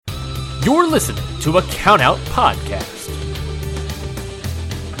You're listening to a Countout Podcast.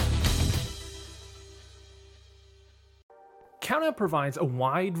 Countout provides a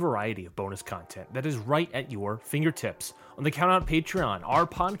wide variety of bonus content that is right at your fingertips. On the Countout Patreon, our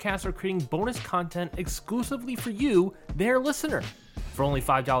podcasts are creating bonus content exclusively for you, their listener. For only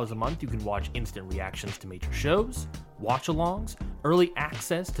 $5 a month, you can watch instant reactions to major shows, watch-alongs, early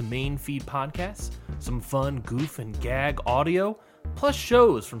access to main feed podcasts, some fun goof and gag audio, plus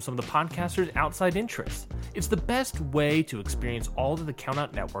shows from some of the podcasters' outside interests. It's the best way to experience all that the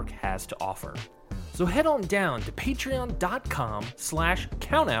Countout Network has to offer. So head on down to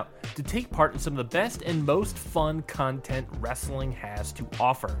patreon.com/countout to take part in some of the best and most fun content wrestling has to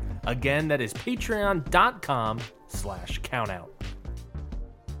offer. Again, that is patreon.com/countout.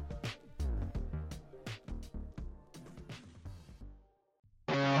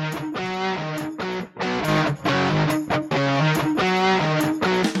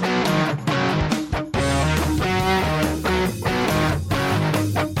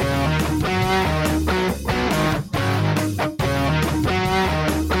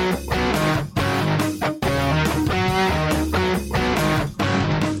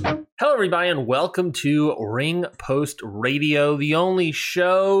 Everybody, and welcome to Ring Post Radio, the only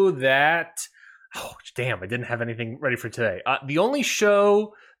show that I didn't have anything ready for today. The only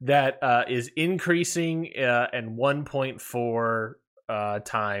show that is increasing and 1.4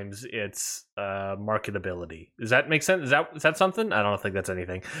 times its marketability. Does that make sense? Is that something? I don't think that's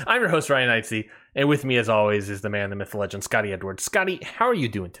anything. I'm your host, Ryan Knightsey, and with me as always is the man, the myth, the legend, Scotty Edwards. Scotty, how are you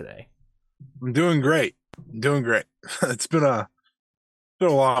doing today? I'm doing great. It's been a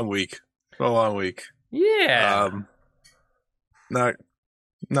long week. Yeah. Not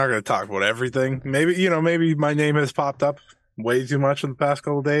going to talk about everything. Maybe my name has popped up way too much in the past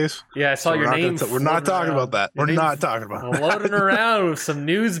couple of days. Yeah, I saw your name. We're not talking about that. We're not talking about that. Floating around with some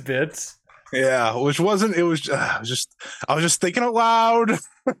news bits. Yeah, I was just thinking out loud.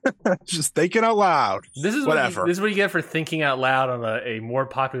 Just thinking out loud. This is what you get for thinking out loud on a more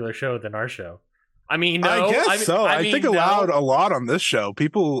popular show than our show. I mean, no. I guess so. I think aloud a lot on this show.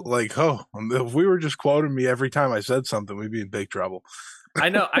 People like, if we were just quoting me every time I said something, we'd be in big trouble. I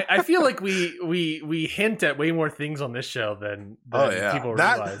know. I feel like we hint at way more things on this show than people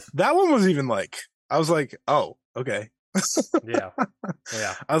realize. That one was even like, I was like, oh, okay. Yeah.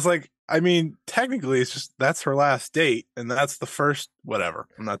 I was like, I mean, technically, it's just that's her last date, and that's the first whatever.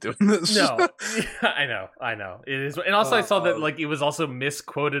 I'm not doing this. No, I know. It is, and also I saw that like it was also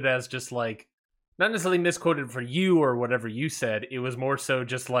misquoted as just like. Not necessarily misquoted for you or whatever you said. It was more so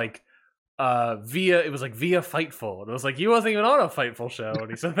just like via Fightful. And it was like, you wasn't even on a Fightful show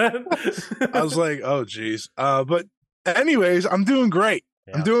when he said that. I was like, oh, geez. But anyways, I'm doing great.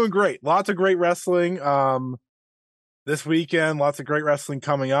 Yeah. I'm doing great. Lots of great wrestling this weekend. Lots of great wrestling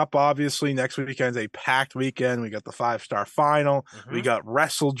coming up. Obviously, next weekend's a packed weekend. We got the 5-star final. Mm-hmm. We got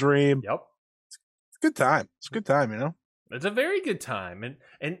WRESTLEDREAM. Yep. It's a good time. It's a very good time,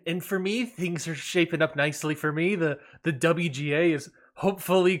 and for me, things are shaping up nicely for me. The WGA is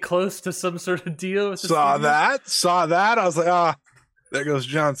hopefully close to some sort of deal. Saw that. I was like, there goes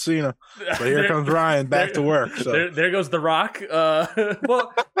John Cena. But here comes Ryan back to work. So. There goes The Rock. There's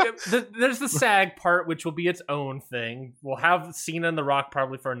the SAG part, which will be its own thing. We'll have Cena and The Rock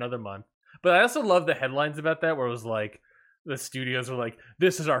probably for another month. But I also love the headlines about that, where it was like the studios were like,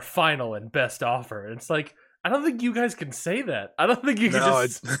 "This is our final and best offer." And it's like. I don't think you guys can say that. I don't think you can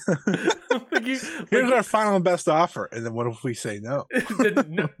just... Here's our final and best offer. And then what if we say no?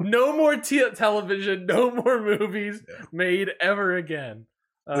 No more television, no more movies made ever again.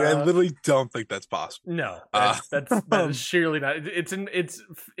 I literally don't think that's possible. No, that is surely not. It's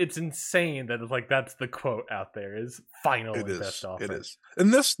insane that it's like that's the quote out there is final and best offer. It is.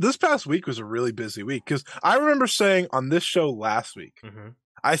 And this past week was a really busy week because I remember saying on this show last week,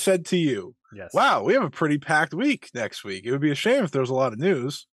 I said to you, yes. Wow, we have a pretty packed week next week. It would be a shame if there was a lot of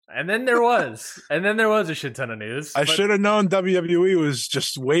news. And then there was. a shit ton of news. I should have known WWE was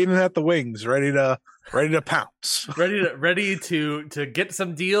just waiting at the wings, ready to pounce. ready to get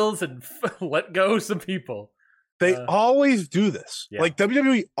some deals and let go some people. They always do this. Yeah. Like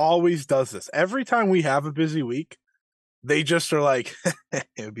WWE always does this. Every time we have a busy week, they just are like, it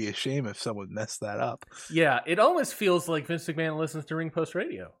would be a shame if someone messed that up. Yeah, it almost feels like Vince McMahon listens to Ring Post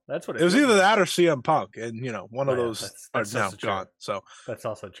Radio. That's what it was. Either that or CM Punk, and one of those are now gone. So that's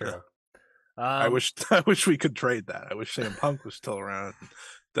also true. I wish we could trade that. I wish CM Punk was still around.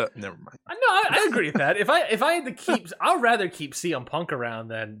 Never mind. No, I agree with that. If I had to keep, I'd rather keep CM Punk around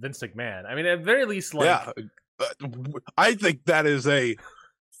than Vince McMahon. I mean, at the very least, I think that is a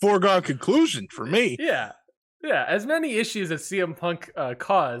foregone conclusion for me. Yeah. Yeah, as many issues as CM Punk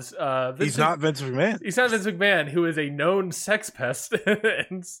caused. He's not Vince McMahon. He's not Vince McMahon, who is a known sex pest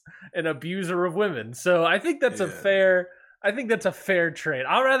and an abuser of women. So I think that's a fair. I think that's a fair trade.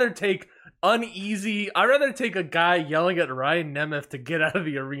 I'd rather take a guy yelling at Ryan Nemeth to get out of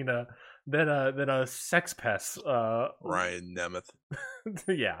the arena than a sex pest. Ryan Nemeth.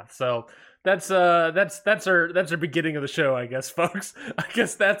 Yeah, so that's our beginning of the show, I guess, folks. I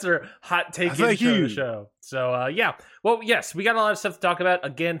guess that's our hot take intro to the show. So yeah, well, yes, we got a lot of stuff to talk about.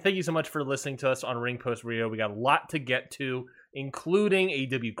 Again, thank you so much for listening to us on Ring Post Radio. We got a lot to get to, including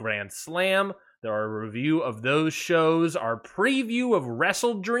AEW Grand Slam. There are a review of those shows, our preview of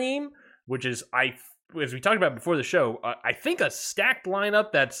WrestleDream, which is as we talked about before the show, I think a stacked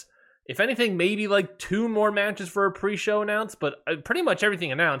lineup that's, if anything, maybe like 2 more matches for a pre-show announced, but pretty much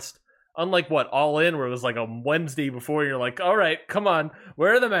everything announced. Unlike All In, where it was like a Wednesday before, you're like, all right, come on,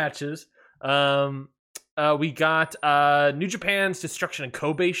 where are the matches? We got New Japan's Destruction and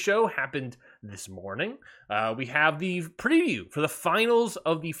Kobe show happened this morning. We have the preview for the finals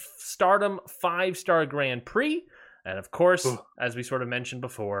of the Stardom 5-Star Grand Prix. And of course, as we sort of mentioned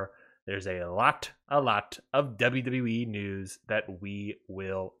before, there's a lot of WWE news that we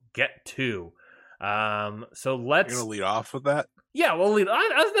will get to. So let's... You're gonna lead off with that? Yeah, we'll lead.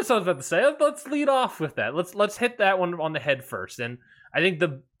 That's what I was about to say. Let's lead off with that. Let's hit that one on the head first. And I think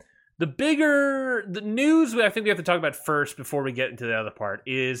the news I think we have to talk about first before we get into the other part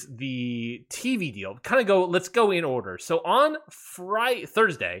is the TV deal. Let's go in order. So on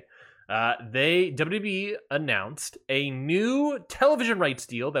Thursday, WWE announced a new television rights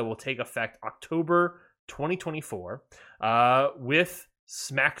deal that will take effect October 2024 with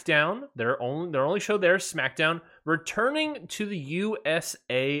SmackDown, their only show there, SmackDown, returning to the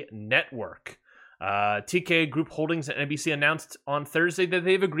USA Network. TK Group Holdings and NBC announced on Thursday that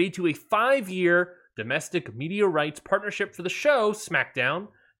they've agreed to a 5-year domestic media rights partnership for the show SmackDown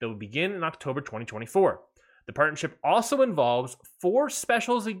that will begin in October 2024. The partnership also involves 4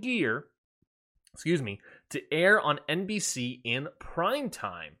 specials a year, to air on NBC in prime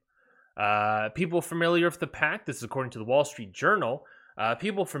time. People familiar with the pact, this is according to the Wall Street Journal,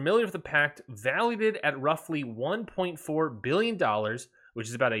 people familiar with the pact valued it at roughly $1.4 billion, which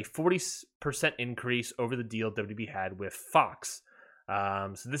is about a 40% increase over the deal WWE had with Fox.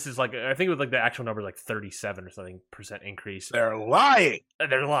 So this is like, I think it was like the actual number, like 37 or something % increase. They're lying.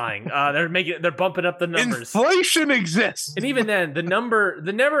 They're bumping up the numbers. Inflation exists. And even then, the number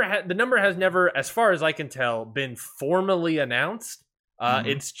has never, as far as I can tell, been formally announced.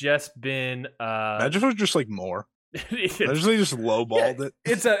 It's just been, imagine if it was just like more. They just lowballed it.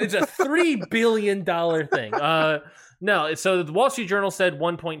 It's a $3 billion thing. No, so the Wall Street Journal said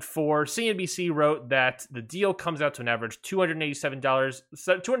 1.4. CNBC wrote that the deal comes out to an average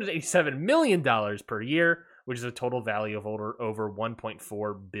 $287 million per year, which is a total value of over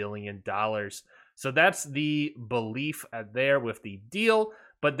 $1.4 billion. So that's the belief there with the deal,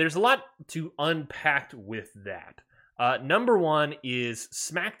 but there's a lot to unpack with that. Number one is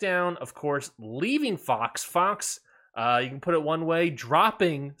SmackDown, of course, leaving Fox. Fox, you can put it one way,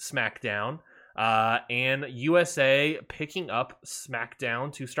 dropping SmackDown. And USA picking up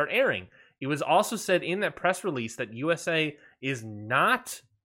SmackDown to start airing. It was also said in that press release that USA is not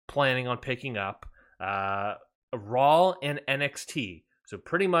planning on picking up Raw and NXT. So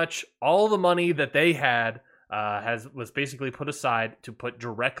pretty much all the money that they had was basically put aside to put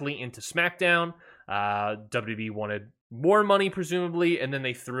directly into SmackDown. WWE wanted more money, presumably, and then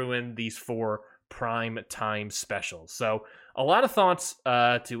they threw in these 4 prime time specials. So a lot of thoughts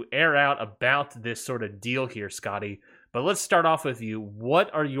to air out about this sort of deal here, Scotty. But let's start off with you.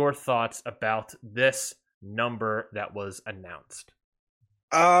 What are your thoughts about this number that was announced?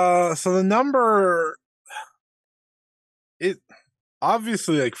 So the number, it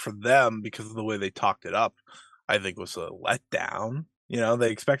obviously, like, for them, because of the way they talked it up, I think was a letdown. You know,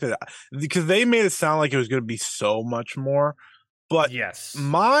 they expected it because they made it sound like it was going to be so much more. But yes,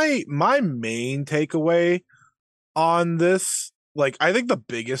 my main takeaway on this, like, I think the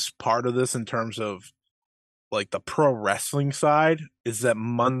biggest part of this in terms of like the pro wrestling side is that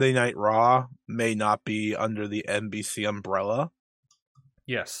Monday Night Raw may not be under the NBC umbrella.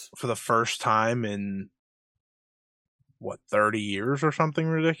 Yes. For the first time in 30 years or something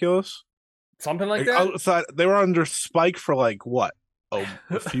ridiculous. Something like that. Outside, they were under Spike for like what?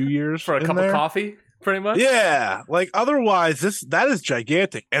 A few years for a cup of coffee. Pretty much. Yeah. Like, otherwise, that is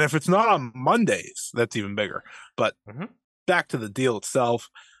gigantic. And if it's not on Mondays, that's even bigger. But back to the deal itself,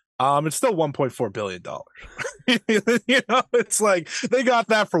 it's still $1.4 billion. You know, it's like they got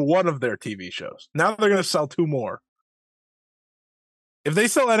that for one of their TV shows. Now they're going to sell 2 more. If they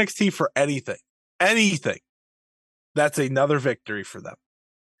sell NXT for anything, that's another victory for them.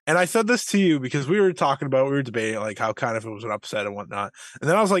 And I said this to you because we were debating like how kind of it was an upset and whatnot. And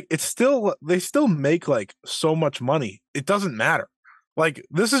then I was like, they still make like so much money. It doesn't matter. Like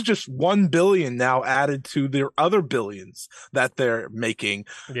this is just 1 billion now added to their other billions that they're making.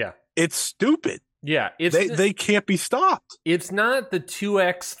 Yeah. It's stupid. Yeah. They can't be stopped. It's not the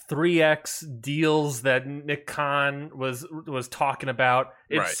 2x, 3x deals that Nick Khan was talking about.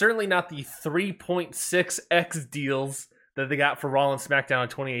 It's certainly not the 3.6x deals that they got for Raw and SmackDown in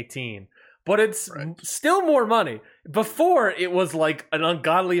 2018. But it's still more money. Before, it was like an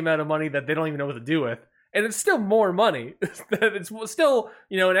ungodly amount of money that they don't even know what to do with. And it's still more money. It's still,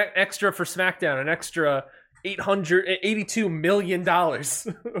 an extra for SmackDown, an extra $82 million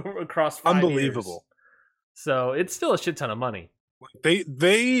across 5 Unbelievable. years. So it's still a shit ton of money.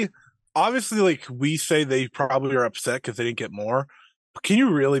 They obviously, like we say, they probably are upset because they didn't get more. But can you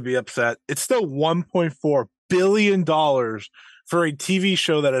really be upset? It's still $1.4 billion for a TV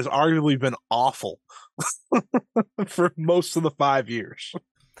show that has arguably been awful for most of the 5 years.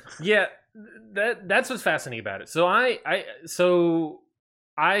 Yeah, that's what's fascinating about it. So I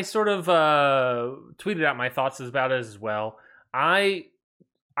sort of tweeted out my thoughts about it as well. I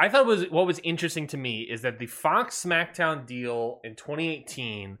thought what was interesting to me is that the Fox SmackDown deal in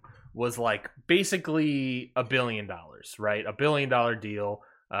 2018 was like basically $1 billion, right? $1 billion deal.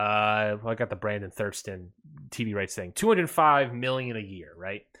 I got the Brandon Thurston TV rights thing, $205 million a year,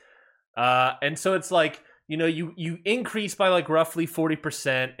 right? And so it's like, you increase by like roughly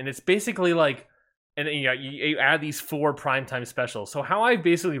 40%, and it's basically like, and you add these 4 primetime specials. So how I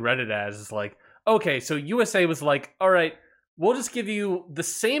basically read it as is like, okay, so USA was like, all right, we'll just give you the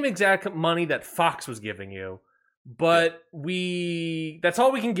same exact money that Fox was giving you, but that's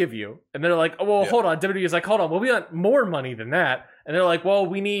all we can give you. And they're like, oh, well, hold on. WWE is like, hold on, well, we want more money than that. And they're like, well,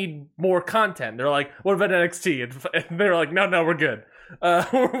 we need more content. They're like, what about NXT? And they're like, no, we're good.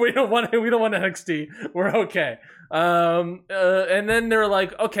 We don't want NXT. We're okay. And then they're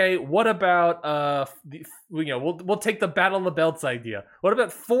like, okay, what about we'll take the Battle of the Belts idea. What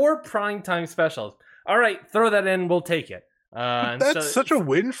about 4 primetime specials? All right, throw that in. We'll take it. That's such a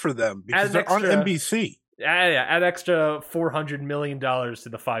win for them because they're on NBC. Yeah, add extra $400 million to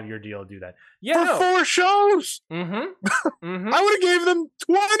the 5-year deal. Do that. Yeah, for 4 shows. Mm-hmm. I would have gave them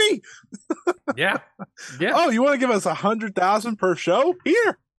 20. Yeah. Oh, you want to give us 100,000 per show?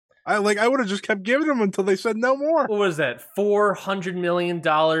 Here. I would have just kept giving them until they said no more. What was that? $400 million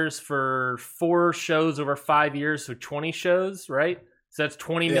for 4 shows over 5 years, so 20 shows, right? So that's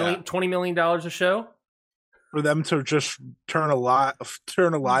 $20 million a show. For them to just turn a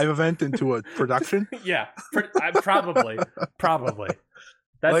live event into a production? Yeah, probably.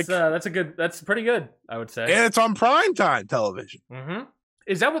 That's pretty good, I would say. And it's on primetime television. Mm-hmm.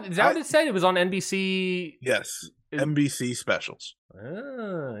 Is that what it said? It was on NBC. Yes, NBC specials.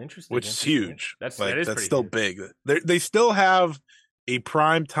 Interesting. Which is huge. That's still big. They still have a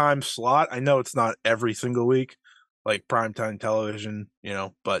primetime slot. I know it's not every single week, like primetime television,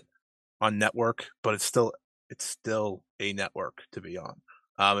 but on network. But it's still a network to be on.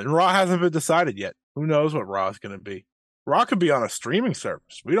 And Raw hasn't been decided yet. Who knows what Raw is going to be? Raw could be on a streaming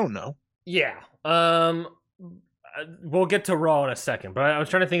service. We don't know. Yeah. We'll get to Raw in a second, but I was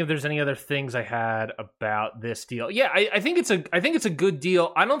trying to think if there's any other things I had about this deal. Yeah, I think it's a good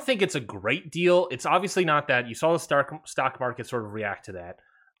deal. I don't think it's a great deal. It's obviously not that. You saw the stock market sort of react to that.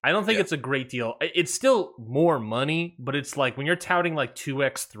 I don't think it's a great deal. It's still more money, but it's like when you're touting like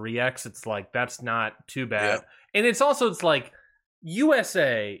 2x, 3x, it's like that's not too bad. Yeah. And it's like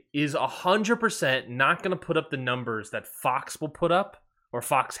USA is 100% not going to put up the numbers that Fox will put up or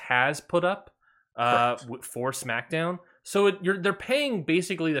Fox has put up for SmackDown. So they're paying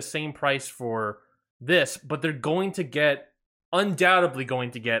basically the same price for this, but they're undoubtedly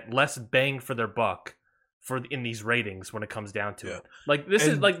going to get less bang for their buck in these ratings when it comes down to it. Like this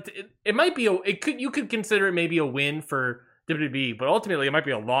is like it might be you could consider it maybe a win for WWE, but ultimately it might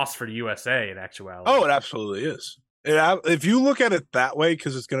be a loss for the USA in actuality. Oh, it absolutely is. If you look at it that way,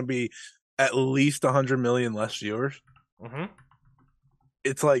 because it's going to be at least 100 million less viewers. Mm-hmm.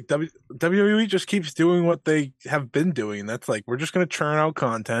 It's like WWE just keeps doing what they have been doing. That's like, we're just going to churn out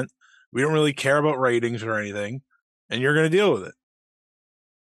content. We don't really care about ratings or anything, and you're going to deal with it.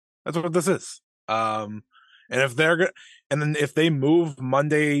 That's what this is. And if they move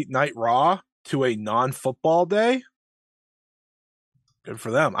Monday Night Raw to a non-football day, good for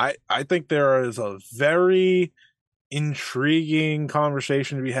them. I think there is a very intriguing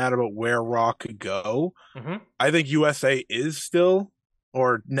conversation to be had about where Raw could go. Mm-hmm. I think USA is still,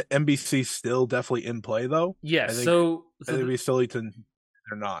 or NBC still definitely in play though. Yeah. I think it'd be silly to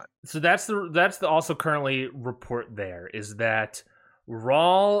they're not. So that's the also currently report there is that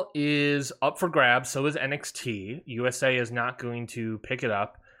Raw is up for grabs. So is NXT. USA is not going to pick it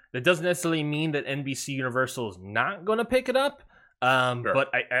up. That doesn't necessarily mean that NBC Universal is not going to pick it up. Sure.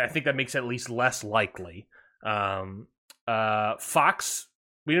 But I think that makes it at least less likely. Fox,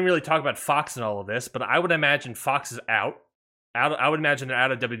 we didn't really talk about Fox in all of this, but I would imagine Fox is out. I would imagine they're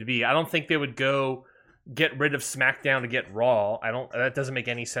out of WWE. I don't think they would go get rid of SmackDown to get Raw. That doesn't make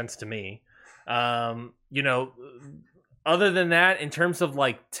any sense to me. Other than that, in terms of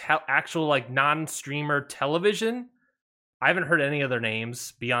like actual like non-streamer television, I haven't heard any other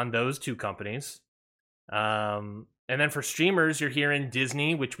names beyond those two companies. And then for streamers, you're hearing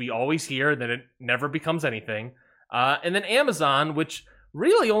Disney, which we always hear, that it never becomes anything. And then Amazon, which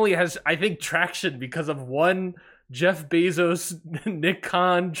really only has, I think, traction because of one Jeff Bezos, Nick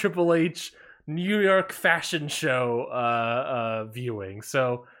Khan, Triple H, New York fashion show viewing.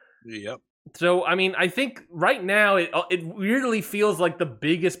 So, yep. So, I mean, I think right now it weirdly feels like the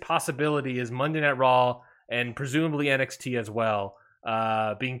biggest possibility is Monday Night Raw and presumably NXT as well,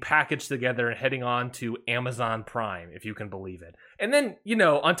 being packaged together and heading on to Amazon Prime, if you can believe it. And then,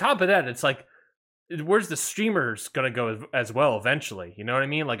 on top of that, it's like, where's the streamers going to go as well eventually? You know what I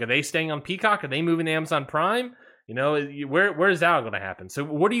mean? Like, are they staying on Peacock? Are they moving to Amazon Prime? Where is that going to happen? So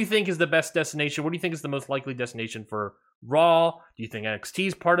what do you think is the best destination? What do you think is the most likely destination for Raw? Do you think NXT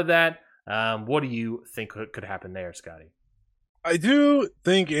is part of that? What do you think could happen there, Scotty? I do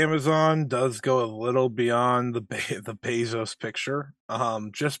think Amazon does go a little beyond the Bezos picture,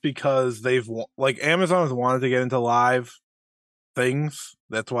 just because Amazon has wanted to get into live things.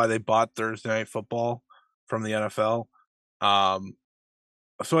 That's why they bought Thursday Night Football from the NFL.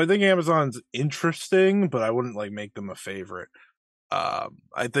 So I think Amazon's interesting, but I wouldn't make them a favorite.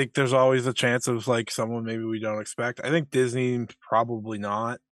 I think there's always a chance of someone maybe we don't expect. I think Disney probably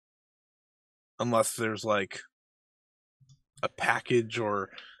not, unless there's a package or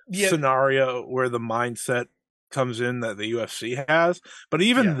scenario where the mindset comes in that the UFC has. But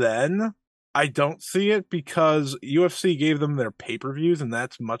even then, I don't see it because UFC gave them their pay-per-views, and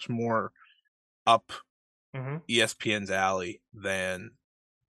that's much more up ESPN's alley than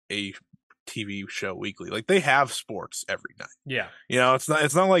a TV show weekly. They have sports every night. Yeah.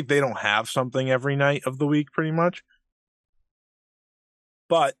 It's not like they don't have something every night of the week pretty much.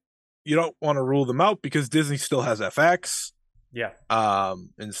 But you don't want to rule them out because Disney still has FX. Yeah.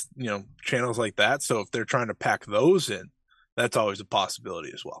 And channels like that. So if they're trying to pack those in, that's always a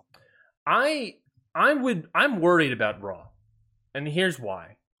possibility as well. I'm worried about Raw. And here's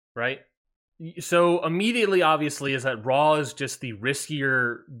why, right? So immediately, obviously, is that Raw is just the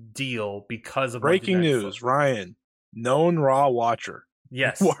riskier deal because of breaking news. Ryan, known Raw watcher.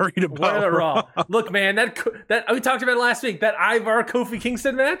 Yes, worried about Raw. Look, man, that we talked about it last week. That Ivar Kofi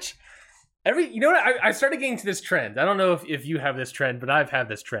Kingston match. I started getting to this trend. I don't know if you have this trend, but I've had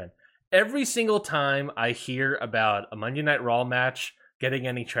this trend. Every single time I hear about a Monday Night Raw match getting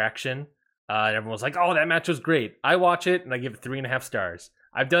any traction, and everyone's like, "Oh, that match was great." I watch it and I give it 3.5 stars.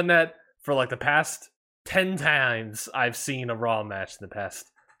 I've done that for the past 10 times I've seen a Raw match in the past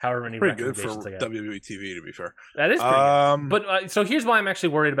however many pretty good for I got. WWE TV, to be fair. That is pretty good. But so here's why I'm actually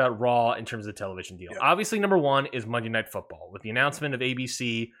worried about Raw in terms of the television deal. Yeah. Obviously, number one is Monday Night Football, with the announcement of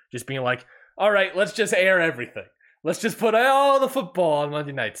ABC just being like, all right, let's just air everything. Let's just put all the football on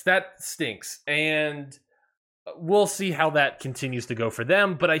Monday nights. That stinks. And we'll see how that continues to go for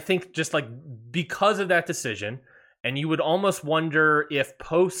them. But I think just because of that decision, and you would almost wonder if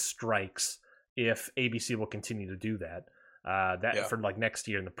post strikes, if ABC will continue to do that. For next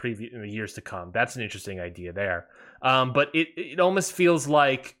year and in the years to come. That's an interesting idea there. But it almost feels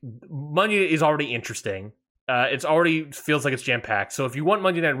like Monday is already interesting. It's already feels like it's jam-packed. So if you want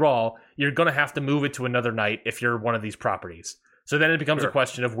Monday Night Raw, you're going to have to move it to another night if you're one of these properties. So then it becomes a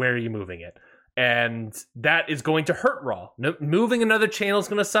question of where are you moving it? And that is going to hurt Raw. Moving another channel is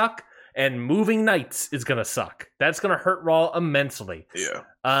going to suck, and moving nights is going to suck. That's going to hurt Raw immensely. Yeah.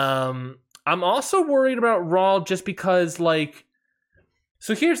 I'm also worried about Raw just because,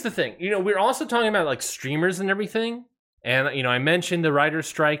 so here's the thing. We're also talking about, streamers and everything. And, I mentioned the writer's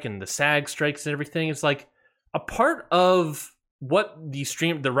strike and the SAG strikes and everything. It's a part of what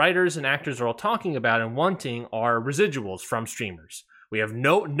the writers and actors are all talking about and wanting are residuals from streamers. We have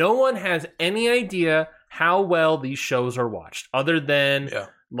no one has any idea how well these shows are watched other than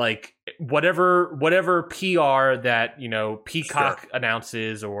whatever PR that, Peacock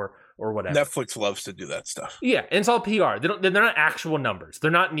announces or whatever. Netflix loves to do that stuff. Yeah, and it's all PR. They're not actual numbers.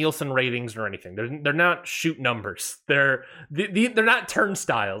 They're not Nielsen ratings or anything. They're not shoot numbers. They're not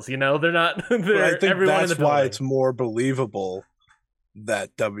turnstiles. They're not. I think that's why it's more believable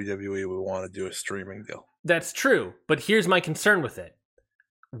that WWE would want to do a streaming deal. That's true, but here's my concern with it.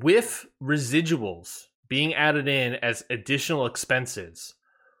 With residuals being added in as additional expenses,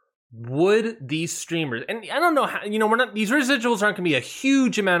 would these streamers, and I don't know how, these residuals aren't going to be a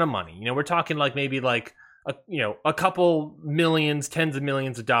huge amount of money. We're talking like maybe like a couple millions, tens of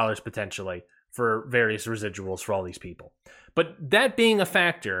millions of dollars potentially for various residuals for all these people. But that being a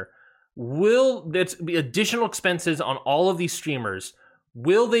factor, will that's be additional expenses on all of these streamers?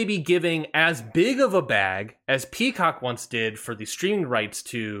 Will they be giving as big of a bag as Peacock once did for the streaming rights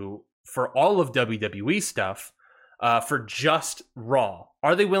for all of WWE stuff for just Raw?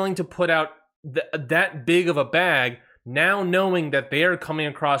 Are they willing to put out that big of a bag now knowing that they are coming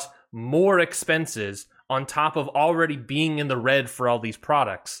across more expenses on top of already being in the red for all these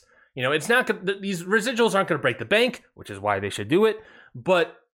products? It's not these residuals aren't going to break the bank, which is why they should do it.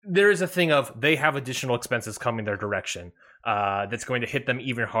 But there is a thing of they have additional expenses coming their direction that's going to hit them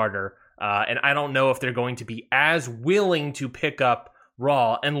even harder. And I don't know if they're going to be as willing to pick up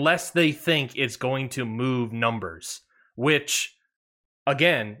Raw unless they think it's going to move numbers, which,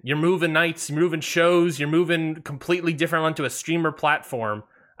 again, you're moving nights, you're moving shows, you're moving completely different onto a streamer platform.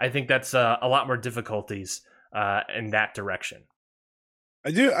 I think that's a lot more difficulties in that direction.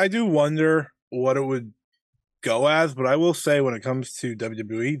 I do wonder what it would go as, but I will say when it comes to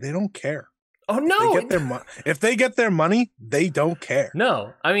WWE, they don't care. Oh no! If they get their money, they don't care.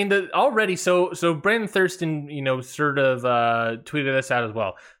 No, I mean already. So Brandon Thurston, sort of tweeted this out as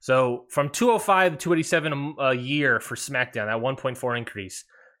well. So from 205 to 287 a year for SmackDown, that 1.4 increase.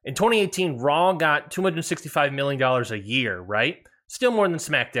 In 2018, Raw got $265 million a year, right? Still more than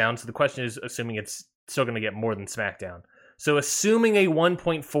SmackDown. So the question is, assuming it's still going to get more than SmackDown. So assuming a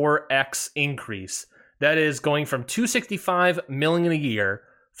 1.4x increase, that is going from $265 million a year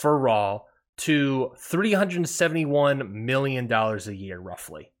for Raw to $371 million a year,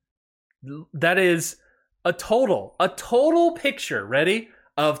 roughly. That is a total picture, ready?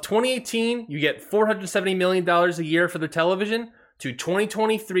 Of 2018, you get $470 million a year for the television, to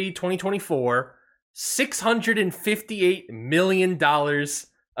 2023, 2024, $658 million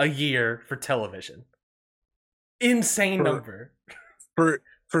a year for television. Insane number.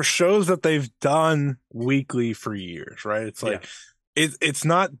 For shows that they've done weekly for years, right? It's like... Yeah. It's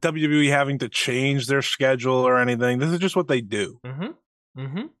not WWE having to change their schedule or anything. This is just what they do. Mm-hmm.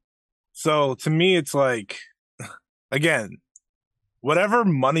 Mm-hmm. So to me, it's like, again, whatever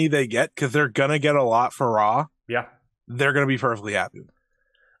money they get, because they're going to get a lot for Raw. Yeah. They're going to be perfectly happy.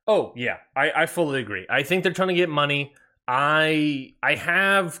 Oh, yeah. I fully agree. I think they're trying to get money. I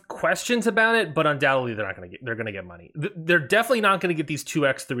have questions about it, but undoubtedly they're going to get money. They're definitely not going to get these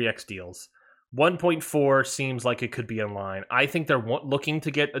 2x, 3x deals. 1.4 seems like it could be in line. I think they're looking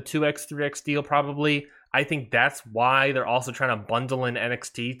to get a 2x, 3x deal probably. I think that's why they're also trying to bundle in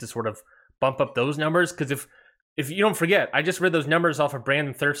NXT to sort of bump up those numbers. Because if you don't forget, I just read those numbers off of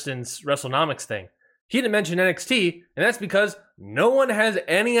Brandon Thurston's WrestleNomics thing. He didn't mention NXT, and that's because no one has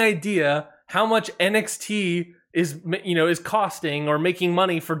any idea how much NXT is costing or making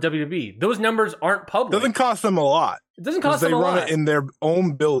money for WWE. Those numbers aren't public. It doesn't cost them a lot. It doesn't cost them a lot. They run it in their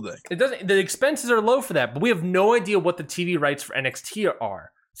own building. It doesn't. The expenses are low for that, but we have no idea what the TV rights for NXT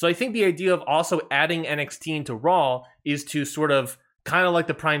are. So I think the idea of also adding NXT into Raw is to sort of kind of like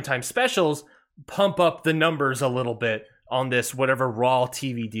the primetime specials, pump up the numbers a little bit on this whatever Raw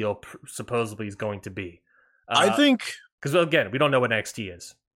TV deal supposedly is going to be. I think because again, we don't know what NXT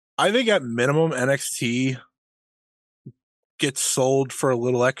is. I think at minimum NXT gets sold for a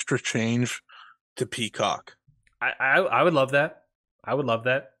little extra change to Peacock. I would love that. I would love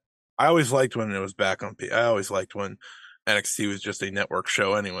that. I always liked when it was back on I always liked when NXT was just a network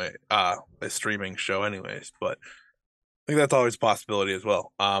show anyway, a streaming show anyways, but I think that's always a possibility as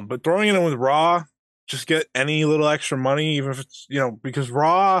well. But throwing it in with Raw, just get any little extra money, even if it's, because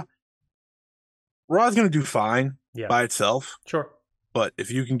Raw's going to do fine by itself. Sure. But if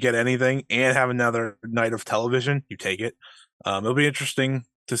you can get anything and have another night of television, you take it. It'll be interesting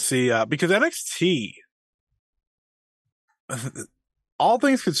to see because NXT, all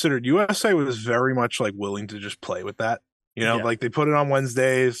things considered, USA was very much like willing to just play with that. Like they put it on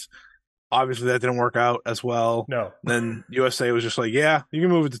Wednesdays. Obviously, that didn't work out as well. No. Then USA was just like, yeah, you can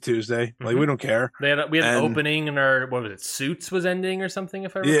move it to Tuesday. Mm-hmm. Like, we don't care. We had an opening and our, what was it, Suits was ending or something,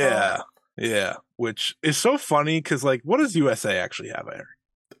 if I recall? Yeah. Which is so funny because, like, what does USA actually have, Aaron?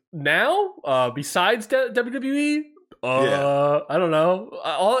 Now, besides WWE? I don't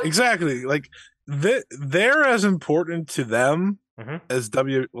know. Exactly. Like, they're as important to them as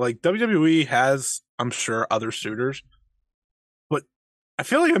WWE has, I'm sure, other suitors. But I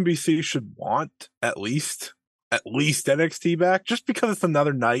feel like NBC should want at least at least NXT back, just because it's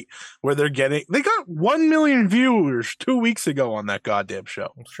another night where they got 1 million viewers 2 weeks ago on that goddamn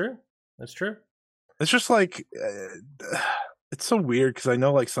show. That's true. It's just like, it's so weird because I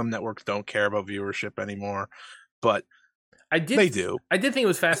know like some networks don't care about viewership anymore, but they do. I did think it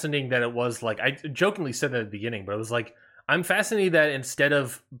was fascinating that it was like, I jokingly said that at the beginning, but it was like, I'm fascinated that instead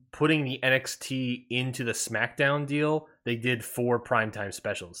of putting the NXT into the SmackDown deal, they did 4 primetime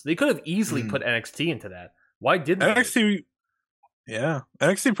specials. They could have easily put NXT into that. Why didn't they?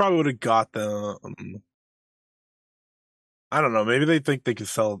 NXT probably would have got them. I don't know. Maybe they think they can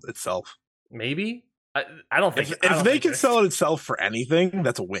sell it itself. Maybe. I don't think if they can sell it itself for anything,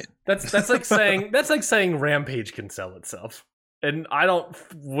 that's a win. That's like saying Rampage can sell itself. And I don't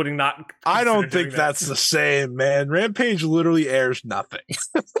think that's the same, man. Rampage literally airs nothing.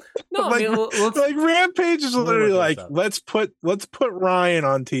 No, like, I mean, like Rampage is literally like, let's put Ryan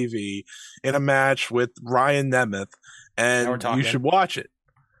on TV in a match with Ryan Nemeth, and you should watch it.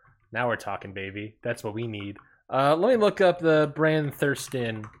 Now we're talking, baby. That's what we need. Let me look up the Brand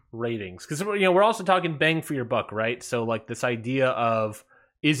Thurston ratings, because we're also talking bang for your buck, right? So like this idea of,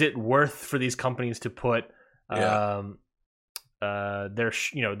 is it worth for these companies to put their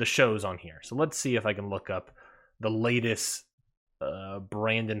the shows on here? So let's see if I can look up the latest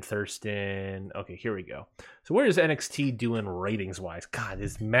Brandon Thurston. Okay, here we go. So where is NXT doing ratings wise? God,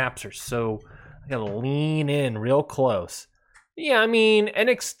 his maps are so, I gotta lean in real close. Yeah, I mean,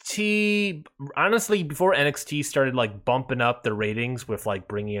 NXT, honestly, before NXT started like bumping up the ratings with like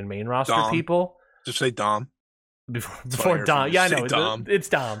bringing in main roster people. Just say Dom. Before Dom. Yeah, I know. Dom. It's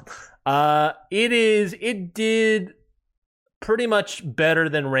Dom. It did pretty much better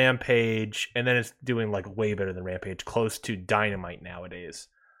than Rampage, and then it's doing like way better than Rampage, close to Dynamite nowadays,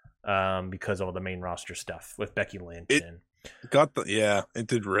 because of all the main roster stuff with Becky Lynch. It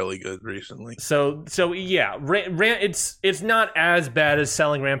did really good recently. So yeah, it's not as bad as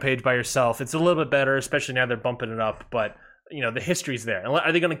selling Rampage by yourself. It's a little bit better, especially now they're bumping it up. But the history's there.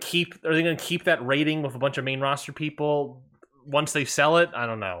 Are they going to keep that rating with a bunch of main roster people once they sell it? I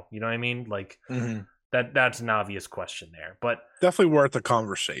don't know. You know what I mean? Like that's an obvious question there, but definitely worth a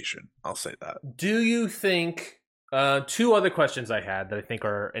conversation. I'll say that. Do you think? 2 other questions I had that I think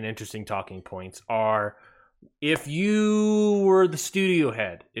are an interesting talking points are, if you were the studio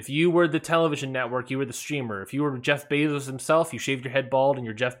head, if you were the television network, you were the streamer, if you were Jeff Bezos himself, you shaved your head bald and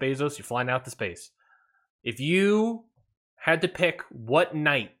you're Jeff Bezos, you're flying out to space. If you had to pick what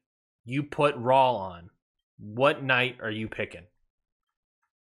night you put Raw on, what night are you picking?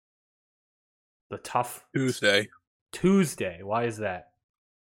 The tough Tuesday. Why is that?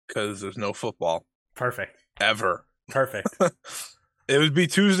 Because there's no football. Perfect. Ever. Perfect. It would be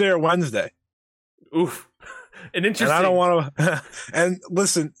Tuesday or Wednesday. Oof. And interesting. And I don't want to. And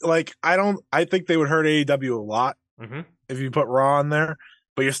listen, like I think they would hurt AEW a lot if you put Raw on there,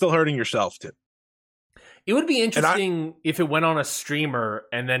 but you're still hurting yourself too. It would be interesting if it went on a streamer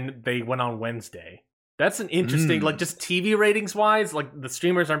and then they went on Wednesday. That's an interesting, like just TV ratings wise, like the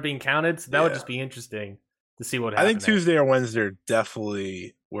streamers aren't being counted. So that would just be interesting to see what happens. I think Tuesday or Wednesday are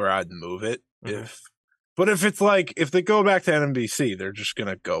definitely where I'd move it. But if it's like, if they go back to NBC, they're just going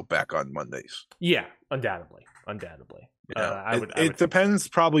to go back on Mondays. Yeah, undoubtedly. Yeah. It depends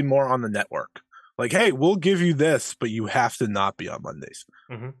probably more on the network. Like, hey, we'll give you this, but you have to not be on Mondays.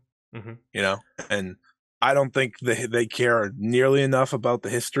 And I don't think they care nearly enough about the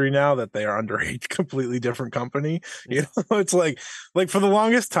history now that they are under a completely different company. It's like for the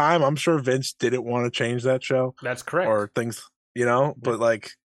longest time, I'm sure Vince didn't want to change that show. That's correct. Or things, but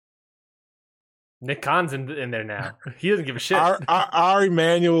like, Nick Khan's in there now. He doesn't give a shit. Our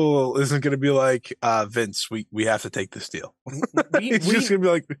Emmanuel isn't going to be like, Vince, we have to take this deal. He's just going to be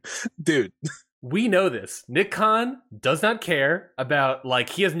like, dude. We know this. Nick Khan does not care about, like,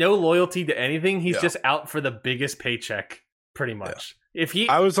 he has no loyalty to anything. He's just out for the biggest paycheck, pretty much. Yeah. If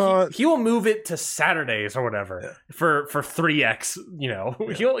he will move it to Saturdays or whatever for 3x,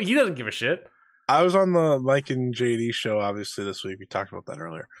 he doesn't give a shit. I was on the Mike and JD show, obviously, this week. We talked about that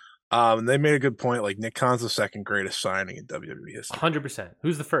earlier. They made a good point. Like, Nick Khan's the second greatest signing in WWE history. 100%.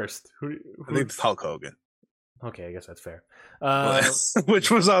 Who's the first? I think it's Hulk Hogan. Okay, I guess that's fair.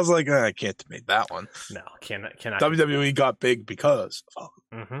 Which was, I was like, I can't debate that one. No, cannot. WWE got big because of Hulk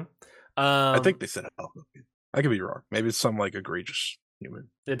Hogan. I think they said Hulk Hogan. I could be wrong. Maybe it's some like egregious human.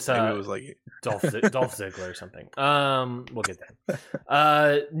 Maybe it was like Dolph Ziggler or something. We'll get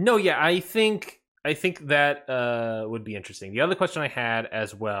that. No, yeah, I think that would be interesting. The other question I had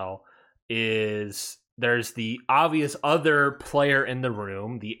as well is, there's the obvious other player in the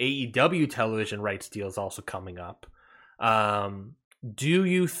room. The AEW television rights deal is also coming up. Do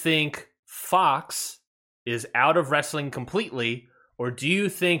you think Fox is out of wrestling completely, or do you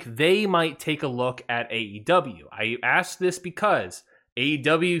think they might take a look at AEW? I ask this because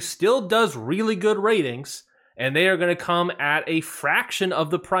AEW still does really good ratings, and they are going to come at a fraction of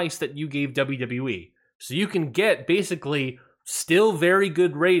the price that you gave WWE. So you can get basically still very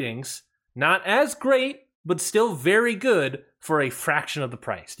good ratings, not as great, but still very good for a fraction of the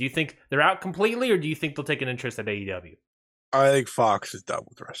price. Do you think they're out completely, or do you think they'll take an interest at AEW? I think Fox is done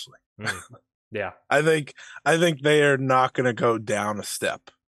with wrestling. Yeah. I think they are not going to go down a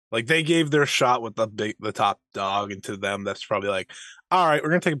step. Like, they gave their shot with the top dog, and to them, that's probably like, all right, we're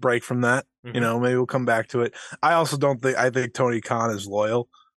going to take a break from that. Mm-hmm. You know, maybe we'll come back to it. I think Tony Khan is loyal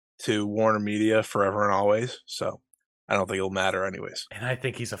to Warner Media forever and always. So I don't think it'll matter anyways. And I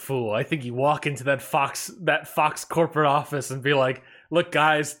think he's a fool. I think you walk into that Fox corporate office and be like, look,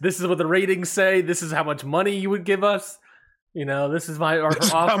 guys, this is what the ratings say. This is how much money you would give us. You know, this is our offer.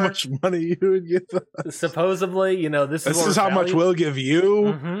 How much money you would give us. Supposedly, you know, this is how much we'll give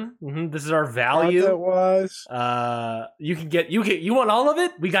you. This is our value. That was. You want all of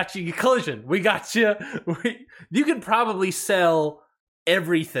it? We got you. Collision. We got you. You could probably sell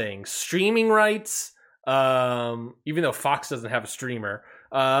everything. Streaming rights. Even though Fox doesn't have a streamer.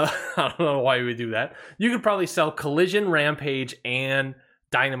 I don't know why we would do that. You could probably sell Collision, Rampage, and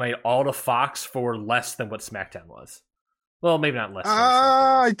Dynamite all to Fox for less than what SmackDown was. Well, maybe not less.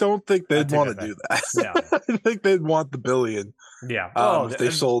 I don't think they'd want to do that. Yeah. I think they'd want the billion. Yeah. If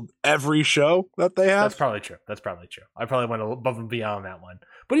they sold every show that they have. That's probably true. I probably went above and beyond that one.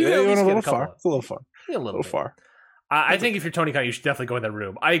 But you went a little far. It's a little far. A little far. I think if you're Tony Khan, you should definitely go in that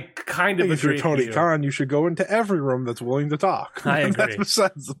room. I kind of agree. If you're Tony Khan, you should go into every room that's willing to talk. I agree. That's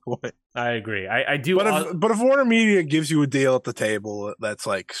besides the point. I agree. I do. But if Warner Media gives you a deal at the table that's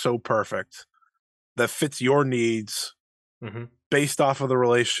like so perfect, that fits your needs, based off of the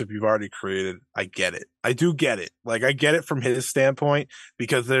relationship you've already created, I get it. I do get it. Like, I get it from his standpoint,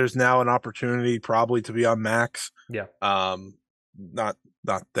 because there's now an opportunity probably to be on Max. Yeah.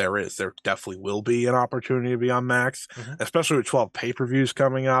 There definitely will be an opportunity to be on Max, especially with 12 pay-per-views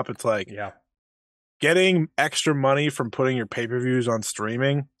coming up. It's like, getting extra money from putting your pay-per-views on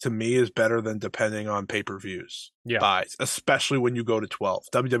streaming, to me, is better than depending on pay-per-views buys, especially when you go to 12.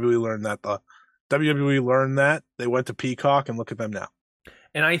 WWE learned that. WWE learned that. They went to Peacock, and look at them now.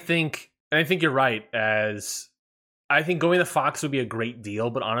 And I think you're right. I think going to Fox would be a great deal,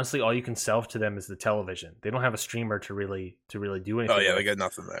 but honestly, all you can sell to them is the television. They don't have a streamer to really do anything. Oh yeah, they got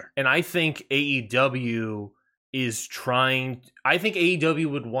nothing there. And I think AEW is trying. I think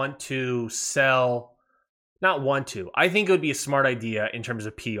AEW would want to sell. Not want to. I think it would be a smart idea in terms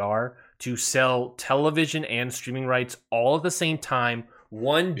of PR to sell television and streaming rights all at the same time.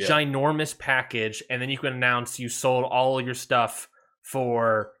 One ginormous package, and then you can announce you sold all of your stuff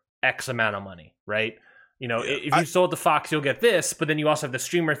for X amount of money, right? You know, if you sold to Fox, you'll get this, but then you also have the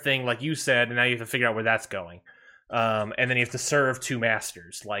streamer thing, like you said, and now you have to figure out where that's going. And then you have to serve two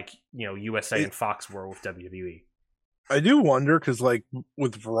masters, like, you know, USA and Fox were with WWE. I do wonder, because like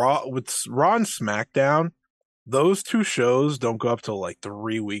with Raw and SmackDown, those two shows don't go up till like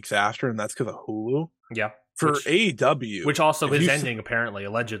 3 weeks after, and that's because of Hulu. Yeah. For AEW, which also is ending, apparently,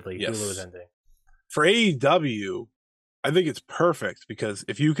 allegedly, Hulu is ending. For AEW, I think it's perfect, because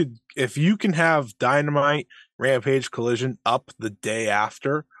if you can have Dynamite, Rampage, Collision up the day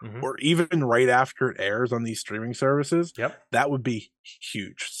after, or even right after it airs on these streaming services, that would be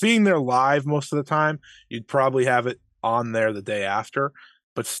huge. Seeing their live most of the time, you'd probably have it on there the day after,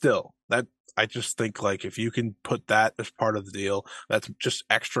 but still, I just think, like, if you can put that as part of the deal, that's just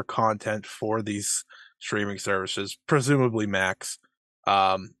extra content for these streaming services, presumably Max.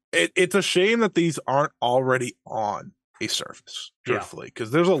 It's a shame that these aren't already on a service, truthfully,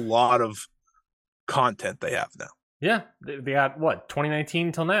 because there's a lot of content they have now. Yeah, they got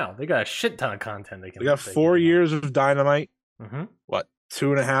 2019 till now. They got a shit ton of content. They got 4 years of Dynamite.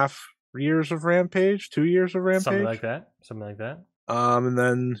 2.5 years of Rampage? 2 years of Rampage? Something like that. And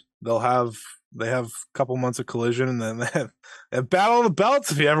then they have a couple months of Collision, and then they have Battle of the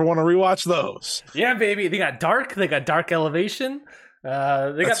Belts if you ever want to rewatch those. Yeah, baby. They got Dark Elevation.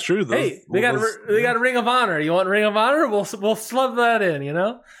 That's true, though. Hey, they got Ring of Honor. You want Ring of Honor? We'll slub that in, you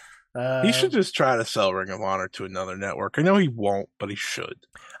know? He should just try to sell Ring of Honor to another network. I know he won't, but he should.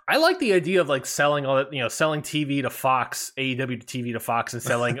 I like the idea of like selling all that, you know, selling TV to Fox, AEW TV to Fox, and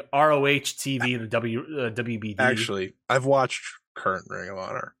selling ROH TV to WBD. Actually, I've watched current Ring of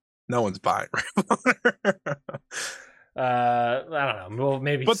Honor. No one's buying Ring of Honor. I don't know. Well,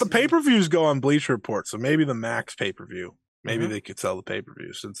 maybe. But the pay-per-views go on Bleacher Report, so maybe the Max pay-per-view. Maybe they could sell the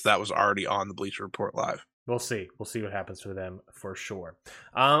pay-per-view, since that was already on the Bleacher Report Live. We'll see. We'll see what happens for them for sure.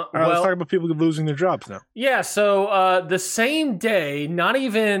 All right, let's talk about people losing their jobs now. Yeah, so the same day, not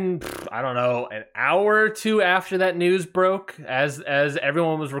even, I don't know, an hour or two after that news broke, as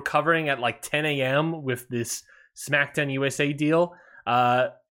everyone was recovering at like 10 a.m. with this SmackDown USA deal,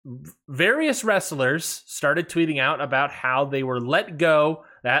 various wrestlers started tweeting out about how they were let go.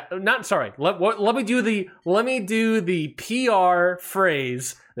 Let me do the PR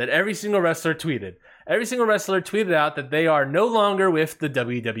phrase that every single wrestler tweeted. Every single wrestler tweeted out that they are no longer with the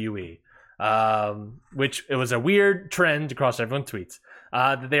WWE, which it was a weird trend across everyone's tweets.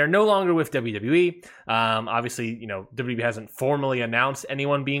 That they are no longer with WWE. Obviously, WWE hasn't formally announced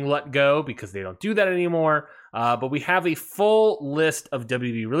anyone being let go because they don't do that anymore. But we have a full list of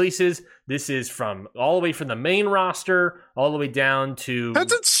WWE releases. This is from all the way from the main roster all the way down to...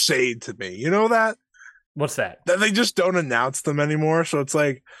 That's insane to me. You know that? What's that? That they just don't announce them anymore. So it's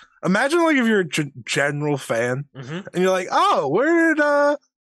like, imagine like if you're a general fan and you're like, oh, where'd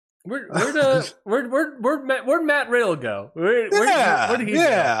Matt Riddle go? Where did he go?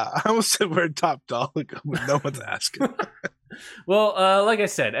 I almost said where'd Top Dollar go, but no one's asking. Well, like I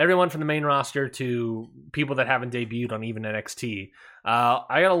said, everyone from the main roster to people that haven't debuted on even NXT.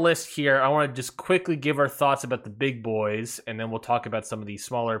 I got a list here. I want to just quickly give our thoughts about the big boys, and then we'll talk about some of these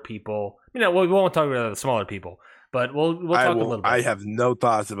smaller people. We won't talk about the smaller people, but we'll talk a little bit. I have no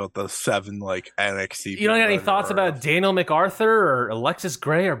thoughts about the 7 like NXT. You don't got any thoughts about Daniel MacArthur or Alexis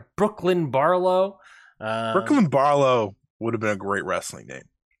Gray or Brooklyn Barlow? Brooklyn Barlow would have been a great wrestling name.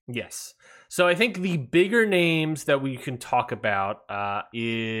 Yes. So I think the bigger names that we can talk about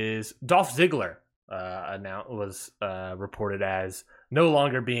is Dolph Ziggler was reported as no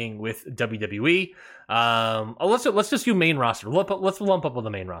longer being with WWE. Let's just do main roster. Let's lump up on the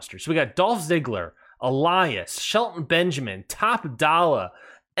main roster. So we got Dolph Ziggler, Elias, Shelton Benjamin, Top Dollar,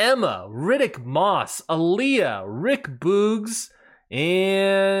 Emma, Riddick Moss, Aaliyah, Rick Boogs,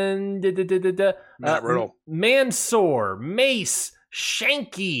 and Matt Riddle, Mansoor, Mace,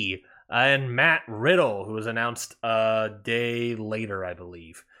 Shanky, and Matt Riddle, who was announced a day later, I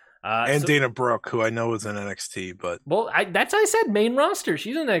believe. And Dana Brooke, who I know was in NXT, but... Well, that's how I said main roster.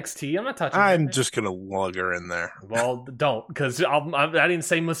 She's in NXT. I'm not touching her. I'm just going to lug her in there. Well, don't, because I didn't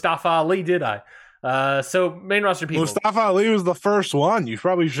say Mustafa Ali, did I? So, main roster people. Mustafa Ali was the first one. You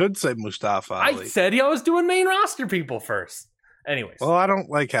probably should say Mustafa Ali. I said I was doing main roster people first. Anyways. Well, I don't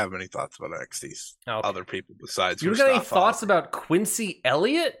have any thoughts about NXT's other people besides Mustafa. You got any thoughts about Quincy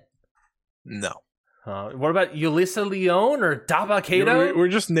Elliott? No. What about Yulisa Leone or Daba Kato? We're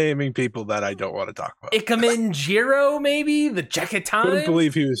just naming people that I don't want to talk about. Ikemen Jiro, maybe? The Jacket Time? Couldn't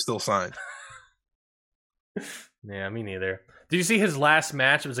believe he was still signed. Yeah, me neither. Did you see his last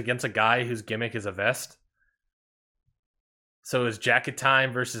match? It was against a guy whose gimmick is a vest. So it was Jacket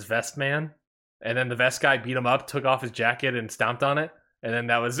Time versus Vest Man. And then the vest guy beat him up, took off his jacket, and stomped on it. And then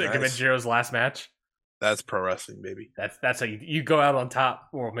that was Ikemen Jiro's last match. That's pro wrestling, baby. That's how you go out on top.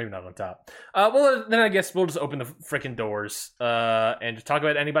 Or maybe not on top. Well, then I guess we'll just open the freaking doors and just talk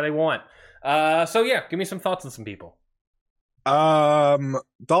about anybody we want. So, yeah, give me some thoughts on some people. Dolph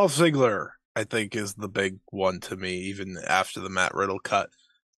Ziggler, I think, is the big one to me, even after the Matt Riddle cut,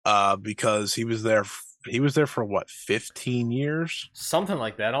 because he was there for, 15 years? Something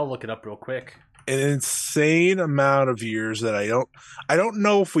like that. I'll look it up real quick. An insane amount of years that I don't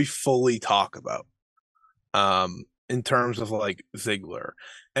know if we fully talk about. In terms of like Ziggler.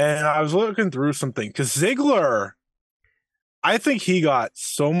 And I was looking through something because Ziggler, I think he got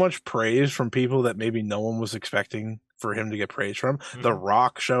so much praise from people that maybe no one was expecting for him to get praise from. Mm-hmm. The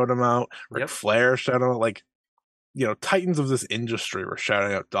Rock shouted him out, Ric Flair shouted him out, like, titans of this industry were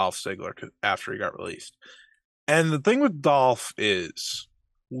shouting out Dolph Ziggler after he got released. And the thing with Dolph is,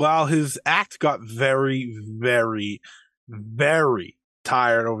 while his act got very, very, very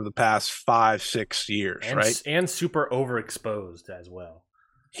tired over the past 5-6 years, right? And super overexposed as well.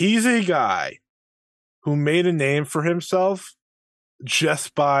 He's a guy who made a name for himself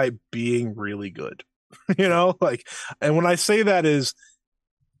just by being really good. And when I say that is,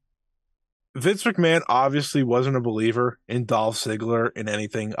 Vince McMahon obviously wasn't a believer in Dolph Ziggler in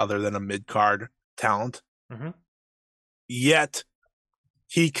anything other than a mid-card talent. Mm-hmm. Yet,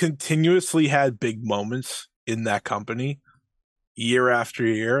 he continuously had big moments in that company year after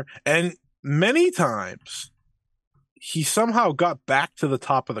year, and many times he somehow got back to the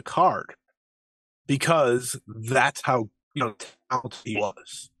top of the card because that's how talented he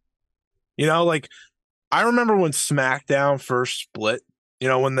was. I remember when SmackDown first split,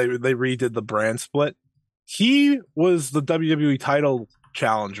 when they redid the brand split, he was the WWE title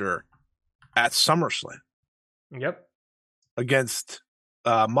challenger at SummerSlam. Yep. Against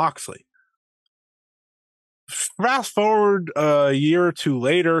Moxley. fast forward a year or two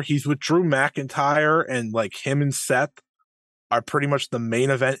later, he's with Drew McIntyre, and like him and Seth are pretty much the main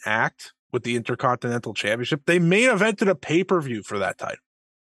event act with the Intercontinental Championship. They main evented a pay-per-view for that title.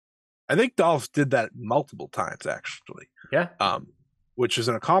 I think Dolph did that multiple times, actually. Yeah. Which is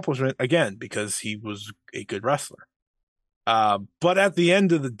an accomplishment, again, because he was a good wrestler. But at the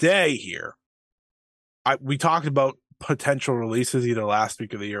end of the day here, we talked about potential releases either last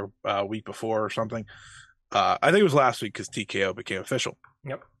week or the year, week before or something. I think it was last week because TKO became official.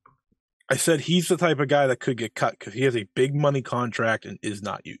 Yep. I said he's the type of guy that could get cut because he has a big money contract and is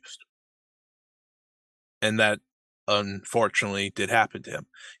not used. And that, unfortunately, did happen to him.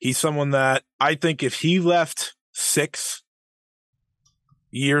 He's someone that I think if he left 6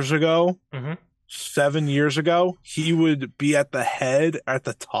 years ago, 7 years ago, he would be at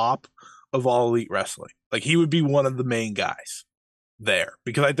the top of all elite wrestling. Like, he would be one of the main guys there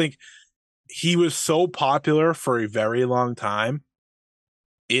because I think he was so popular for a very long time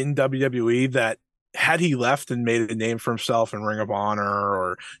in WWE that had he left and made a name for himself in Ring of Honor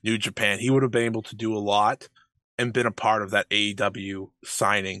or New Japan, he would have been able to do a lot and been a part of that AEW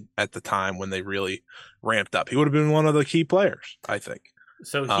signing at the time when they really ramped up. He would have been one of the key players, I think.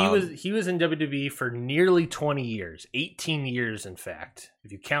 So he was in WWE for nearly 20 years, 18 years, in fact.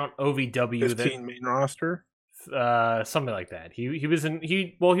 If you count OVW, 15 main roster, something like that. He was on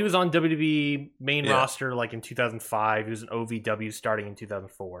WWE main roster like in 2005. He was in OVW starting in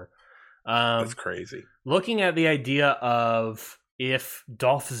 2004. That's crazy. Looking at the idea of if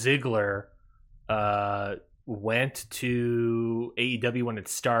Dolph Ziggler went to AEW when it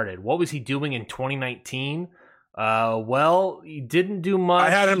started, what was he doing in 2019? Well, he didn't do much. I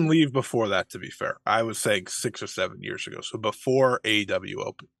had him leave before that, to be fair. I was saying 6 or 7 years ago, so before AEW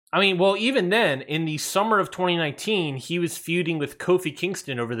opened. I mean, well, even then, in the summer of 2019, he was feuding with Kofi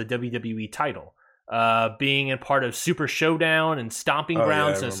Kingston over the WWE title, being a part of Super Showdown and Stomping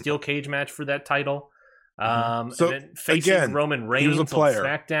Grounds in a steel cage match for that title. So, and then facing again, Roman Reigns on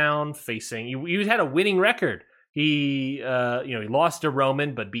SmackDown, he had a winning record. He lost to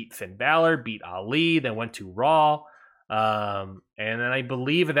Roman, but beat Finn Balor, beat Ali, then went to Raw. And then I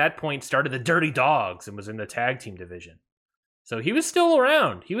believe at that point started the Dirty Dogs and was in the tag team division. So he was still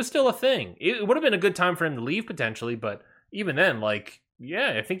around. He was still a thing. It would have been a good time for him to leave potentially, but even then, I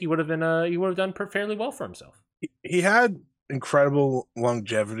think he would have done fairly well for himself. He had incredible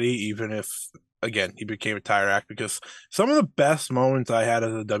longevity, even if, again, he became a tire act, because some of the best moments I had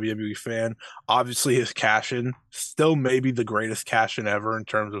as a WWE fan, obviously his cash-in, still maybe the greatest cash-in ever in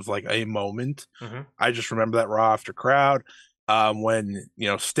terms of like a moment. I just remember that Raw After Crowd when,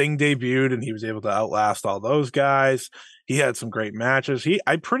 Sting debuted and he was able to outlast all those guys. He had some great matches.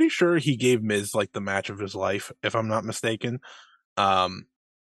 I'm pretty sure he gave Miz like the match of his life, if I'm not mistaken, for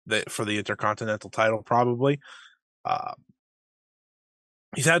the Intercontinental title, probably.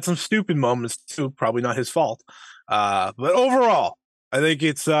 He's had some stupid moments too, probably not his fault. But overall, I think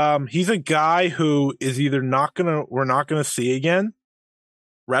it's he's a guy who is either we're not gonna see again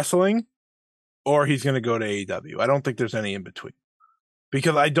wrestling, or he's gonna go to AEW. I don't think there's any in between,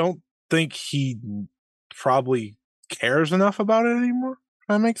 because I don't think he probably cares enough about it anymore. If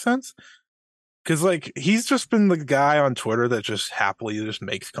that makes sense. Because he's just been the guy on Twitter that just happily just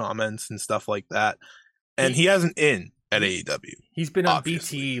makes comments and stuff like that, and he has an in at AEW. He's been on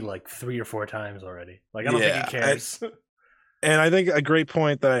BT like 3 or 4 times already. I don't think he cares. And I think a great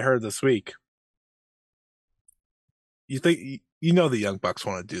point that I heard this week. You think the Young Bucks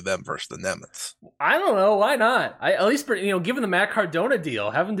want to do them versus the Nemeths? I don't know. Why not? At least given the Matt Cardona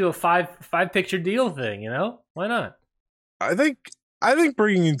deal, have him do a five picture deal thing. Why not? I think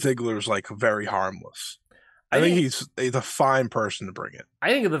bringing in Ziggler is very harmless. I think he's a fine person to bring in.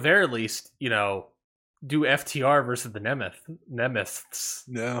 I think at the very least, do FTR versus the Nemeths.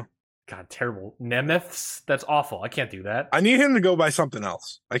 Yeah. God, terrible. Nemeths? That's awful. I can't do that. I need him to go by something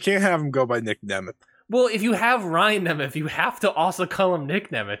else. I can't have him go by Nick Nemeth. Well, if you have Ryan Nemeth, you have to also call him Nick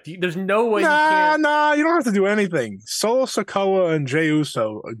Nemeth. There's no way you can't. Nah, you don't have to do anything. Solo Sikoa and Jey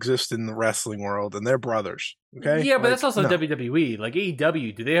Uso exist in the wrestling world, and they're brothers. Okay? Yeah, but that's also WWE. Like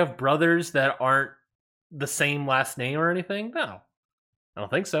AEW, do they have brothers that aren't the same last name or anything? No. I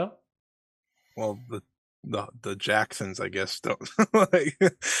don't think so. Well, the Jacksons, I guess, don't.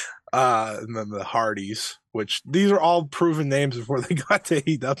 And then the Hardys, which these are all proven names before they got to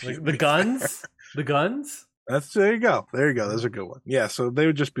AEW. The Guns? The Guns? There you go. That's a good one. Yeah, so they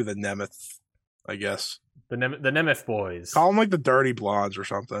would just be the Nemeth, I guess. The Nemeth boys. Call them the Dirty Blondes or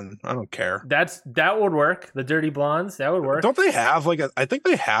something. I don't care. That would work. The Dirty Blondes, that would work. Don't they have I think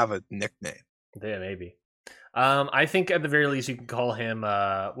they have a nickname. Yeah, maybe. I think at the very least you can call him.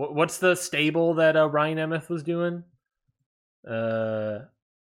 What's the stable that Ryan Emmeth was doing? I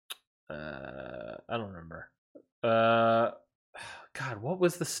don't remember. God, what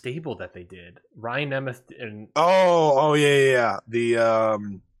was the stable that they did? Ryan Emmeth and yeah.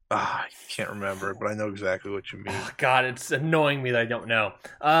 The I can't remember, but I know exactly what you mean. God, it's annoying me that I don't know.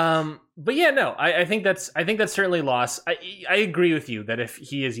 But yeah, no, I think that's certainly a loss. I agree with you that if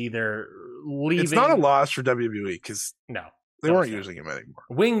he is either leaving, it's not a loss for WWE because they weren't using him anymore.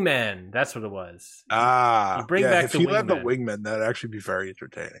 Wingman, that's what it was. You bring back if the he wingman. had the wingman, that'd actually be very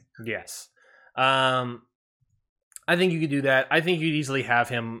entertaining. Yes. I think you could do that. I think you'd easily have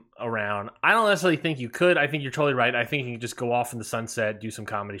him around. I don't necessarily think you could. I think you're totally right. I think you can just go off in the sunset, do some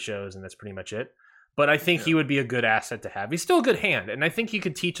comedy shows, and that's pretty much it. But I think he would be a good asset to have. He's still a good hand, and I think he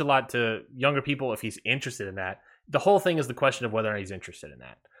could teach a lot to younger people if he's interested in that. The whole thing is the question of whether or not he's interested in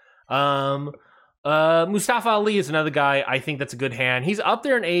that. Mustafa Ali is another guy. I think that's a good hand. He's up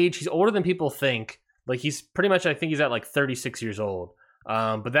there in age. He's older than people think. Like, he's pretty much, I think he's at like 36 years old.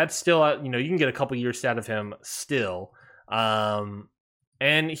 But that's still, you can get a couple years out of him still.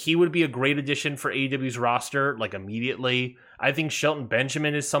 And he would be a great addition for AEW's roster, like, immediately. I think Shelton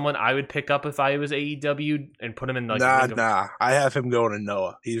Benjamin is someone I would pick up if I was AEW and put him in, like... Nah. I have him going to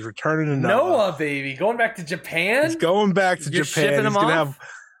Noah. He's returning to Noah. Noah, baby. Going back to Japan? He's going back to You're Japan. Shipping him off?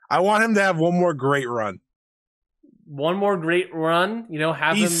 I want him to have one more great run. One more great run?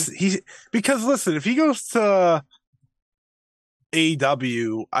 Have him... Because, listen, if he goes to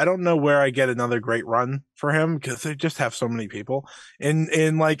AEW, I don't know where I get another great run for him because they just have so many people.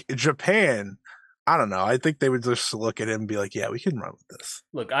 In like Japan, I don't know. I think they would just look at him and be like, yeah, we can run with this.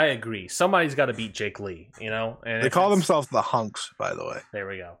 Look, I agree. Somebody's got to beat Jake Lee, And they call themselves the Hunks, by the way. There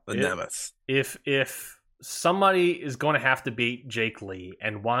we go. The Nemeth. If somebody is going to have to beat Jake Lee,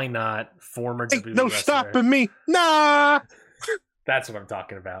 and why not former Ain't WWE no wrestler? stopping me. Nah. That's what I'm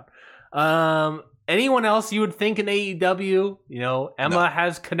talking about. Anyone else you would think in AEW? Emma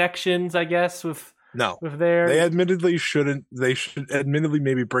has connections, I guess, with their... They admittedly shouldn't. They should admittedly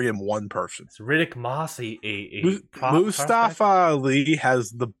maybe bring in one person. It's Riddick Moss, Mustafa Ali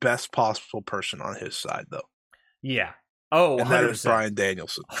has the best possible person on his side, though. Yeah. Oh, and 100%. That is Bryan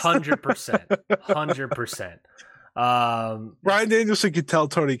Danielson. 100%. 100%. Bryan Danielson could tell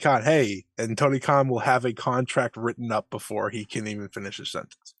Tony Khan, hey, and Tony Khan will have a contract written up before he can even finish his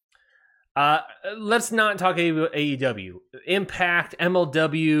sentence. Let's not talk AEW. Impact,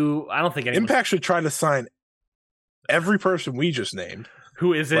 MLW. I don't think Impact should try to sign every person we just named.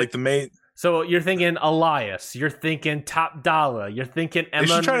 Who is it? Like the main. So you're thinking Elias. You're thinking Top Dollar. You're thinking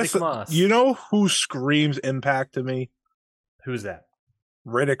Emma and Riddick Moss. You know who screams Impact to me? Who's that?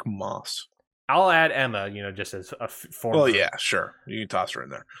 Riddick Moss. I'll add Emma, just as a former. Well, yeah, sure. You can toss her in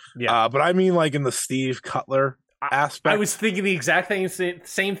there. Yeah. But I mean, like in the Steve Cutler aspect. I was thinking the exact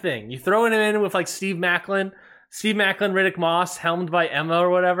same thing. You throw him in with like Steve Macklin, Riddick Moss, helmed by Emma or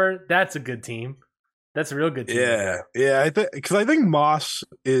whatever. That's a good team. That's a real good team. Yeah. I think Moss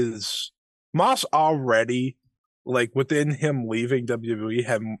already, like within him leaving WWE,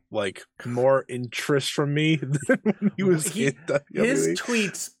 had like more interest from me than when he was in WWE. His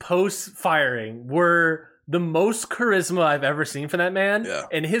tweets post firing were the most charisma I've ever seen from that man. Yeah.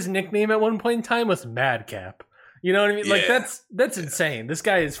 And his nickname at one point in time was Madcap. You know what I mean? Yeah. Like that's insane. This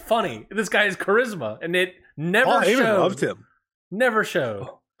guy is funny. This guy is charisma, and it never Paul showed. Heyman loved him. Never showed.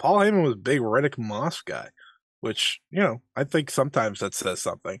 Paul Heyman was a big Riddick Moss guy, which I think sometimes that says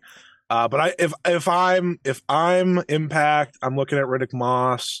something. But if I'm Impact, I'm looking at Riddick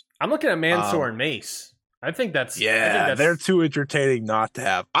Moss. I'm looking at Mansoor and Mace. I think that's they're too entertaining not to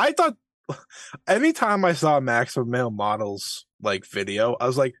have. I thought anytime I saw Maximum Male Models like video, I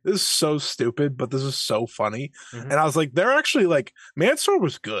was like, this is so stupid, but this is so funny. Mm-hmm. And I was like, they're actually like, Mansoor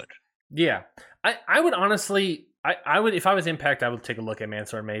was good. Yeah. I would honestly, I would, if I was Impact, I would take a look at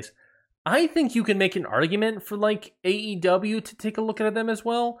Mansoor and Mace. I think you can make an argument for like AEW to take a look at them as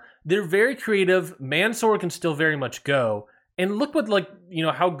well. They're very creative. Mansoor can still very much go. And look what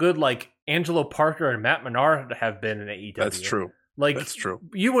how good like Angelo Parker and Matt Menard have been in AEW. That's true. Like, that's true.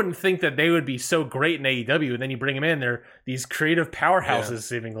 You wouldn't think that they would be so great in AEW, and then you bring them in, they're these creative powerhouses,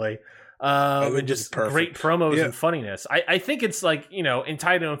 seemingly, and just great promos and funniness. I think it's like, in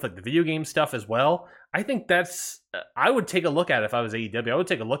tied in with like the video game stuff as well. I think that's, I would take a look at it if I was AEW. I would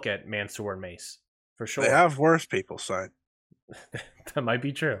take a look at Mansoor and Mace, for sure. They have worse people signed. That might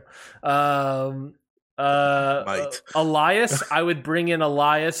be true. Elias, I would bring in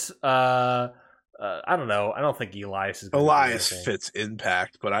Elias. I don't know. I don't think Elias is going Elias fits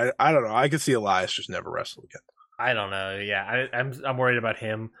Impact, but I don't know. I could see Elias just never wrestle again. I don't know. Yeah, I'm worried about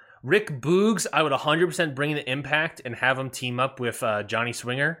him. Rick Boogs, I would 100% bring the Impact and have him team up with Johnny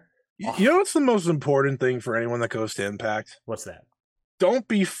Swinger. You know what's the most important thing for anyone that goes to Impact? What's that? Don't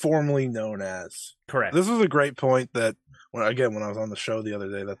be formally known as. Correct. This was a great point that, when I was on the show the other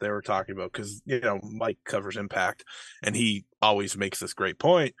day, that they were talking about, because, Mike covers Impact, and he always makes this great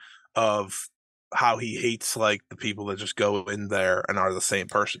point of how he hates, like, the people that just go in there and are the same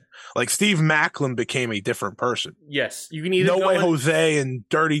person. Like, Steve Macklin became a different person. Yes. You can either No Way Jose and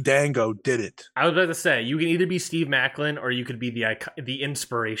Dirty Dango did it. I was about to say, you can either be Steve Macklin or you could be the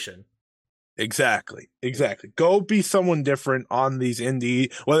inspiration. Exactly. Go be someone different on these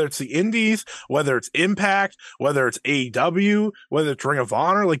whether it's the indies, whether it's Impact, whether it's AEW, whether it's Ring of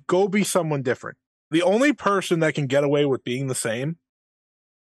Honor, like, go be someone different. The only person that can get away with being the same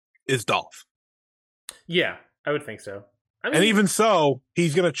is Dolph. Yeah, I would think so. And even so,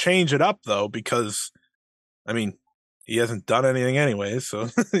 he's going to change it up, though, because, he hasn't done anything anyways. So,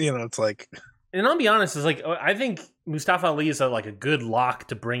 it's like... And I'll be honest, it's like, I think Mustafa Ali is a good lock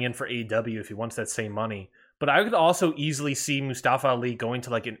to bring in for AEW if he wants that same money. But I could also easily see Mustafa Ali going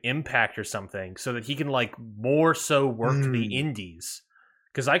to an Impact or something so that he can more so work the indies.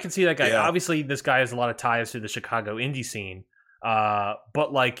 Because I can see that guy. Yeah. Obviously, this guy has a lot of ties to the Chicago indie scene.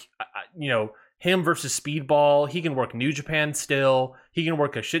 But him versus Speedball, he can work New Japan still. He can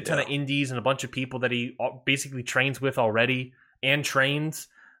work a shit ton of indies and a bunch of people that he basically trains with already and trains.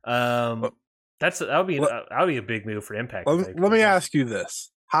 That would be a big move for Impact. Let me ask you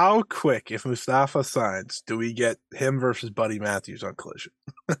this: how quick, if Mustafa signs, do we get him versus Buddy Matthews on Collision?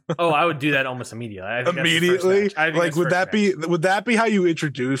 I would do that almost immediately. Immediately, would that be how you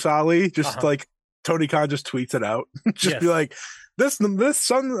introduce Ali? Just like Tony Khan just tweets it out, be like, this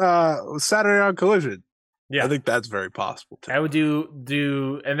Saturday on Collision. Yeah, I think that's very possible too. I would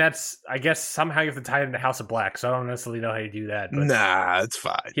do, and that's, I guess, somehow you have to tie it into House of Black. So I don't necessarily know how you do that. But nah, it's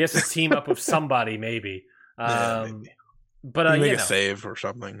fine. He has to team up with somebody, maybe. Maybe. But make a save or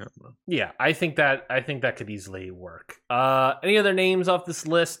something. Yeah, I think that could easily work. Any other names off this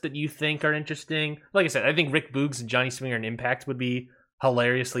list that you think are interesting? Like I said, I think Rick Boogs and Johnny Swinger and Impact would be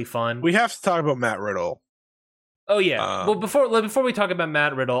hilariously fun. We have to talk about Matt Riddle. Oh, yeah. Well, before we talk about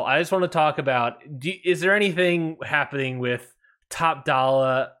Matt Riddle, I just want to talk about, is there anything happening with Top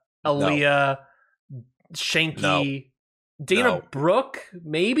Dollar, Aaliyah, Shanky, Dana Brooke,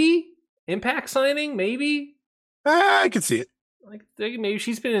 maybe? Impact signing, maybe? I could see it. Maybe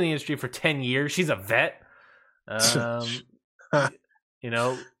she's been in the industry for 10 years. She's a vet. Yulissa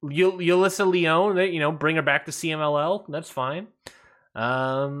Leone, bring her back to CMLL. That's fine.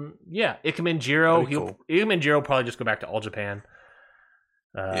 Ikemen Jiro. Ikemen Jiro will probably just go back to All Japan.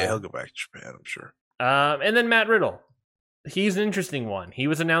 He'll go back to Japan, I'm sure. And then Matt Riddle. He's an interesting one. He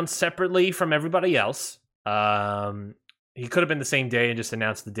was announced separately from everybody else. He could have been the same day and just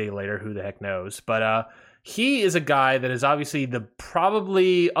announced the day later. Who the heck knows? But he is a guy that is obviously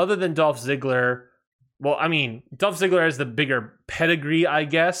probably, other than Dolph Ziggler. Well, Dolph Ziggler has the bigger pedigree, I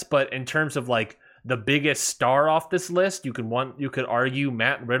guess. But in terms of the biggest star off this list, you could argue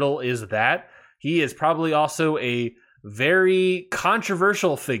Matt Riddle is that. He is probably also a very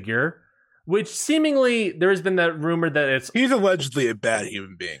controversial figure, which seemingly there has been that rumor that he's allegedly a bad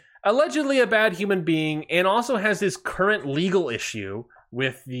human being. And also has this current legal issue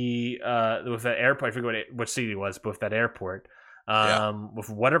with with that airport. I forget what city it was, but with that airport, with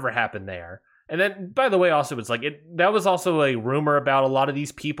whatever happened there. And then, by the way, also, it's that was also a rumor about a lot of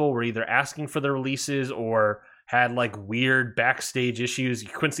these people were either asking for their releases or had weird backstage issues.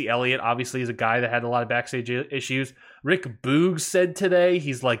 Quincy Elliott obviously is a guy that had a lot of backstage issues. Rick Boogs said today,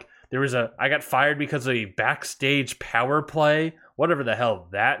 he's I got fired because of a backstage power play, whatever the hell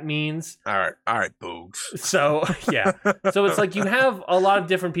that means. All right, Boogs. So, yeah. So it's you have a lot of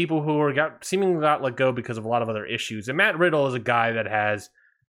different people who seemingly got let go because of a lot of other issues. And Matt Riddle is a guy that has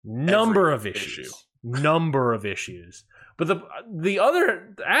number of issues. But the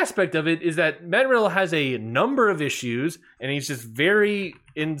other aspect of it is that Matt Riddle has a number of issues, and he's just very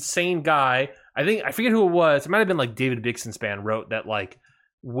insane guy. I forget who it was. It might have been David Bixenspan wrote that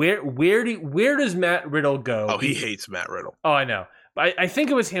where does Matt Riddle go? Oh, he hates Matt Riddle. Oh, I know. But I think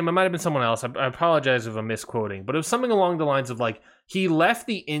it was him. It might have been someone else. I apologize if I'm misquoting, but it was something along the lines of he left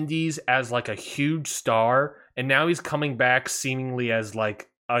the indies as a huge star, and now he's coming back seemingly as a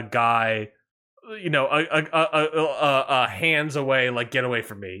guy, a hands away, get away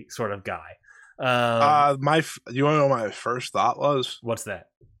from me sort of guy. You want to know what my first thought was? What's that?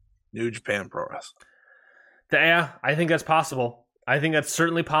 New Japan Pro Wrestling. Yeah, I think that's possible. I think that's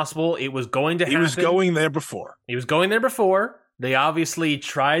certainly possible. It was going to happen. He was going there before. They obviously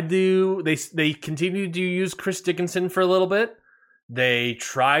tried to. They continued to use Chris Dickinson for a little bit. They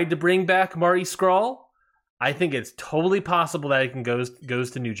tried to bring back Marty Scurll. I think it's totally possible that he can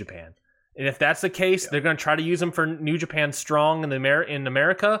goes to New Japan. And if that's the case, they're going to try to use him for New Japan Strong in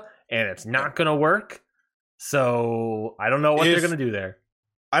America, and it's not going to work. So I don't know what they're going to do there.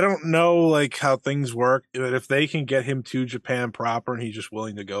 I don't know like how things work, but if they can get him to Japan proper and he's just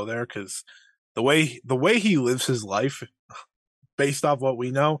willing to go there, because the way he lives his life, based off what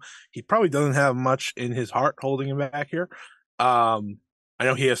we know, he probably doesn't have much in his heart holding him back here. I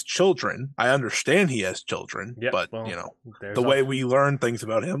know he has children. I understand he has children, but the way we learn things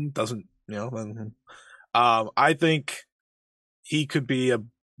about him doesn't. I think he could be a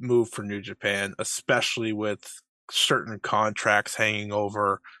move for New Japan, especially with certain contracts hanging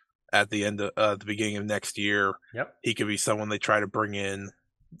over at the end of the beginning of next year. Yep, he could be someone they try to bring in.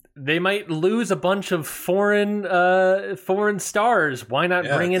 They might lose a bunch of foreign stars. Why not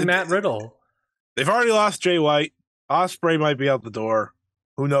bring in Matt Riddle? They've already lost Jay White. Ospreay might be out the door.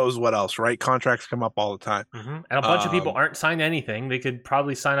 Who knows what else, right? Contracts come up all the time. Mm-hmm. And a bunch of people aren't signed to anything. They could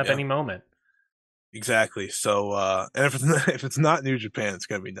probably sign up any moment. Exactly. So, and if it's not New Japan, it's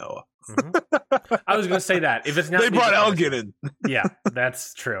going to be Noah. Mm-hmm. I was going to say that. If it's not, they brought Elgin in. Yeah,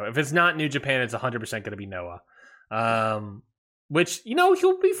 that's true. If it's not New Japan, it's 100% going to be Noah. Which,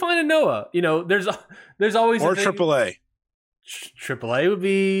 he'll be fine in Noah. There's always or AAA. AAA would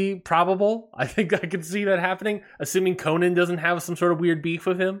be probable. I think I could see that happening, assuming Conan doesn't have some sort of weird beef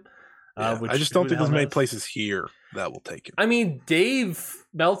with him. I just don't think there's many places here that will take him. I mean, Dave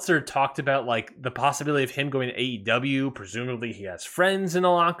Meltzer talked about like the possibility of him going to AEW. Presumably, he has friends in the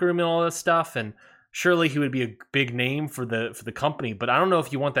locker room and all this stuff, and surely he would be a big name for the company. But I don't know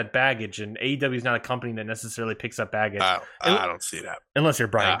if you want that baggage, and AEW is not a company that necessarily picks up baggage. I don't see that unless you're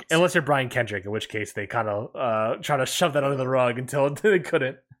Brian Kendrick, in which case they kind of try to shove that under the rug until they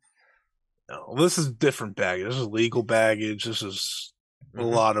couldn't. No, this is different baggage. This is legal baggage. This is a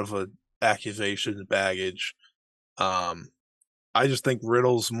lot of accusation baggage. I just think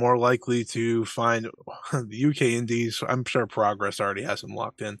Riddle's more likely to find the UK Indies. I'm sure Progress already has him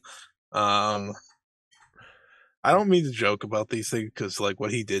locked in. I don't mean to joke about these things because like what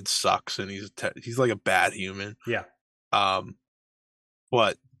he did sucks and he's like a bad human. Yeah.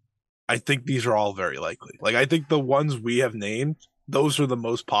 But I think these are all very likely. Like I think the ones we have named, those are the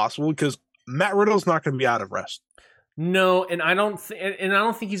most possible because Matt Riddle's not going to be out of wrestling. No, and I don't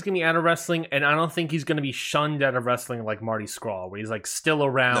think he's going to be out of wrestling, and I don't think he's going to be shunned out of wrestling like Marty Scurll, where he's like still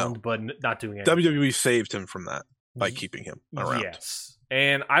around but not doing anything. WWE saved him from that by keeping him around. Yes,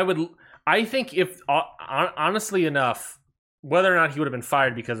 and I think if honestly enough, whether or not he would have been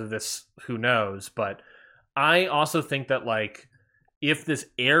fired because of this, who knows? But I also think that like if this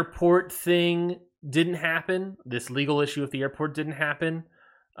airport thing didn't happen, this legal issue with the airport didn't happen,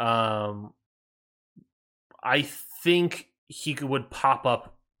 I think he would pop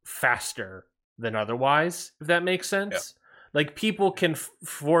up faster than otherwise, if that makes sense. Yeah. Like people can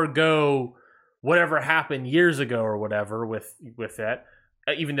forego whatever happened years ago or whatever with that,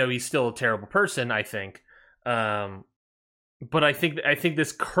 even though he's still a terrible person, I think. But I think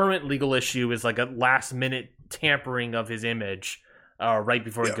this current legal issue is like a last minute tampering of his image right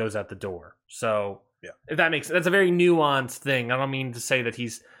before he goes out the door. So if that makes sense, that's a very nuanced thing. I don't mean to say that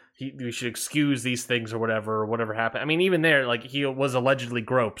we should excuse these things or whatever happened. I mean, even there, like he was allegedly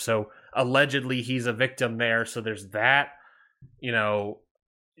groped, so allegedly he's a victim there. So there's that.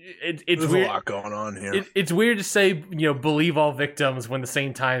 It's there's weird. A lot going on here. It's weird to say, believe all victims when at the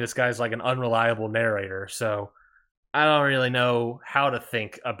same time this guy's like an unreliable narrator. So I don't really know how to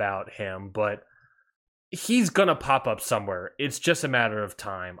think about him, but he's gonna pop up somewhere. It's just a matter of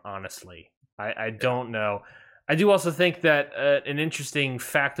time, honestly. I don't know. I do also think that an interesting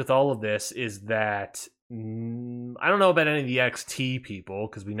fact with all of this is that I don't know about any of the NXT people,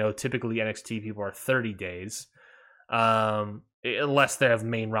 because we know typically NXT people are 30 days, unless they have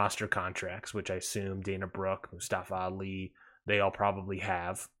main roster contracts, which I assume Dana Brooke, Mustafa Ali, they all probably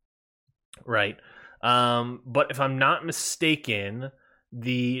have, right? But if I'm not mistaken,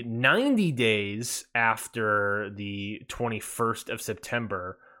 the 90 days after the 21st of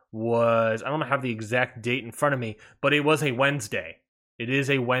September was, I don't have the exact date in front of me, but it was a Wednesday. It is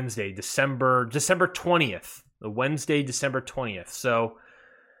a Wednesday, December 20th, the Wednesday, December 20th. So,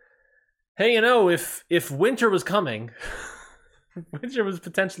 hey, if winter was coming, winter was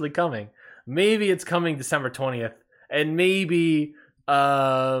potentially coming, maybe it's coming December 20th, and maybe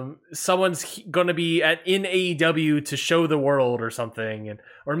someone's going to be in AEW to show the world or something,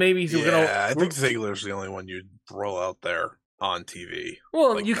 or maybe he's I think Ziggler's the only one you'd roll out there on TV.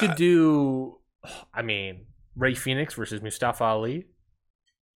 Well, like you could do, Ray Phoenix versus Mustafa Ali.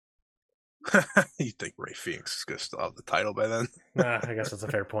 You think Ray Phoenix is going to still have the title by then? I guess that's a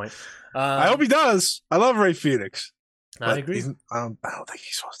fair point. I hope he does. I love Ray Phoenix. I agree. I don't think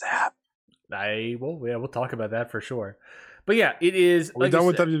he's supposed to have. We'll talk about that for sure. But yeah, it is. We're done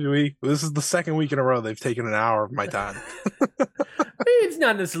with WWE. This is the second week in a row they've taken an hour of my time. It's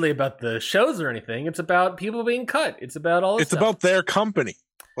not necessarily about the shows or anything. It's about people being cut. It's about all. It's about their company.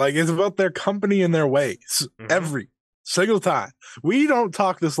 Like, it's about their company and their ways. Every single time. We don't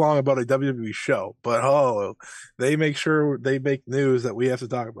talk this long about a WWE show, but they make sure they make news that we have to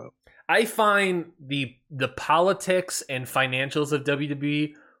talk about. I find the politics and financials of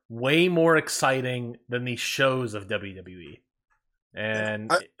WWE way more exciting than the shows of WWE. And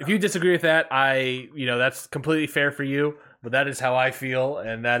if you disagree with that, that's completely fair for you, but that is how I feel,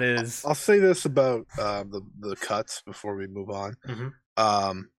 and that is... I'll say this about the cuts before we move on.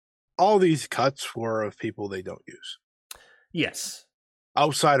 All these cuts were of people they don't use. Yes.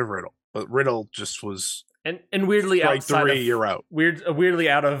 Outside of Riddle. But Riddle just was... And weirdly outside 3, you're out. Weirdly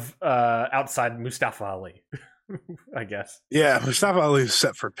out of outside Mustafa Ali. I guess. Yeah, Mustafa Ali is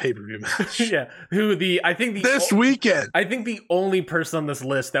set for a pay-per-view match. Yeah, this weekend. I think the only person on this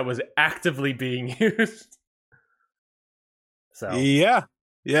list that was actively being used. So yeah.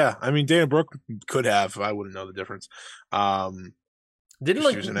 I mean, Dana Brooke could have. I wouldn't know the difference.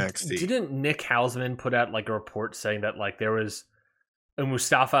 Didn't Nick Hausman put out like a report saying that like there was a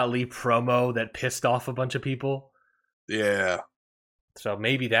Mustafa Ali promo that pissed off a bunch of people? Yeah. So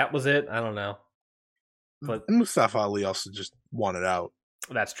maybe that was it. I don't know. But Mustafa Ali also just wanted out.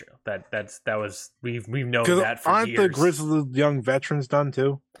 That's true. We've known that for years. Aren't the Grizzled Young Veterans done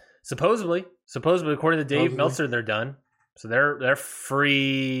too? Supposedly, according to Dave Meltzer, they're done. So they're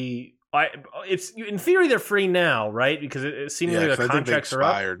free. It's in theory they're free now, right? Because it seemingly the contracts are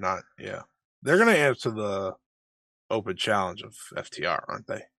up. They're gonna answer the open challenge of FTR, aren't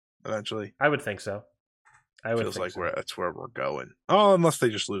they? Eventually, I would think so. Feels like that's where we're going. Oh, unless they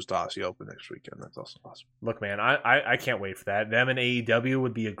just lose to Aussie Open next weekend. That's also possible. Look, man, I can't wait for that. Them and AEW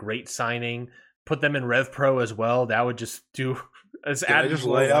would be a great signing. Put them in Rev Pro as well. That would just do... Did I just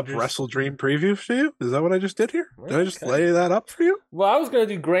lay up WrestleDream preview for you? Is that what I just did here? Did I just lay that up for you? Well, I was going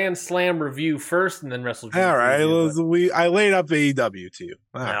to do Grand Slam review first and then WrestleDream. All right. I laid up AEW to you.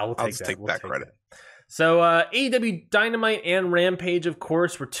 I'll just take that credit. So AEW Dynamite and Rampage, of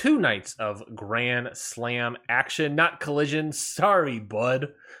course, were 2 nights of Grand Slam action, not Collision. Sorry, bud.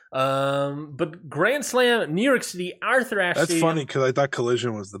 But Grand Slam, New York City, Arthur Ashe Stadium. That's funny because I thought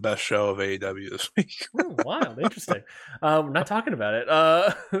Collision was the best show of AEW this week. Wow, interesting. We're not talking about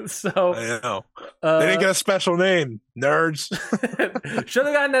it. So I know. They didn't get a special name, nerds. Should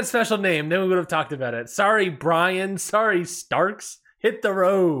have gotten that special name. Then we would have talked about it. Sorry, Brian. Sorry, Starks. Hit the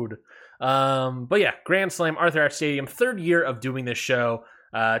road. But yeah, Grand Slam, Arthur Ashe Stadium, 3rd year of doing this show.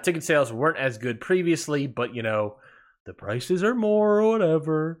 Ticket sales weren't as good previously, but the prices are more or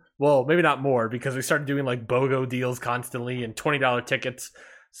whatever. Well, maybe not more because we started doing like BOGO deals constantly and $20 tickets.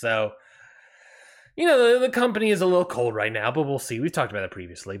 So, the company is a little cold right now, but we'll see. We've talked about it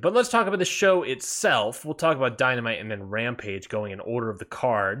previously. But let's talk about the show itself. We'll talk about Dynamite and then Rampage going in order of the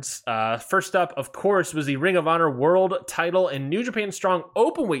cards. First up, of course, was the Ring of Honor World Title and New Japan Strong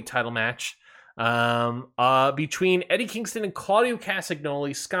Openweight title match between Eddie Kingston and Claudio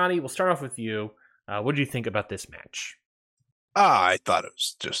Castagnoli. Scotty, we'll start off with you. What did you think about this match? I thought it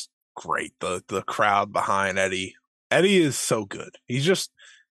was just great. The crowd behind Eddie. Eddie is so good. He's just...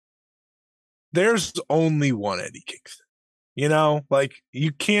 There's only one Eddie Kingston.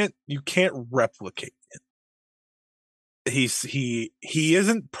 You can't replicate it. He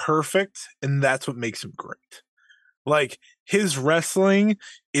isn't perfect, and that's what makes him great. Like, his wrestling,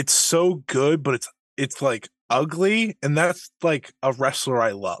 it's so good, but it's like ugly, and that's like a wrestler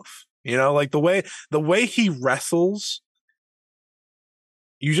I love. Like the way he wrestles,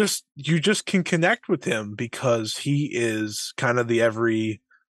 you just can connect with him because he is kind of the everyday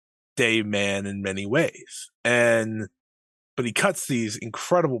man in many ways. But he cuts these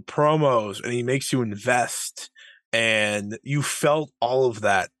incredible promos and he makes you invest, and you felt all of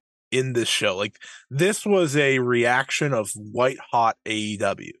that in this show. Like, this was a reaction of white hot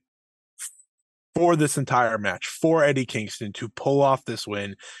AEW for this entire match, for Eddie Kingston to pull off this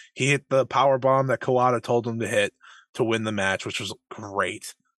win. He hit the power bomb that Kawada told him to hit to win the match, which was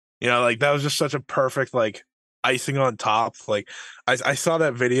great. That was just such a perfect, icing on top. I saw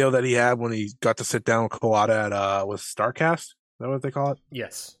that video that he had when he got to sit down with Kawada at with Starcast. Is that what they call it?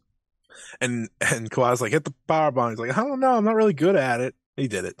 Yes. And Kawada's like, hit the power bomb. He's like, I don't know, I'm not really good at it. He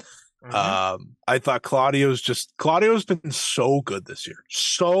did it. I thought Claudio's been so good this year.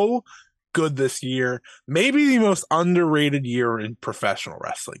 So good this year. Maybe the most underrated year in professional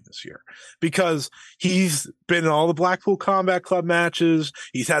wrestling this year, because he's been in all the Blackpool Combat Club matches.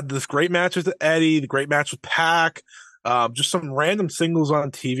 He's had this great matches with Eddie, the great match with Pac. Just some random singles on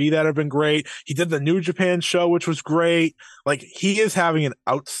TV that have been great. He did the New Japan show, which was great. Like, he is having an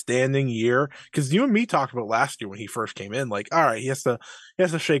outstanding year, because you and me talked about last year when he first came in, like, all right, he has to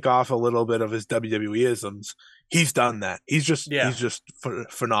shake off a little bit of his WWE isms. He's done that. He's just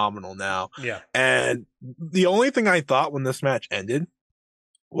phenomenal now. Yeah. And the only thing I thought when this match ended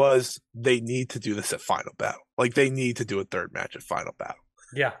was they need to do this at Final Battle. Like, they need to do a third match at Final Battle.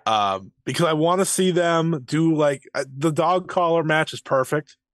 Yeah. Because I want to see them do, like, the dog collar match is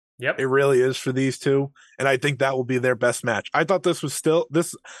perfect. Yep. It really is for these two. And I think that will be their best match. I thought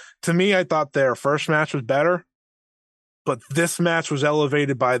to me, I thought their first match was better, but this match was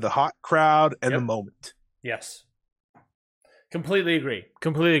elevated by the hot crowd and the moment. Yes. Completely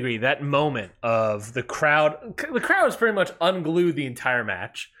agree. That moment of the crowd was pretty much unglued the entire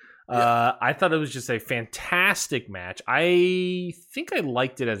match. I thought it was just a fantastic match. I think I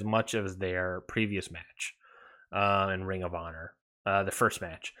liked it as much as their previous match in Ring of Honor, the first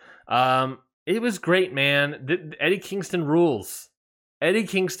match. It was great, man. Eddie Kingston rules. Eddie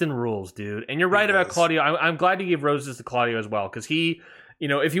Kingston rules, dude. And you're right about Claudio. I'm glad you gave roses to Claudio as well, because he,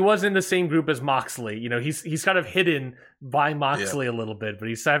 if he wasn't in the same group as Moxley, he's kind of hidden by Moxley a little bit, but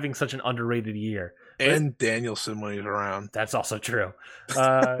he's having such an underrated year. And Danielson when he's around. That's also true.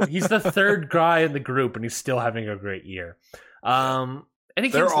 He's the third guy in the group, and he's still having a great year.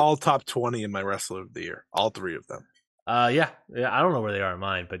 They're all top 20 in my Wrestler of the Year. All three of them. Yeah. I don't know where they are in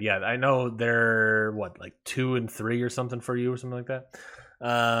mine, but yeah, I know they're like 2 and 3 or something for you or something like that.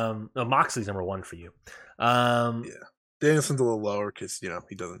 No, Moxley's number 1 for you. Danielson's a little lower because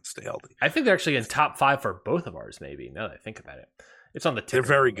he doesn't stay healthy. I think they're actually in top 5 for both of ours. Maybe now that I think about it. It's on the ticker. They're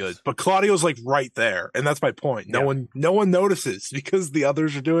very good, but Claudio's like right there, and that's my point. No one notices because the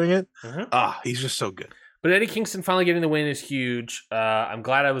others are doing it. He's just so good. But Eddie Kingston finally getting the win is huge. I'm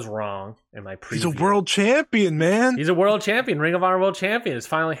glad I was wrong in my preview. He's a world champion, man. He's a world champion, Ring of Honor world champion. It's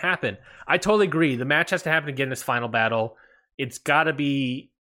finally happened. I totally agree. The match has to happen again in this Final Battle. It's got to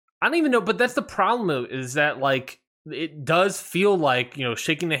be. I don't even know, but that's the problem. Is that like it does feel like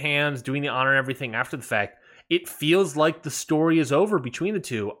shaking the hands, doing the honor, and everything after the fact. It feels like the story is over between the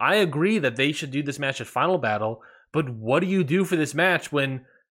two. I agree that they should do this match at Final Battle, but what do you do for this match when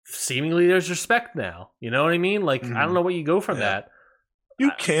seemingly there's respect now? You know what I mean? Like, I don't know what you go from that.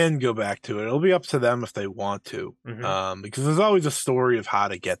 You can go back to it. It'll be up to them if they want to, because there's always a story of how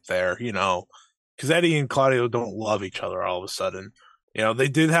to get there, because Eddie and Claudio don't love each other all of a sudden. They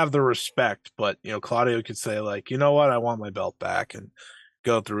did have the respect, but, Claudio could say, like, you know what, I want my belt back, and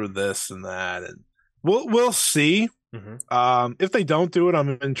go through this and that, and We'll see. If they don't do it,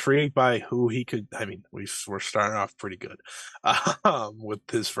 I'm intrigued by who he could. I mean, we're starting off pretty good with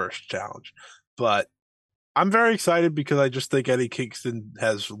his first challenge, but I'm very excited because I just think Eddie Kingston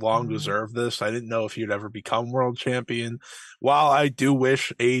has long deserved this. I didn't know if he'd ever become world champion. While I do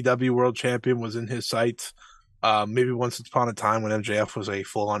wish AEW world champion was in his sights, maybe once upon a time when MJF was a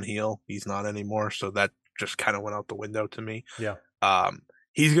full-on heel, he's not anymore, so that just kind of went out the window to me. Yeah.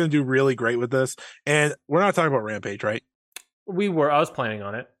 He's going to do really great with this. And we're not talking about Rampage, right? I was planning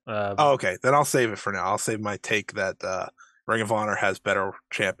on it. Okay. Then I'll save it for now. I'll save my take that Ring of Honor has better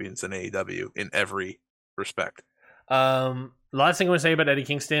champions than AEW in every respect. Last thing I want to say about Eddie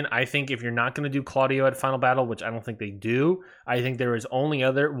Kingston, I think if you're not going to do Claudio at Final Battle, which I don't think they do, I think there is only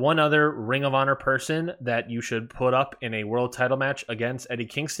one other Ring of Honor person that you should put up in a world title match against Eddie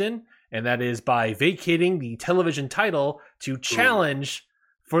Kingston, and that is by vacating the television title to challenge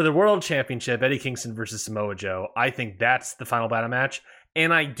for the world championship, Eddie Kingston versus Samoa Joe. I think that's the Final Battle match.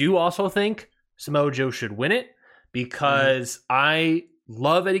 And I do also think Samoa Joe should win it because I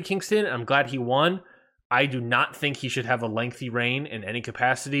love Eddie Kingston. I'm glad he won. I do not think he should have a lengthy reign in any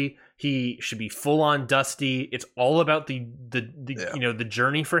capacity. He should be full on Dusty. It's all about the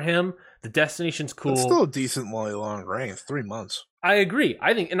journey for him. The destination's cool. It's still a decently long reign. It's 3 months. I agree.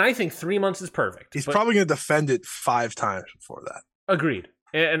 I think 3 months is perfect. He's probably going to defend it 5 times before that. Agreed.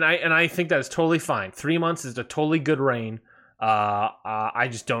 And I think that is totally fine. 3 months is a totally good reign. I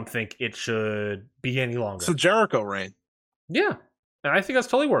just don't think it should be any longer. It's a Jericho reign. Yeah. And I think that's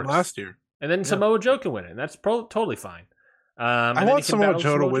totally works. Last year. And then Samoa Joe can win it. And that's totally fine. I want Samoa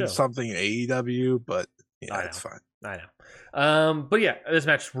Joe to win something in AEW, but it's fine. I know. But yeah, this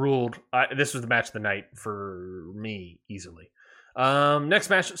match ruled. This was the match of the night for me, easily. Next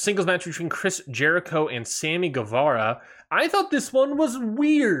match, singles match between Chris Jericho and Sammy Guevara. I thought this one was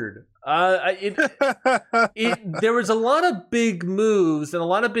weird. There was a lot of big moves and a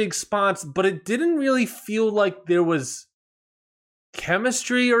lot of big spots, but it didn't really feel like there was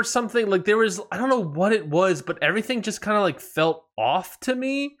chemistry or something. Like there was, I don't know what it was, but everything just kind of like felt off to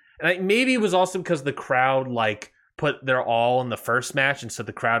me. And maybe it was also because the crowd like put their all in the first match, and so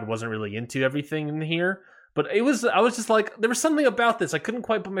the crowd wasn't really into everything in here. But I was just like, there was something about this. I couldn't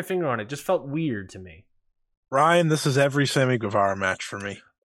quite put my finger on it. It just felt weird to me. Ryan, this is every Sammy Guevara match for me.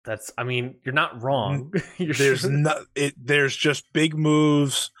 You're not wrong. There's just big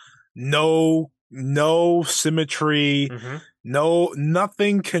moves, no symmetry,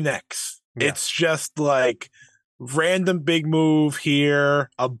 nothing connects. Yeah. It's just like random big move here,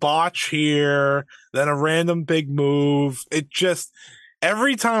 a botch here, then a random big move. It just,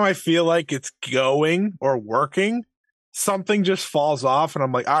 every time I feel like it's going or working, something just falls off and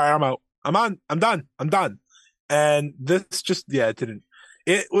I'm like, all right, I'm out. I'm done. And this just, it didn't.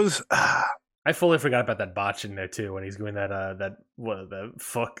 It was. I fully forgot about that botch in there too when he's doing the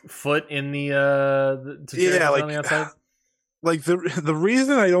foot in the on the outside. Like the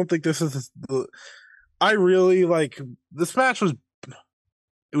reason I don't think this is I really like this match was.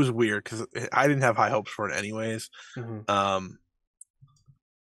 It was weird because I didn't have high hopes for it anyways. But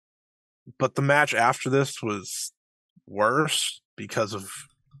the match after this was worse because of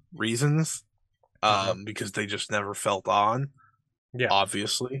reasons. Because they just never felt on. Yeah.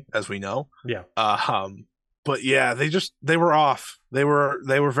 Obviously, as we know. Yeah. But yeah, they were off. They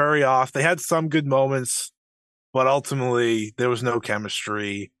were very off. They had some good moments, but ultimately there was no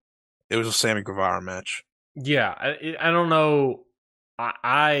chemistry. It was a Sammy Guevara match. Yeah, I don't know.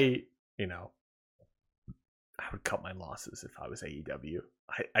 I would cut my losses if I was AEW.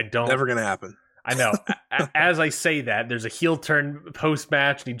 I don't. Never gonna happen. I know. As I say that, there's a heel turn post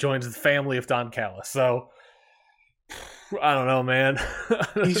match, and he joins the family of Don Callis. So I don't know, man.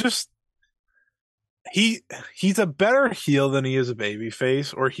 He's a better heel than he is a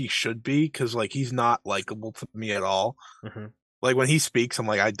babyface, or he should be, because like he's not likable to me at all. Like when he speaks, I'm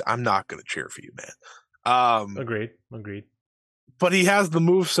like, I'm not gonna cheer for you, man. Agreed. But he has the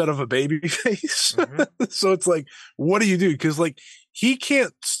moveset of a babyface, so it's like, what do you do? Because like he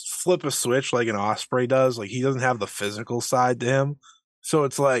can't flip a switch like an Ospreay does. Like he doesn't have the physical side to him, so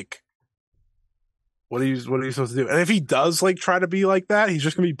it's like, what are you supposed to do? And if he does like try to be like that, he's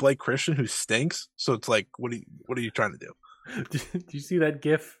just gonna be Blake Christian, who stinks. So it's like, what are you trying to do? Did you see that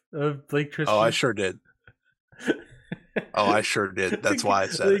GIF of Blake Christian? Oh, I sure did. That's why I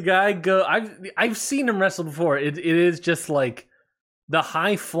said the guy I've seen him wrestle before. It is just like the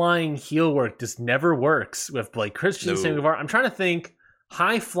high flying heel work just never works with Blake Christian. Sammy Guevara. I'm trying to think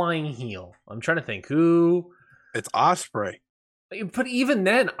high flying heel. I'm trying to think who. It's Ospreay. But even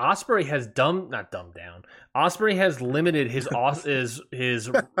then, Ospreay has not dumbed down. Ospreay has limited his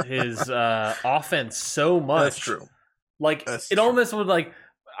offense so much. That's true. Like almost would like.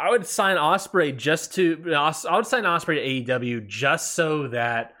 I would sign Ospreay to AEW just so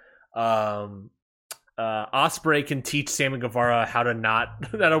that Ospreay can teach Sammy Guevara how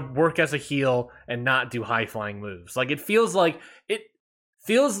to work as a heel and not do high flying moves. Like it feels like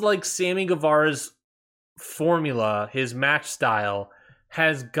Sammy Guevara's formula, his match style,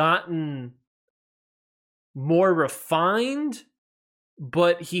 has gotten more refined,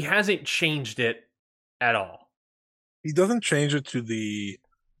 but he hasn't changed it at all. He doesn't change it to the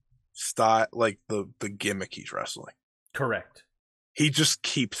style, like the gimmick he's wrestling. Correct. He just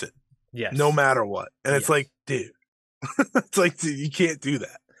keeps it. Yes. No matter what. And it's like, dude. It's like, dude, you can't do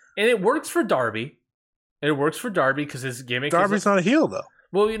that. And it works for Darby. It works for Darby because his gimmick Darby's not a heel, though.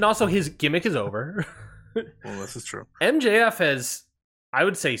 Well, and also his gimmick is over. Well, this is true. MJF has, I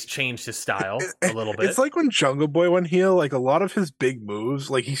would say, he's changed his style a little bit. It's like when Jungle Boy went heel, like a lot of his big moves,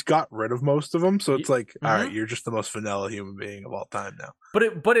 like he's got rid of most of them. So it's like, all right, you're just the most vanilla human being of all time now. But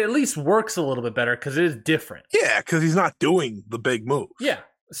it at least works a little bit better because it is different. Yeah, because he's not doing the big moves. Yeah.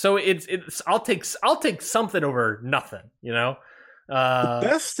 So it's I'll take something over nothing, you know? The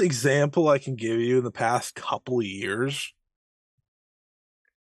best example I can give you in the past couple of years,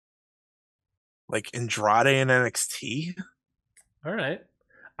 like Andrade in NXT. All right.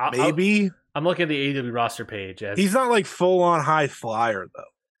 Maybe. I'm looking at the AEW roster page. He's not like full on high flyer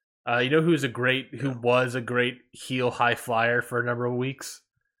though. You know who was a great heel high flyer for a number of weeks?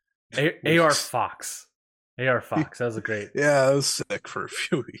 AR Fox. AR Fox. That was a great. Yeah, that was sick for a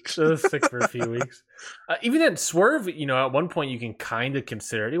few weeks. Even that Swerve, you know, at one point you can kind of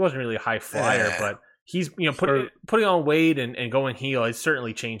consider it. He wasn't really a high flyer, but he's, you know, putting on weight and going heel. It's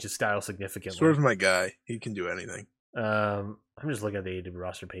certainly changed his style significantly. Swerve's my guy. He can do anything. I'm just looking at the AEW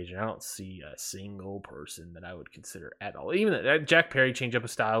roster page, and I don't see a single person that I would consider at all. Even that Jack Perry changed up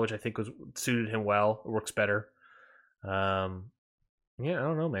his style, which I think suited him well. It works better. Yeah, I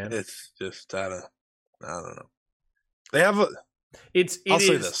don't know, man. It's just I don't know. They have a. I'll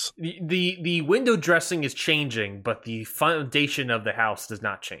say this: the window dressing is changing, but the foundation of the house does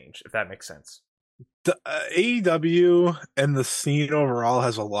not change. If that makes sense. The AEW and the scene overall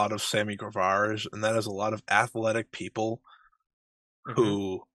has a lot of Sammy Guevaras, and that is a lot of athletic people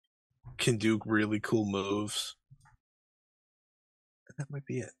who can do really cool moves. And that might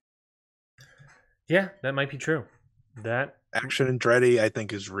be it. Yeah, that might be true. That Action Andretti, I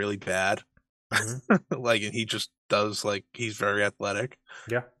think, is really bad. And he just does he's very athletic.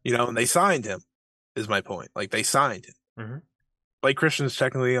 Yeah, and they signed him. Is my point. They signed him. Blake Christian is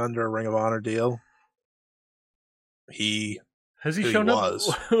technically under a Ring of Honor deal. Has he shown up?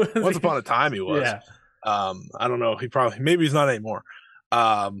 Once upon a time, he was. Yeah. I don't know. Maybe he's not anymore.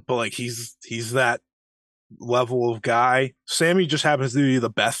 But he's that level of guy. Sammy just happens to be the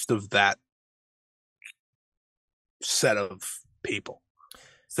best of that set of people,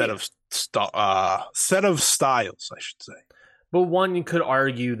 set of styles, I should say. But one could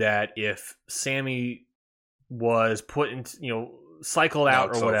argue that if Sammy was put into, cycled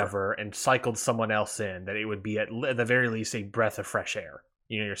out or whatever, and cycled someone else in, that it would be at the very least a breath of fresh air.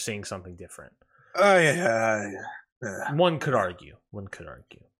 You're seeing something different. Yeah. One could argue.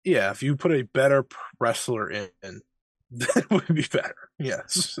 Yeah, if you put a better wrestler in, that would be better.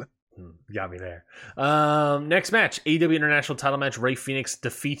 Yes. Got me there. Next match, AEW International title match. Rey Fenix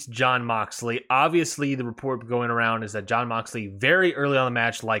defeats Jon Moxley. Obviously, the report going around is that Jon Moxley, very early on the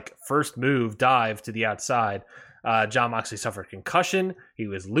match, first move, dive to the outside. Jon Moxley suffered a concussion. He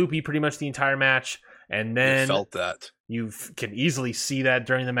was loopy pretty much the entire match. And then you felt that. You can easily see that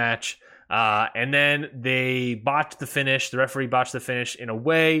during the match. And then they botched the finish. The referee botched the finish in a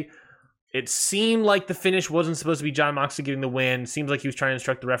way. It seemed like the finish wasn't supposed to be Jon Moxley getting the win. Seems like he was trying to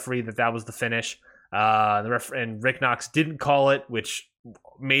instruct the referee that was the finish. And Rick Knox didn't call it, which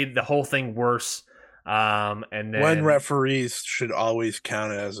made the whole thing worse. And then when referees should always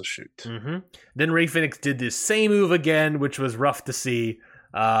count it as a shoot. Then Rey Fenix did this same move again, which was rough to see.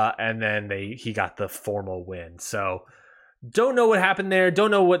 And then he got the formal win. So don't know what happened there.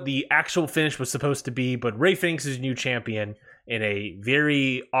 Don't know what the actual finish was supposed to be. But Rey Fenix is new champion in a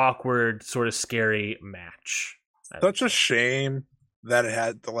very awkward, sort of scary match. Such a shame that it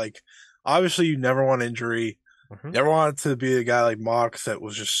had to obviously you never want injury. Never wanted to be a guy like Mox. It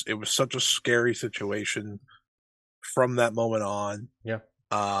was such a scary situation from that moment on. Yeah.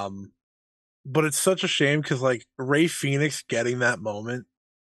 But it's such a shame because Rey Fenix getting that moment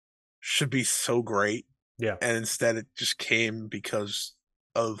should be so great. Yeah. And instead it just came because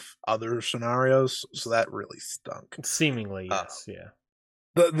of other scenarios. So that really stunk. Seemingly, yes. Yeah.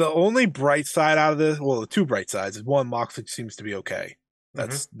 The only bright side out of this, the two bright sides is one, Moxley seems to be okay.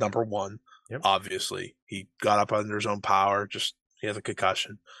 That's number one. Yep. Obviously, he got up under his own power. He has a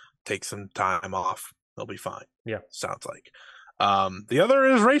concussion. Take some time off. He'll be fine. Yeah. Sounds like. The other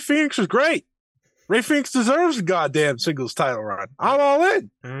is Rey Fenix is great. Rey Fenix deserves a goddamn singles title run. I'm all in.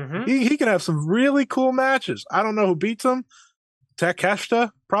 He can have some really cool matches. I don't know who beats him.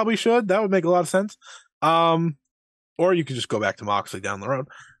 Takeshita probably should. That would make a lot of sense. Or you could just go back to Moxley down the road.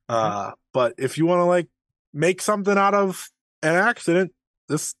 But if you want to make something out of an accident,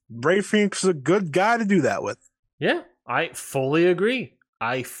 this Rey Fenix is a good guy to do that with. Yeah, I fully agree.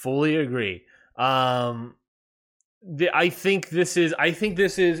 I think this is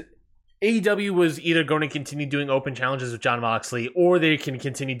AEW was either going to continue doing open challenges with Jon Moxley, or they can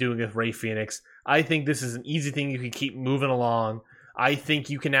continue doing it with Rey Fenix. I think this is an easy thing you can keep moving along. I think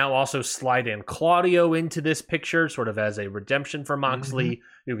you can now also slide in Claudio into this picture, sort of as a redemption for Moxley.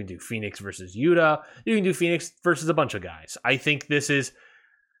 You can do Phoenix versus Yuta. You can do Phoenix versus a bunch of guys. I think this is,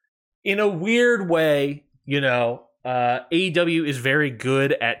 in a weird way, AEW is very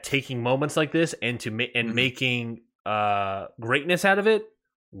good at taking moments like this and making greatness out of it.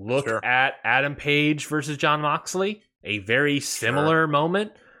 Look at Adam Page versus Jon Moxley, a very similar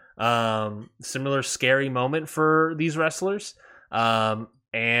moment, similar scary moment for these wrestlers. And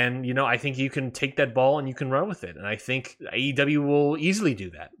I think you can take that ball and you can run with it. And I think AEW will easily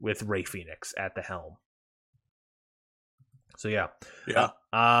do that with Rey Fenix at the helm. So yeah.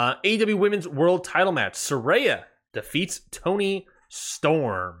 AEW Women's World Title match. Saraya defeats Toni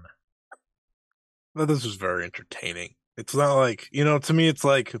Storm. Well, this was very entertaining. It's not to me, it's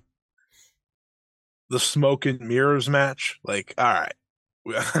like the smoke and mirrors match. All right,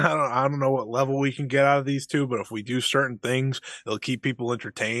 I don't know what level we can get out of these two, but if we do certain things, it'll keep people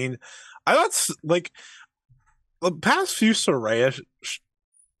entertained. I thought the past few Saraya,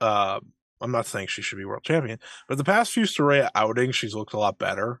 I'm not saying she should be world champion, but the past few Saraya outings, she's looked a lot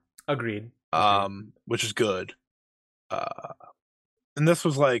better. Agreed. Which is good. And this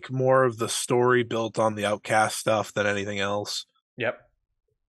was like more of the story built on the Outcast stuff than anything else. Yep.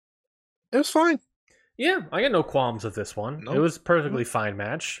 It was fine. Yeah, I got no qualms with this one. Nope. It was a perfectly fine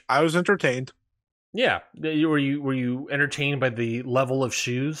match. I was entertained. Yeah. Were you entertained by the level of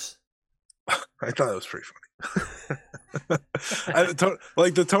shoes? I thought it was pretty funny.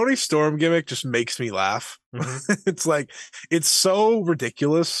 Like the Tony Storm gimmick just makes me laugh. Mm-hmm. It's like, it's so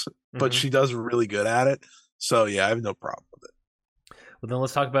ridiculous, but she does really good at it. So yeah, I have no problem with it. Well, then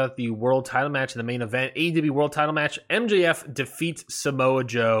let's talk about the world title match in the main event. AEW world title match. MJF defeats Samoa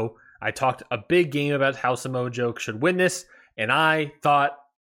Joe. I talked a big game about how Samoa Joe should win this, and I thought,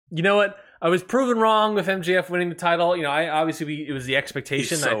 you know what? I was proven wrong with MJF winning the title. You know, it was the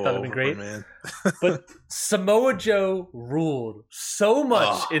expectation. So I thought it'd be great. Man. But Samoa Joe ruled so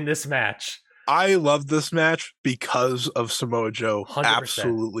much in this match. I love this match because of Samoa Joe 100%.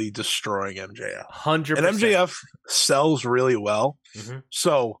 Absolutely destroying MJF. 100%. And MJF sells really well. Mm-hmm.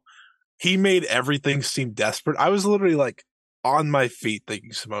 So he made everything seem desperate. I was literally like on my feet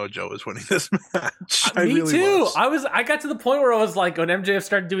thinking Samoa Joe was winning this match. Me really too. I got to the point where I was like, when MJF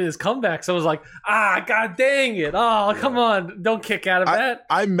started doing his comebacks, I was like, god dang it. Oh, come on. Don't kick out of that.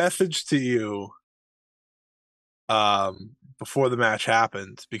 I messaged to you before the match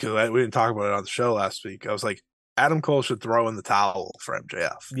happened, because we didn't talk about it on the show last week. I was like, Adam Cole should throw in the towel for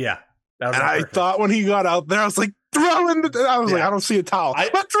MJF. Yeah. And I thought when he got out there, I was like, throw in the... I was like, I don't see a towel.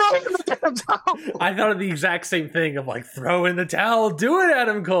 But throw in the damn towel. I thought of the exact same thing of like, throw in the towel. Do it,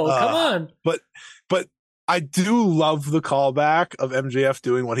 Adam Cole. Come on. But I do love the callback of MJF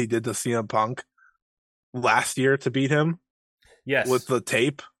doing what he did to CM Punk last year to beat him. Yes. With the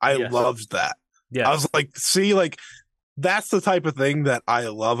tape. I loved that. Yeah. I was like, see, like, that's the type of thing that I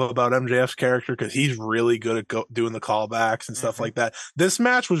love about MJF's character, because he's really good at doing the callbacks and stuff like that. This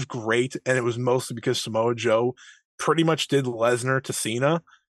match was great, and it was mostly because Samoa Joe pretty much did Lesnar to Cena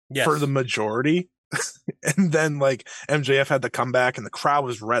for the majority. And then, like, MJF had to come back, and the crowd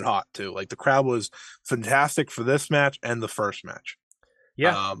was red hot, too. Like, the crowd was fantastic for this match and the first match.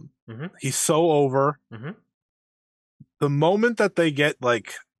 Yeah. He's so over. Mm-hmm. The moment that they get,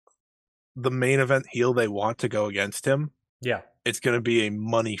 like, the main event heel they want to go against him, it's going to be a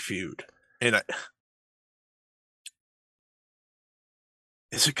money feud. And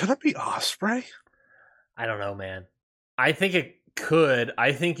is it going to be Ospreay? I don't know, man. I think it could.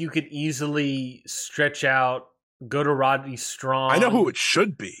 I think you could easily stretch out, go to Rodney Strong. I know who it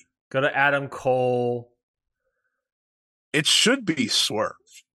should be. Go to Adam Cole. It should be Swerve.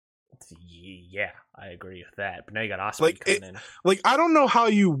 Yeah, I agree with that. But now you got Ospreay coming in. Like, I don't know how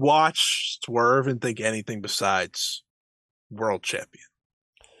you watch Swerve and think anything besides world champion.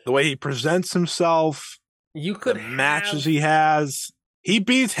 The way he presents himself, the matches he has. He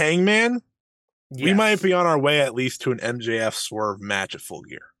beats Hangman. Yes. We might be on our way at least to an MJF Swerve match at Full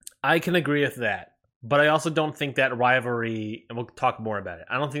Gear. I can agree with that. But I also don't think that rivalry, and we'll talk more about it,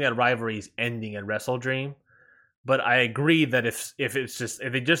 I don't think that rivalry is ending at WrestleDream. But I agree that if they're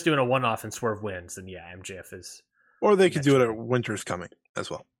just doing a one-off and Swerve wins, then MJF is. Or they could do it at Winter's Coming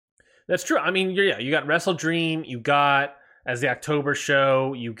as well. That's true. I mean, you got WrestleDream, you got, as the October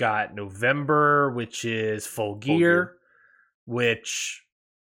show, you got November, which is Full Gear, which,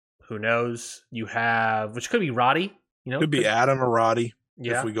 who knows? You have, which could be Roddy. Could be Adam or Roddy,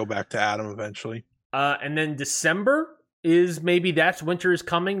 if we go back to Adam eventually. And then December is maybe that's Winter is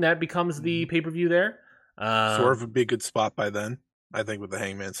Coming. That becomes the pay-per-view there. Swerve would be a good spot by then, I think, with the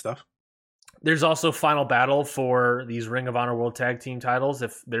Hangman stuff. There's also Final Battle for these Ring of Honor World Tag Team titles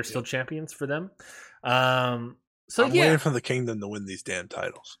if they're still champions for them. I'm waiting for the Kingdom to win these damn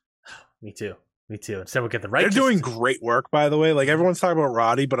titles. Me too. Instead we'll get the right. They're doing great work, by the way. Like, everyone's talking about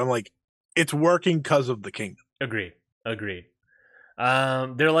Roddy, but I'm like, it's working because of the Kingdom. Agreed.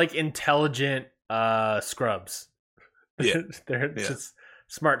 They're like intelligent scrubs. Yeah. They're just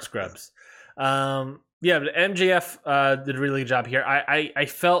smart scrubs. But MJF did a really good job here. I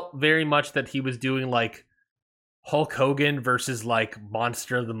felt very much that he was doing like Hulk Hogan versus like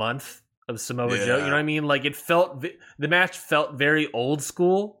Monster of the Month of Samoa Joe. You know what I mean? Like, the match felt very old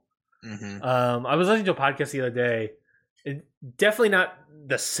school. Mm-hmm. I was listening to a podcast the other day. Definitely not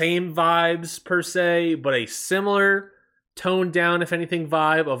the same vibes per se, but a similar toned down, if anything,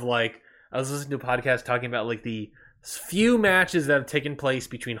 vibe of like, I was listening to a podcast talking about like the few matches that have taken place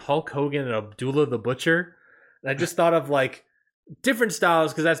between Hulk Hogan and Abdullah the Butcher. And I just thought of like different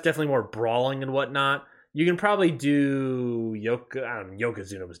styles, because that's definitely more brawling and whatnot. You can probably do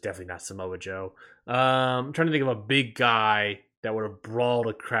Yokozuna was definitely not Samoa Joe. I'm trying to think of a big guy that would have brawled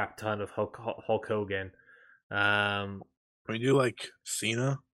a crap ton of Hulk Hogan. We do like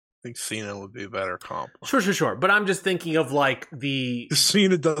Cena. I think Cena would be a better comp. Sure. But I'm just thinking of like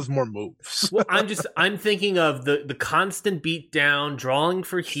Cena does more moves. Well, I'm thinking of the constant beat down, drawing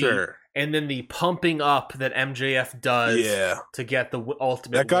for heat, and then the pumping up that MJF does to get the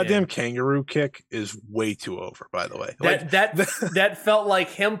ultimate. That goddamn kangaroo kick is way too over, by the way. That felt like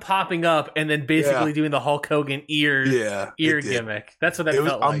him popping up and then basically doing the Hulk Hogan ear gimmick. That's what that felt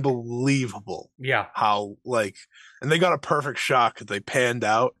like. It was unbelievable. Yeah. How and they got a perfect shot because they panned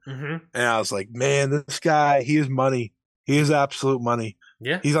out. Mm-hmm. And I was like, man, this guy, he is money. He is absolute money.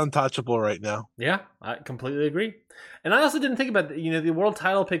 Yeah. He's untouchable right now. Yeah, I completely agree. And I also didn't think about the world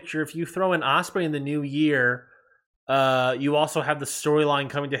title picture. If you throw in Ospreay in the new year, you also have the storyline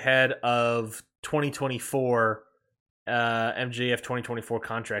coming to head of 2024, MJF 2024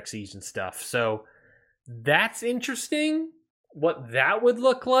 contract season stuff. So that's interesting. What that would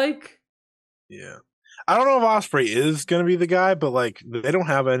look like. Yeah. I don't know if Ospreay is going to be the guy, but they don't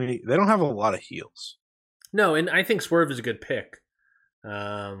have a lot of heels. No, and I think Swerve is a good pick.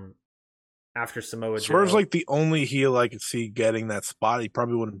 After Samoa Joe. Swerve's like the only heel I could see getting that spot. He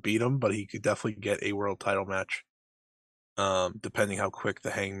probably wouldn't beat him, but he could definitely get a world title match. Depending how quick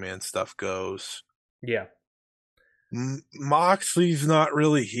the Hangman stuff goes. Yeah. Moxley's not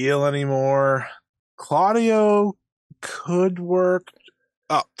really heel anymore. Claudio could work.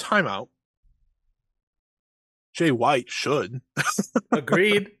 Oh, timeout. Jay White should.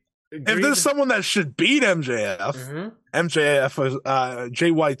 Agreed. If there's someone that should beat MJF,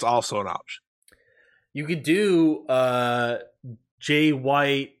 Jay White's also an option. You could do Jay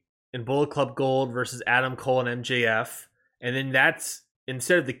White and Bullet Club Gold versus Adam Cole and MJF, and then that's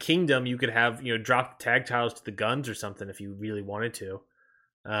instead of the Kingdom, you could have drop the tag titles to the Guns or something if you really wanted to.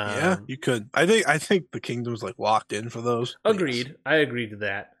 Yeah, you could. I think the Kingdom's locked in for those. Agreed. Yes. I agree to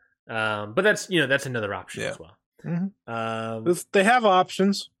that. But that's that's another option as well. Mm-hmm. They have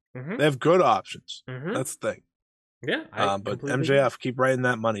options. Mm-hmm. They have good options. Mm-hmm. That's the thing. Yeah. But MJF, keep writing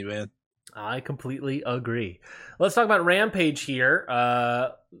that money, man. I completely agree. Let's talk about Rampage here.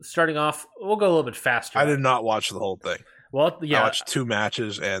 Starting off, we'll go a little bit faster. I did not watch the whole thing. Well, yeah. I watched 2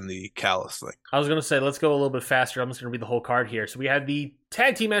 matches and the Callis thing. I was going to say, let's go a little bit faster. I'm just going to read the whole card here. So we had the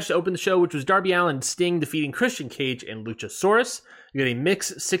tag team match to open the show, which was Darby Allin and Sting defeating Christian Cage and Luchasaurus. We had a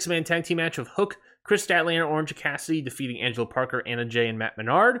mixed 6-man tag team match of Hook, Chris Statlander, Orange Cassidy defeating Angelo Parker, Anna Jay, and Matt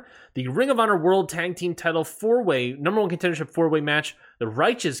Menard. The Ring of Honor World Tag Team Title 4-way, number 1 contendership 4-way match. The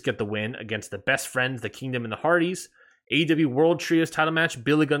Righteous get the win against the Best Friends, the Kingdom, and the Hardys. AEW World Trios title match.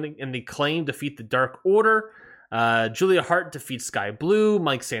 Billy Gunn and the Acclaim defeat the Dark Order. Julia Hart defeats Sky Blue.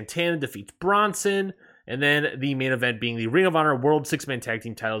 Mike Santana defeats Bronson. And then the main event being the Ring of Honor World 6-man tag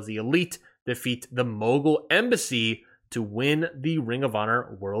team titles. The Elite defeat the Mogul Embassy to win the Ring of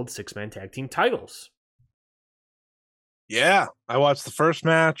Honor World 6-man tag team titles. Yeah, I watched the first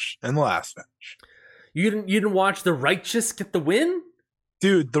match and the last match. You didn't watch the Righteous get the win?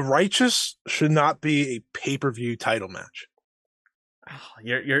 Dude, the Righteous should not be a pay-per-view title match. Oh,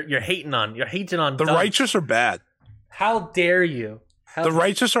 you're hating on the Righteous are bad. How dare you? The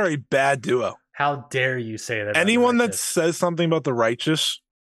Righteous are a bad duo. How dare you say that? Anyone that says something about the Righteous,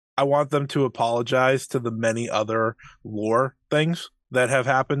 I want them to apologize to the many other lore things that have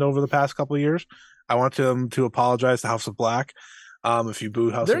happened over the past couple of years. I want them to apologize to House of Black. If you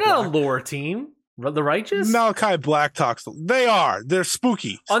boo House of Black. They're not a lore team. The Righteous? Malachi Black talks. They are. They're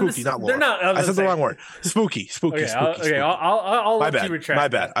spooky. Spooky, not lore. They're not. I said the wrong word. Spooky. Okay, I'll let you retract. My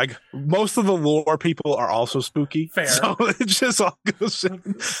bad. Most of the lore people are also spooky. Fair. So it just all goes in.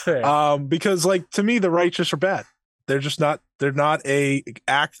 Fair. Because to me, the Righteous are bad. They're just not. They're not a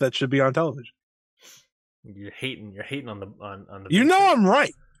act that should be on television. You're hating on the. I'm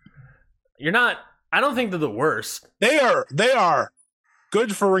right. You're not. I don't think they're the worst. They are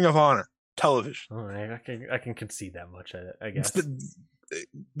good for Ring of Honor television. Oh, I can concede that much. I guess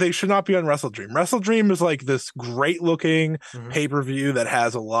they should not be on WrestleDream. WrestleDream is this great looking pay-per-view that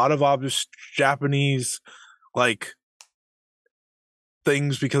has a lot of obvious Japanese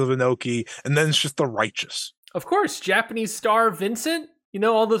things because of Inoki, and then it's just the Righteous. Of course, Japanese star Vincent.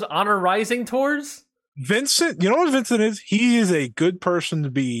 All those Honor Rising tours. Vincent, you know what Vincent is? He is a good person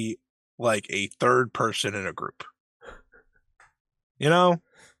to be a third person in a group.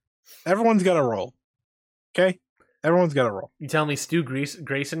 Everyone's got a role. Okay? Everyone's got a role. You tell me Stu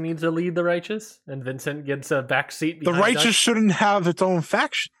Grayson needs to lead the Righteous and Vincent gets a back seat? The Righteous shouldn't have its own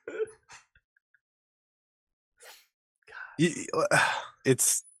faction.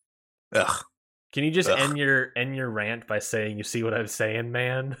 It's... Ugh. Can you just end your rant by saying, "You see what I'm saying,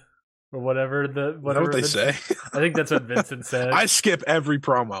 man," or whatever what they say? I think that's what Vincent said. I skip every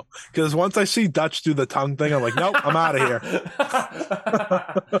promo because once I see Dutch do the tongue thing, I'm like, nope, I'm out of here.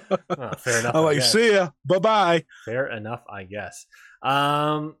 Oh, fair enough. I'm like, see ya, bye bye. Fair enough, I guess.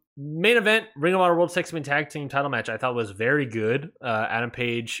 Main event, Ring of Honor World Six-Man Tag Team Title match. I thought was very good. Adam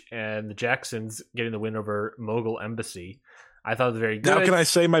Page and the Jacksons getting the win over Mogul Embassy. I thought it was very good. Now, can I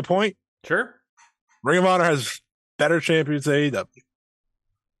say my point? Sure. Ring of Honor has better champions than AEW.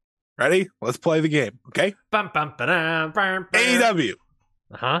 Ready? Let's play the game, okay? AEW.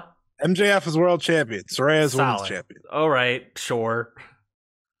 Uh-huh. MJF is world champion. Saraya is women's champion. All right, sure.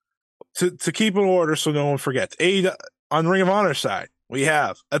 To keep in order so no one forgets. AEW, on Ring of Honor side, we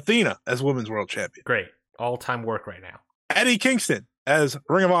have Athena as women's world champion. Great. All-time work right now. Eddie Kingston as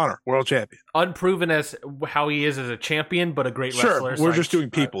Ring of Honor world champion. Unproven as how he is as a champion, but a great wrestler. We're just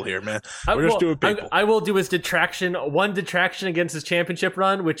doing people here, man. We're just doing people. I will do his one detraction against his championship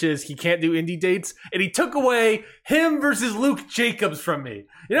run, which is he can't do indie dates, and he took away him versus Luke Jacobs from me.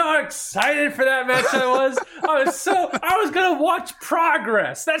 You know how excited for that match I was? I was going to watch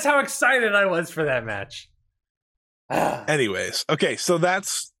Progress. That's how excited I was for that match. Anyways, okay, so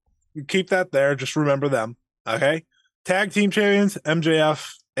keep that there. Just remember them, okay? Tag team champions,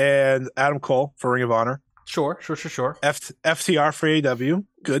 MJF and Adam Cole for Ring of Honor. Sure. FTR for AEW.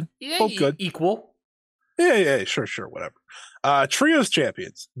 Good. Yeah, both good. Equal. Yeah, sure, whatever. Trios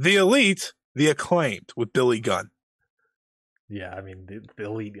champions, The Elite, The Acclaimed with Billy Gunn. Yeah, I mean, the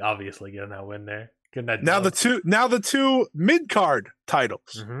Elite obviously getting that win there. Now the two mid-card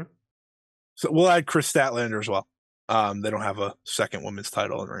titles. Mm-hmm. So we'll add Chris Statlander as well. They don't have a second women's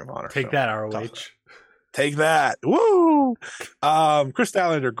title in Ring of Honor. Take that, ROH. Take that. Woo! Chris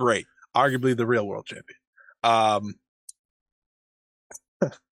Statlander, great. Arguably the real world champion.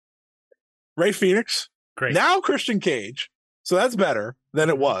 Ray Phoenix. Great. Now Christian Cage. So that's better than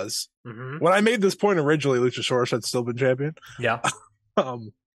it was. Mm-hmm. When I made this point originally, Luchasaurus had still been champion. Yeah.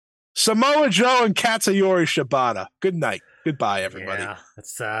 Samoa Joe and Katsuyori Shibata. Good night. Goodbye, everybody. Yeah,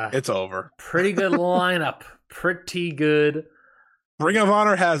 it's over. Pretty good lineup. Pretty good. Ring of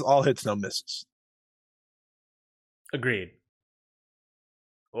Honor has all hits, no misses. Agreed.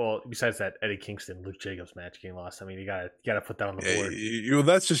 Well, besides that Eddie Kingston, Luke Jacobs match getting lost, I mean, you gotta put that on the board.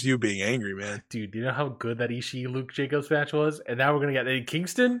 That's just you being angry, man. Dude, do you know how good that Ishii Luke Jacobs match was? And now we're gonna get Eddie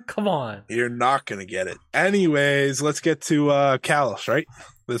Kingston? Come on. You're not gonna get it. Anyways, let's get to Callis, right?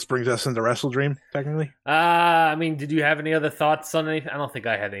 This brings us into WrestleDream, technically. I mean, did you have any other thoughts on anything? I don't think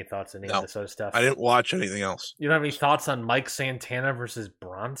I had any thoughts on any of this other stuff. I didn't watch anything else. You don't have any thoughts on Mike Santana versus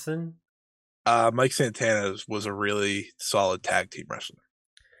Bronson? Mike Santana was a really solid tag team wrestler.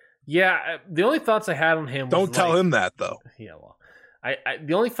 Yeah, the only thoughts I had on him was don't tell him that, though. Yeah, well,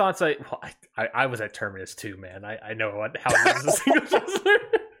 the only thoughts I was at Terminus too, man. I know how he is a single wrestler.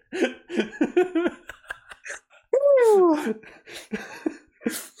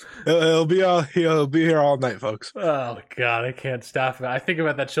 He'll be here all night, folks. Oh God, I can't stop it. I think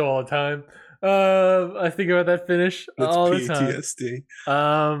about that show all the time. I think about that finish all the time. PTSD.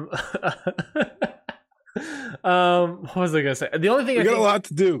 What was I gonna say? The only thing we got a lot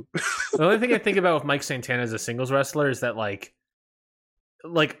to do. The only thing I think about with Mike Santana as a singles wrestler is that like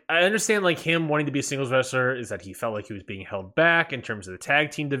I understand like him wanting to be a singles wrestler is that he felt like he was being held back in terms of the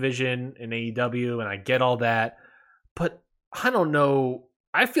tag team division in AEW, and I get all that, but I don't know.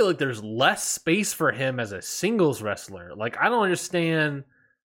 I feel like there's less space for him as a singles wrestler. Like I don't understand.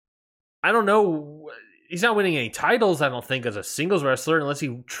 I don't know. He's not winning any titles, I don't think, as a singles wrestler, unless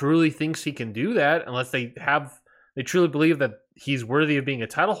he truly thinks he can do that. Unless they truly believe that he's worthy of being a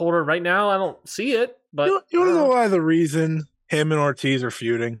title holder. Right now, I don't see it. But you want to know why the reason him and Ortiz are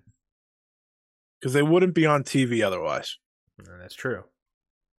feuding? Because they wouldn't be on TV otherwise. That's true.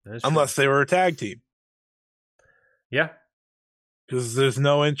 Unless they were a tag team. Yeah. Because there's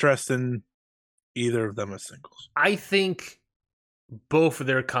no interest in either of them as singles. I think both of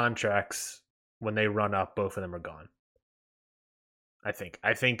their contracts, when they run up, both of them are gone. I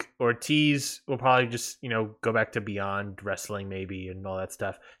think Ortiz will probably just, go back to Beyond Wrestling maybe and all that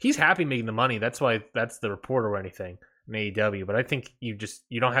stuff. He's happy making the money. That's why that's the report or anything in AEW. But I think you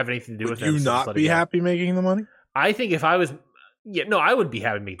don't have anything to do with him. Would you not be happy making the money? I think if I was, I would be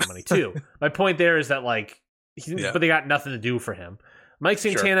happy making the money too. My point there is that but they got nothing to do for him. Mike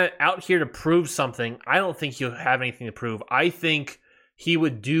Santana out here to prove something. I don't think he'll have anything to prove. I think he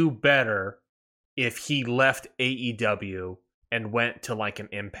would do better if he left AEW and went to like an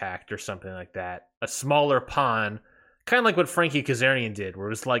Impact or something like that, a smaller pond, kind of like what Frankie Kazarian did, where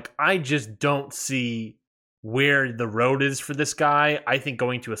it was like, I just don't see where the road is for this guy, I think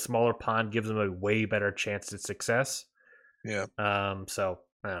going to a smaller pond gives him a way better chance at success. Yeah. So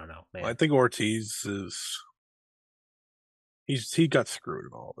I don't know, man. Well, I think Ortiz he got screwed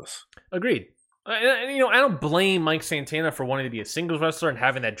in all this. Agreed. I don't blame Mike Santana for wanting to be a singles wrestler and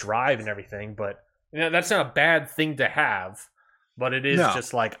having that drive and everything, but that's not a bad thing to have. But it is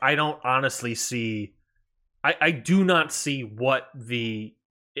just like, I don't honestly see. I do not see what the.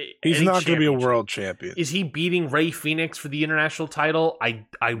 He's not going to be a world champion. Is he beating Rey Fenix for the international title? I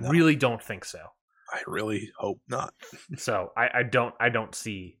really don't think so. I really hope not. So I don't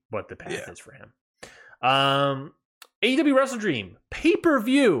see what the path is for him. AEW WrestleDream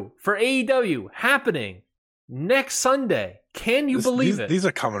pay-per-view for AEW happening next Sunday. Can you believe it? These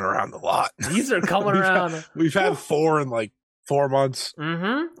are coming around a lot. These are coming around. We've had 4 in like 4 months.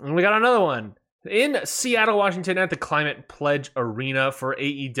 Mm-hmm. And we got another one in Seattle, Washington at the Climate Pledge Arena for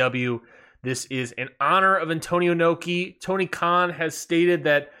AEW. This is in honor of Antonio Inoki. Tony Khan has stated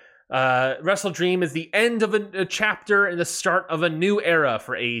that WrestleDream is the end of a chapter and the start of a new era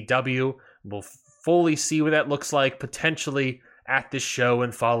for AEW. We'll fully see what that looks like potentially at this show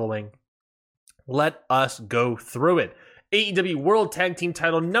and following. Let us go through it. AEW World Tag Team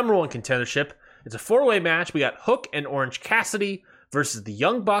Title #1 contendership. It's a 4-way match. We got Hook and Orange Cassidy versus the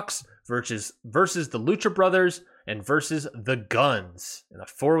Young Bucks versus the Lucha Brothers and versus the Guns in a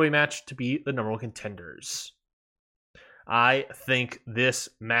 4-way match to be the #1 contenders. I think this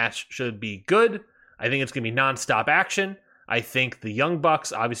match should be good. I think it's going to be nonstop action. I think the Young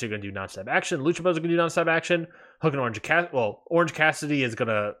Bucks obviously are going to do nonstop action. Lucha Brothers are going to do nonstop action. Hook and Orange Cassidy is going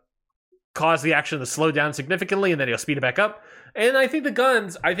to cause the action to slow down significantly, and then he'll speed it back up. And I think the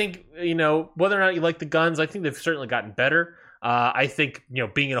Guns, whether or not you like the Guns, I think they've certainly gotten better. I think,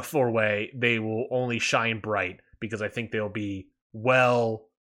 being in a 4-way, they will only shine bright because I think they'll be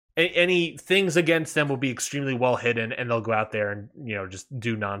any things against them will be extremely well hidden, and they'll go out there and, just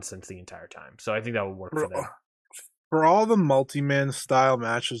do nonsense the entire time. So I think that will work for them. For all the multi-man style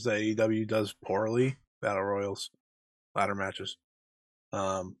matches that AEW does poorly, Battle Royals, ladder matches,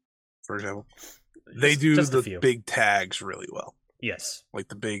 for example, they do the big tags really well. Yes. Like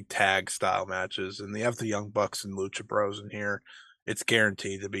the big tag style matches, and they have the Young Bucks and Lucha Bros in here. It's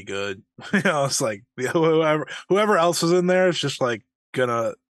guaranteed to be good. It's like whoever else is in there is just like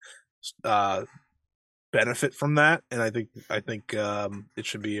gonna benefit from that, and I think it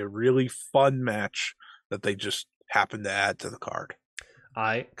should be a really fun match that they just happen to add to the card.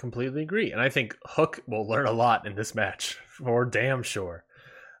 I completely agree, and I think Hook will learn a lot in this match for damn sure.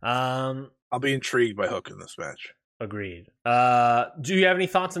 I'll be intrigued by Hook in this match. Agreed. Do you have any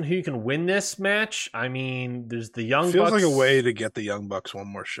thoughts on who you can win this match? I mean, there's the Young Bucks. Feels like a way to get the Young Bucks one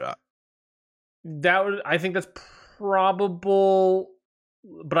more shot. I think that's probable,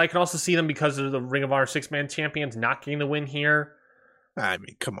 but I can also see them because of the Ring of Honor 6-man champions not getting the win here. I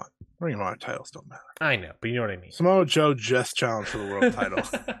mean, come on. Ring of Honor titles don't matter. I know, but you know what I mean. Samoa Joe just challenged for the world title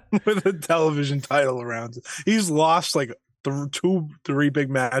with a television title around. He's lost like 3 big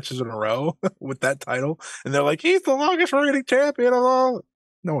matches in a row with that title, and they're like, he's the longest reigning champion of all.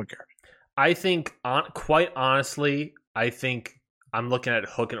 No one cares. I think, quite honestly, I'm looking at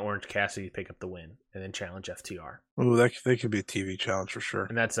Hook and Orange Cassidy to pick up the win and then challenge FTR. Oh, they could be a TV challenge for sure.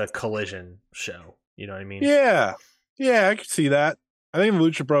 And that's a collision show. You know what I mean? Yeah, I could see that. I think the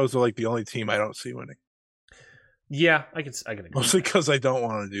Lucha Bros are like the only team I don't see winning. Yeah, I can agree. Mostly because I don't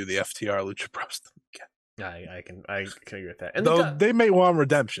want to do the FTR Lucha Bros thing again. I can agree with that. And though they may want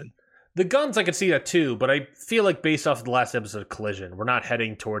redemption. The Guns, I could see that too, but I feel like based off of the last episode of Collision, we're not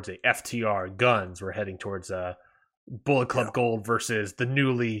heading towards a FTR Guns. We're heading towards a Bullet Club Gold versus the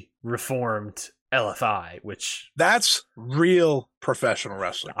newly reformed LFI, which that's real professional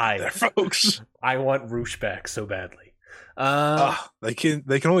wrestling, folks. I want Roosh back so badly. They can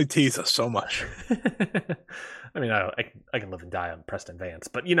only tease us so much. I mean, I can live and die on Preston Vance,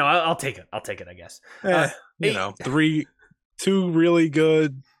 but I'll take it. I guess. 2 really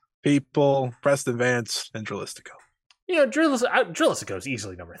good people: Preston Vance and Drilistico. Drilistico is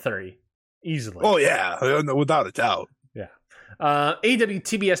easily number 30. Easily. Oh yeah, without a doubt. Yeah. AEW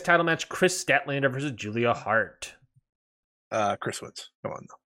TBS title match: Chris Statlander versus Julia Hart. Chris wins. Come on,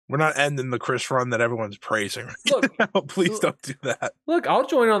 though. We're not ending the Chris run that everyone's praising. Look, please don't do that. Look, I'll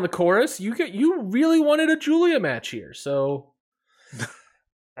join on the chorus. You really wanted a Julia match here, so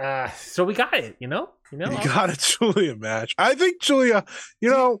we got it. You got a Julia match. I think Julia.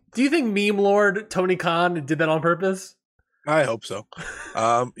 Do you think Meme Lord Tony Khan did that on purpose? I hope so.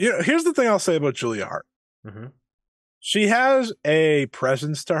 Here's the thing I'll say about Julia Hart. Mm-hmm. She has a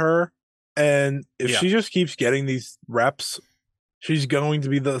presence to her, and if she just keeps getting these reps, she's going to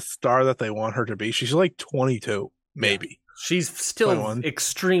be the star that they want her to be. She's like 22, maybe. Yeah. She's still 21.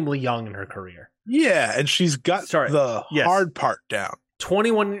 Extremely young in her career. Yeah, and she's got the hard part down.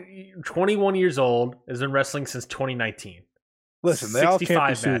 21 years old, has been wrestling since 2019. Listen, they all can't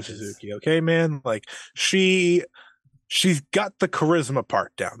be Suzuki, okay, man? Like, she's got the charisma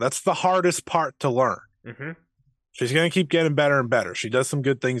part down. That's the hardest part to learn. Mm-hmm. She's going to keep getting better and better. She does some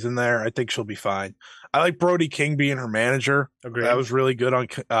good things in there. I think she'll be fine. I like Brody King being her manager. Agreed. That was really good on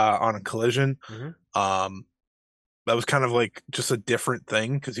a Collision. Mm-hmm. That was kind of like just a different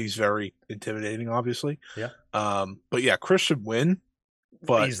thing because he's very intimidating, obviously. Yeah. But yeah, Chris should win.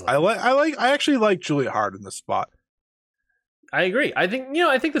 But easily. I actually like Julia Hart in this spot. I agree. I think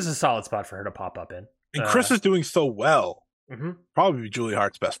this is a solid spot for her to pop up in. And Chris is doing so well. Mm-hmm. Probably Julia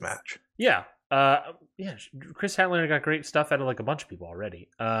Hart's best match. Yeah. Chris Statlander got great stuff out of like a bunch of people already.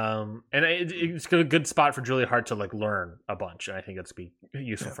 And it's a good spot for Julia Hart to like learn a bunch, and I think it's be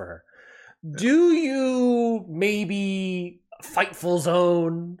useful for her. Yeah. Do you maybe Fightful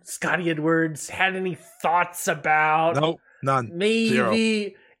Zone, Scotty Edwards, had any thoughts about? Nope, none.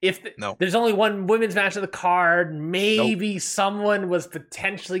 Maybe Zero. There's only one women's match of the card, maybe someone was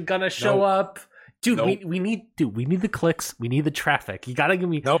potentially gonna show up. Dude, we need the clicks. We need the traffic. You gotta give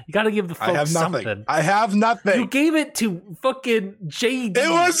me. You gotta give the folks something. I have nothing. You gave it to fucking JD.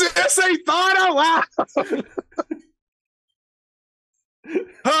 It was just a thought out loud.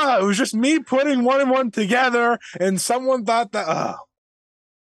 It was just me putting one and one together, and someone thought that.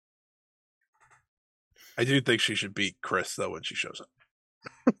 I do think she should beat Chris though when she shows up.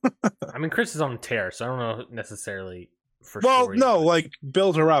 I mean, Chris is on a tear, so I don't know necessarily. Like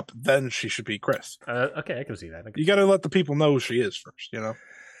build her up, then she should be Chris. Okay, I can see that. You got to let the people know who she is first, you know?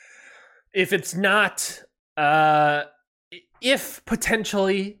 If it's not, if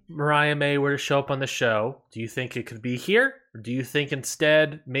potentially Mariah May were to show up on the show, do you think it could be here? Or do you think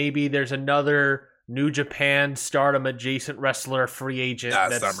instead maybe there's another New Japan Stardom adjacent wrestler free agent?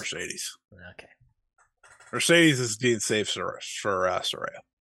 That's not Mercedes. Okay. Mercedes is being safe for Soraya.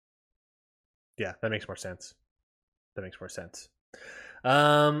 Yeah, that makes more sense.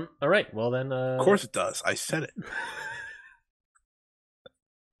 All right. Well then, of course it does. I said it.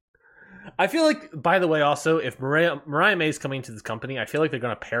 I feel like, by the way, also if Mariah May is coming to this company, I feel like they're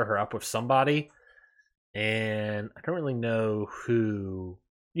going to pair her up with somebody, and I don't really know who.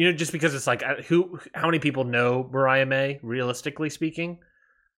 Just because it's like how many people know Mariah May, realistically speaking,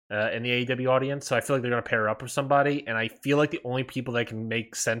 in the AEW audience. So I feel like they're going to pair her up with somebody, and I feel like the only people that can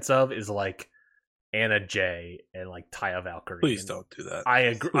make sense of is like Anna Jay and like Taya Valkyrie. Please don't do that. I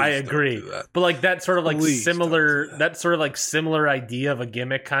agree. But like that sort of like similar idea of a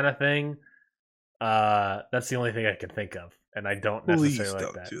gimmick kind of thing. That's the only thing I can think of, and I don't necessarily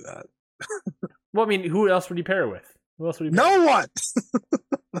like that. Do that. Well, I mean, who else would you pair with? No one.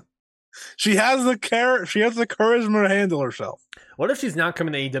 She has the charisma to handle herself. What if she's not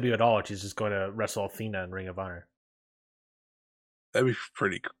coming to AEW at all? And she's just going to wrestle Athena in Ring of Honor. That'd be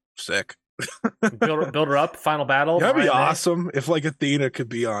pretty sick. build her up, final battle. That'd be awesome if like Athena could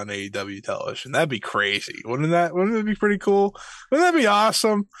be on AEW television. That'd be crazy. Wouldn't it be pretty cool? Wouldn't that be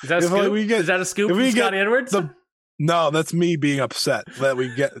awesome? Is that a scoop? Is that a scoop from Scotty Edwards? No, that's me being upset that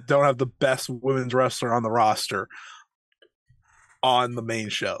we don't have the best women's wrestler on the roster on the main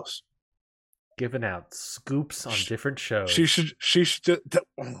shows. Giving out scoops on different shows. She should. You're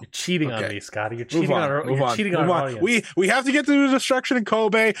cheating on me, Scotty. You're cheating on our audience. We have to get to the destruction in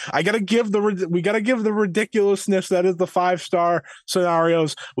Kobe. We gotta give the ridiculousness that is the 5-star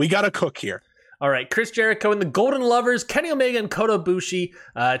scenarios. We gotta cook here. All right, Chris Jericho and the Golden Lovers, Kenny Omega and Kota Ibushi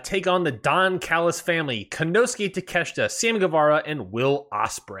take on the Don Callis family, Konosuke Takeshita, Sammy Guevara, and Will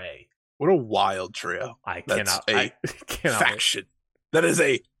Ospreay. What a wild trio! I cannot. Faction. That is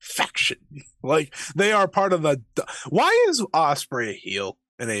a faction. Like, they are part of the... Why is Ospreay a heel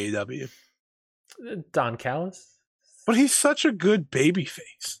in AEW? Don Callis? But he's such a good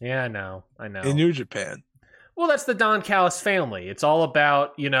babyface. Yeah, I know. In New Japan. Well, that's the Don Callis family. It's all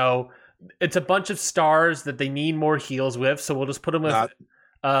about, it's a bunch of stars that they need more heels with, so we'll just put them with...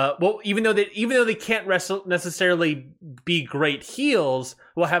 even though they can't necessarily be great heels,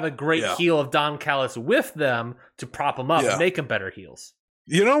 we'll have a great heel of Don Callis with them to prop them up and make them better heels.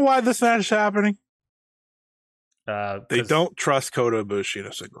 You know why this match is happening? They don't trust Kota Ibushi in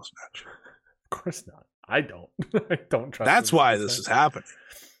a singles match. Of course not. I don't. I don't trust. That's why this is happening.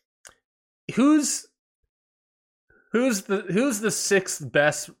 Who's the sixth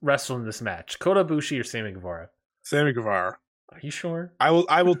best wrestler in this match? Kota Ibushi or Sammy Guevara? Sammy Guevara. Are you sure? I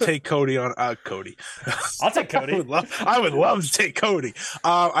will take Cody on Cody. I'll take Cody. I would love to take Cody.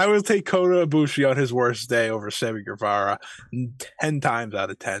 I will take Kota Ibushi on his worst day over Sammy Guevara 10 times out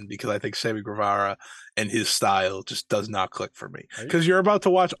of 10 because I think Sammy Guevara and his style just does not click for me. Because you're about to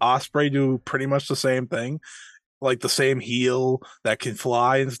watch Ospreay do pretty much the same thing, like the same heel that can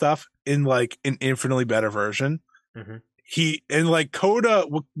fly and stuff in like an infinitely better version. Mm-hmm. Kota,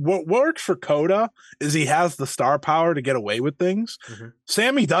 what works for Kota is he has the star power to get away with things. Mm-hmm.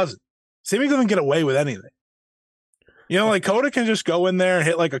 Sammy doesn't. Sammy doesn't get away with anything. You know, like Kota can just go in there and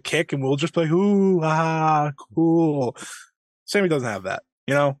hit like a kick and we'll just be like, ooh, ah, cool. Sammy doesn't have that.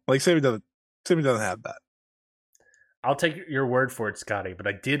 You know, like Sammy doesn't have that. I'll take your word for it, Scotty, but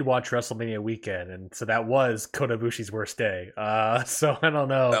I did watch WrestleMania weekend, and so that was Kota Ibushi's worst day. So I don't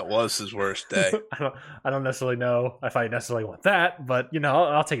know. That was his worst day. I don't necessarily know if I necessarily want that, but you know,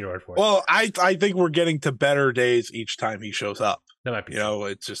 I'll take your word for it. Well, I think we're getting to better days each time he shows up. That might be. You know,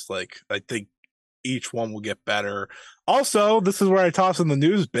 it's just like I think each one will get better. Also, this is where I toss in the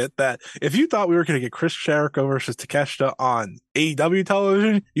news bit that if you thought we were going to get Chris Jericho versus Takeshita on AEW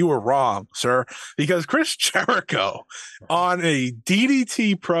television, you were wrong, sir. Because Chris Jericho on a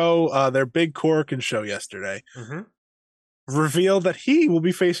DDT Pro, their big Korakuen show yesterday, revealed that he will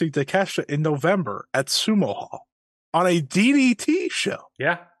be facing Takeshita in November at Sumo Hall on a DDT show.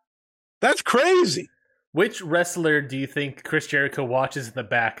 Yeah. That's crazy. Which wrestler do you think Chris Jericho watches in the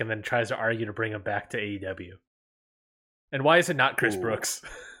back and then tries to argue to bring him back to AEW? And why is it not Chris Brooks?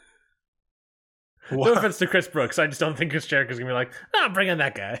 No offense to Chris Brooks. I just don't think Chris Jericho's going to be like, bring in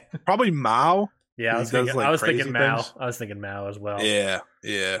that guy. Probably Mao. Yeah, I was thinking Mao. I was thinking Mao as well. Yeah.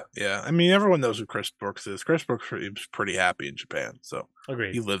 I mean, everyone knows who Chris Brooks is. Chris Brooks is pretty happy in Japan, so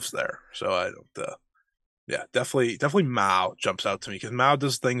agreed. He lives there, so I don't. Yeah, definitely Mao jumps out to me because Mao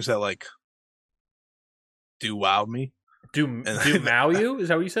does things that like do wow me. Do Mao you? Is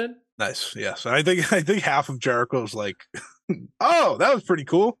that what you said? Nice. Yes, and I think half of Jericho's like, oh, that was pretty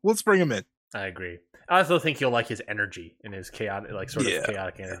cool. Let's bring him in. I agree. I also think you'll like his energy and his chaotic,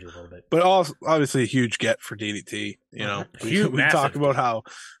 chaotic energy a little bit. But also, obviously, a huge get for DDT. You know, we talk about how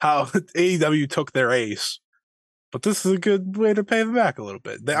AEW took their ace, but this is a good way to pay them back a little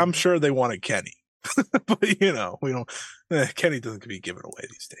bit. I'm sure they wanted Kenny, but you know, we don't. Kenny doesn't be given away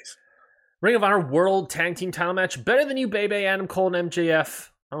these days. Ring of Honor World Tag Team Title match: Better Than You, Baby, Adam Cole and MJF.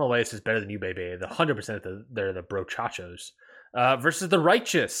 I don't know why this is Better Than You, Baby. The 100% they're the brochachos versus the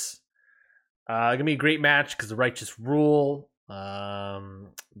Righteous. Gonna be a great match because the Righteous rule.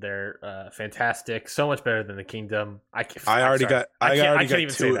 They're fantastic, so much better than the Kingdom. I can't even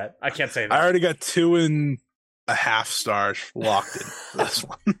say that. I can't say that. I already got 2.5 stars locked in for this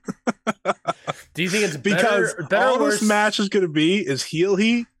one. Do you think it's because better all or worse? This match is going to be is heel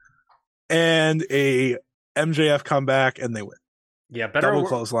heat and a MJF comeback, and they win. Yeah, better double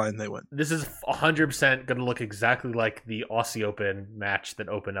clothesline, they win. This is 100% going to look exactly like the Aussie Open match that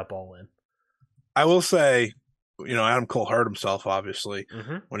opened up All In. I will say, you know, Adam Cole hurt himself, obviously,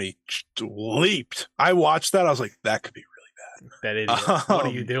 when he leaped. I watched that. I was like, that could be really bad. That idiot. What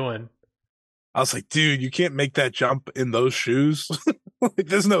are you doing? I was like, dude, you can't make that jump in those shoes. Like,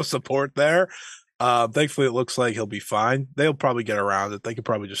 there's no support there. Thankfully, it looks like he'll be fine. They'll probably get around it. They could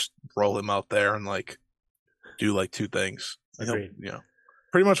probably just roll him out there and, like, do, like, 2 things. Agreed. You know,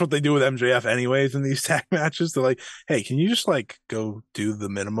 pretty much what they do with MJF anyways in these tag matches. They're like, hey, can you just like go do the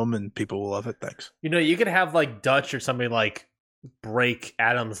minimum and people will love it? Thanks. You know, you could have like Dutch or somebody like break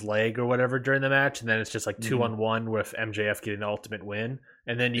Adam's leg or whatever during the match, and then it's just like 2-on-1 with MJF getting the ultimate win,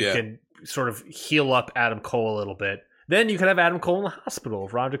 and then you can sort of heal up Adam Cole a little bit. Then you could have Adam Cole in the hospital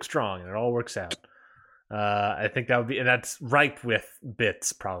with Roderick Strong, and it all works out. I think that would be, and that's ripe with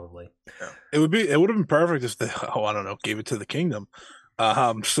bits probably. Yeah. It would have been perfect if they, I don't know, gave it to the Kingdom,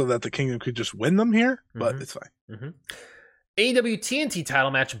 so that the Kingdom could just win them here. But it's fine. AEW TNT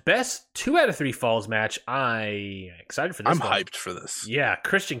title match, best 2 out of 3 falls match. I'm excited for this. I'm hyped for this. Yeah,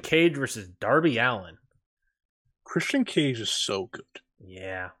 Christian Cage versus Darby Allin. Christian Cage is so good.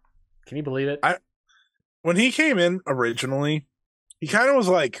 Yeah, can you believe it? When he came in originally, he kind of was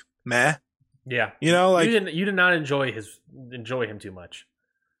like meh. Yeah, you know, like you did not enjoy him too much.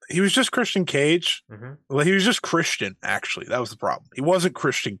 He was just Christian Cage. Well, he was just Christian. Actually, that was the problem. He wasn't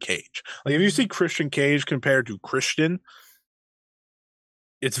Christian Cage. Like if you see Christian Cage compared to Christian,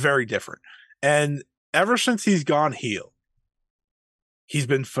 it's very different. And ever since he's gone heel, he's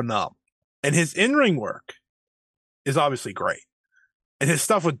been phenomenal. And his in-ring work is obviously great. And his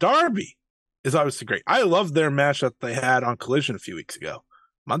stuff with Darby is obviously great. I loved their match that they had on Collision a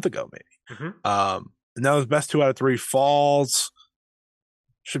month ago maybe. And that was best 2 out of 3 falls.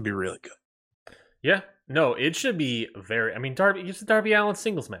 Should be really good. Yeah. No, it should be very. I mean, Darby. It's a Darby Allin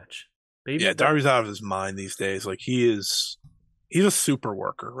singles match, baby. Yeah, Darby's out of his mind these days. Like he's a super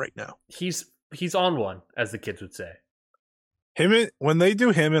worker right now. He's on one, as the kids would say. When they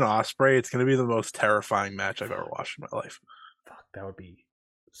do him and Ospreay, it's going to be the most terrifying match I've ever watched in my life. Fuck, that would be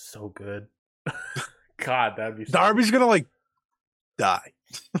so good. God, that'd be. Darby's going to like die.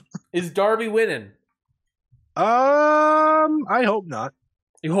 Is Darby winning? I hope not.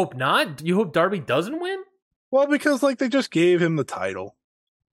 You hope not? You hope Darby doesn't win? Well, because like they just gave him the title.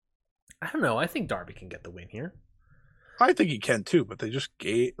 I don't know. I think Darby can get the win here. I think he can too, but they just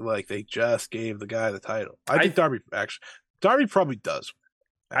gave the guy the title. I think Darby probably does.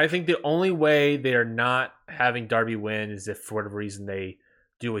 I think the only way they're not having Darby win is if for whatever reason they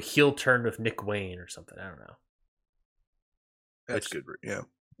do a heel turn with Nick Wayne or something. I don't know. That's good. Yeah.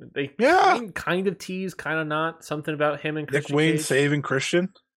 They kind of tease, kind of not. Something about him and Christian Nick Wayne Cage. saving Christian.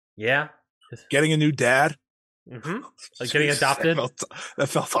 Yeah. Getting a new dad. Mm-hmm. Like getting adopted. That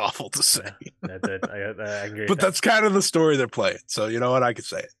felt awful to say. Yeah, that did. I agree. But that's kind of the story they're playing. So you know what? I could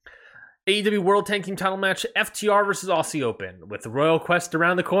say it. AEW World Tag Team Title match, FTR versus Aussie Open, with the Royal Quest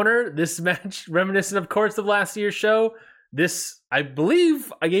around the corner. This match, reminiscent, of course, of last year's show. This, I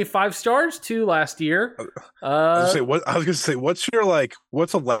believe, I gave 5 stars to last year. I was gonna say, what's a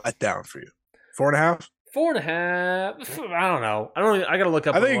letdown for you? 4.5? 4.5. I don't know. I gotta look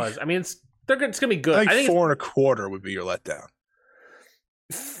up what it was. I mean, it's gonna be good. I think 4.25 would be your letdown.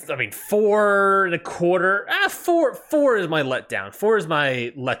 I mean, 4.25. 4 is my letdown. 4 is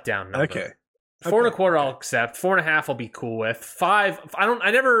my letdown number. Okay. 4.25 I'll accept. 4.5 I'll be cool with. 5.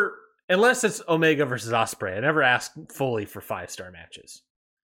 I never, unless it's Omega versus Ospreay. I never ask fully for 5-star matches.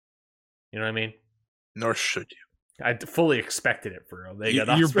 You know what I mean? Nor should you. I fully expected it for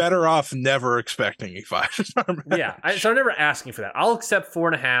Omega. You're better off never expecting a 5-star match. Yeah, so I'm never asking for that. I'll accept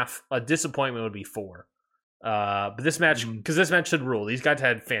 4.5. A disappointment would be 4. But this match, because this match should rule. These guys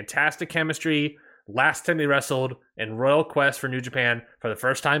had fantastic chemistry last time they wrestled in Royal Quest for New Japan for the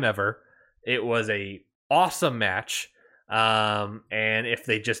first time ever. It was a awesome match. And if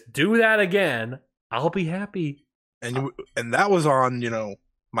they just do that again, I'll be happy. And that was on,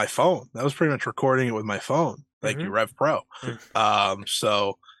 my phone. That was pretty much recording it with my phone. Thank you, Rev Pro.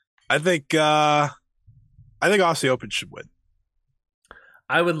 So I think Aussie Open should win.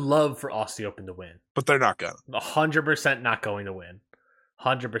 I would love for Aussie Open to win. But they're not going to. 100% not going to win.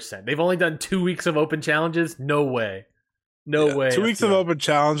 100%. They've only done 2 weeks of open challenges. No way. No way. 2 weeks of open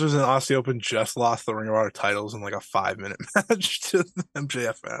challenges, and Aussie Open just lost the Ring of Honor titles in like a 5-minute match to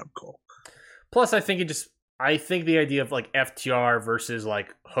MJF and Adam Cole. Plus, I think the idea of like FTR versus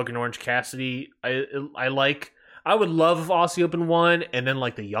like Hook and Orange Cassidy, I like. I would love if Aussie Open won, and then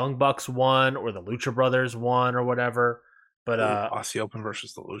like the Young Bucks won, or the Lucha Brothers won, or whatever. But Aussie Open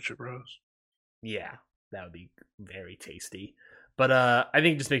versus the Lucha Bros. Yeah, that would be very tasty. But I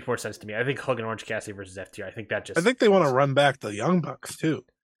think it just makes more sense to me. I think Hook and Orange Cassidy versus FTR. I think they want to run back the Young Bucks too.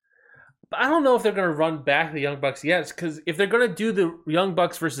 But I don't know if they're going to run back the Young Bucks yet, because if they're going to do the Young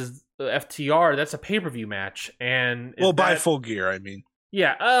Bucks versus FTR, that's a pay-per-view match. And buy Full Gear, I mean.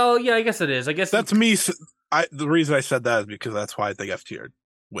 Yeah. Oh, yeah, I guess it is. I guess that's me. The reason I said that is because that's why I think FTR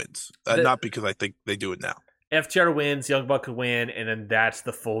wins. Not because I think they do it now. FTR wins, Young Buck could win, and then that's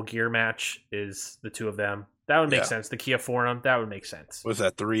the Full Gear match is the two of them. That would make sense. The Kia Forum, that would make sense. Was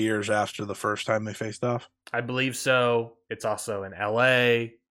that 3 years after the first time they faced off? I believe so. It's also in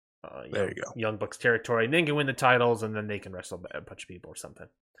LA. There you go. Young Bucks territory. And they can win the titles, and then they can wrestle a bunch of people or something.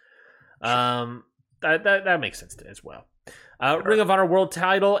 Sure. That makes sense as well. Ring of Honor World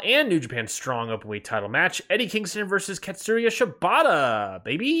Title and New Japan Strong Openweight Title match. Eddie Kingston versus Katsuya Shibata,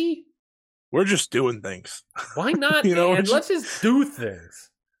 baby. We're just doing things. Why not, man? Let's just do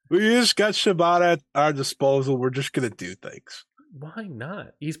things. We just got Shibata at our disposal. We're just going to do things. Why not?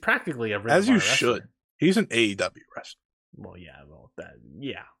 He's practically a Ring As of Honor you should. wrestler. He's an AEW wrestler. Well, yeah.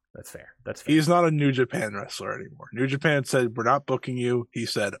 That's fair. He's not a New Japan wrestler anymore. New Japan said, we're not booking you. He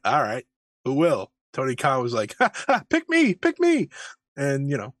said, all right, who will? Tony Khan was like, pick me. And,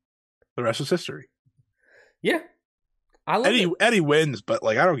 the rest is history. Yeah. Eddie wins, but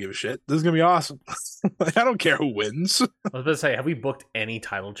I don't give a shit. This is gonna be awesome. I don't care who wins. I was about to say, have we booked any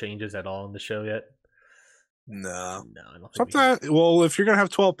title changes at all in the show yet? No, I don't think. Sometimes, if you're gonna have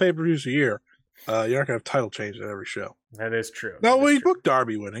 12 pay-per-views a year, you're not gonna have title changes at every show. That is true. No, we booked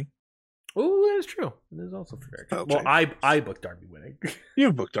Darby winning. Oh, that is true. That is also fair. Well, I booked Darby winning.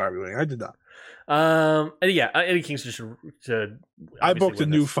 You booked Darby winning. I did not. And yeah, Eddie Kingston should I booked a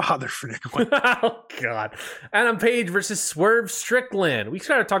new father for Nick. Oh God! Adam Page versus Swerve Strickland. We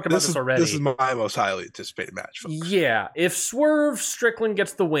kind of talked about this already. This is my most highly anticipated match, folks. Yeah, if Swerve Strickland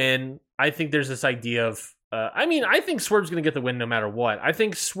gets the win, I think there's this idea of. I think Swerve's going to get the win no matter what. I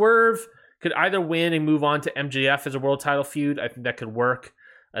think Swerve could either win and move on to MJF as a world title feud. I think that could work,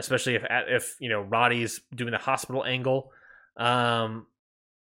 especially if Roddy's doing the hospital angle.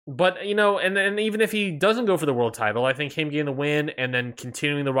 But, and then even if he doesn't go for the world title, I think him getting the win and then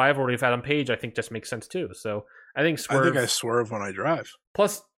continuing the rivalry with Adam Page, I think just makes sense too. So I think I swerve when I drive.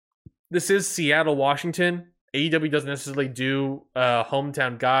 Plus, this is Seattle, Washington. AEW doesn't necessarily do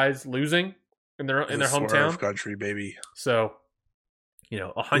hometown guys losing in their hometown. Swerve country, baby. So,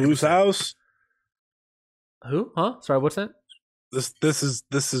 100%. Whose house? Who? Huh? Sorry, what's that? This is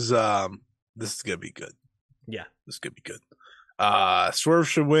gonna be good. Yeah, this is gonna be good. Swerve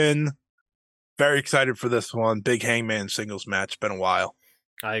should win. Very excited for this one. Big Hangman singles match. Been a while.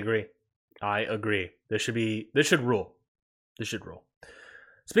 I agree. This should rule.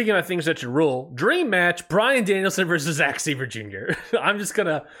 Speaking of things that should rule, dream match: Bryan Danielson versus Zack Sabre Jr. I'm just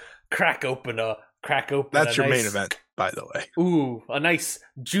gonna crack open. That's your main event, by the way. Ooh, a nice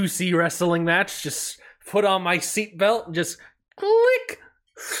juicy wrestling match. Just put on my seatbelt and just click.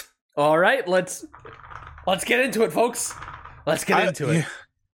 All right, let's get into it, folks. Let's get into it.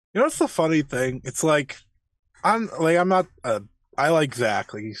 What's the funny thing? It's like I like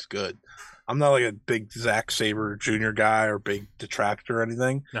Zach. Like, he's good. I'm not like a big Zack Sabre Jr. guy or big detractor or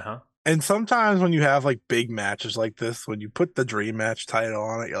anything. Uh-huh. And sometimes when you have like big matches like this, when you put the dream match title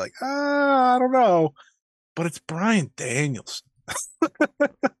on it, you're like, I don't know. But it's Bryan Danielson.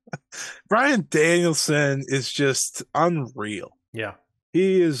 Bryan Danielson is just unreal. Yeah.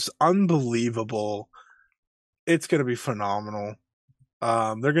 He is unbelievable. It's going to be phenomenal.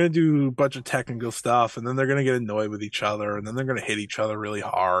 They're going to do a bunch of technical stuff, and then they're going to get annoyed with each other, and then they're going to hit each other really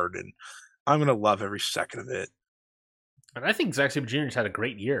hard, and I'm going to love every second of it. And I think Zack Sabre Jr. has had a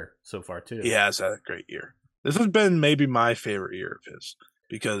great year so far, too. He has had a great year. This has been maybe my favorite year of his,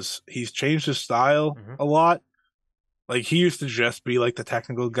 because he's changed his style a lot. Like, he used to just be like the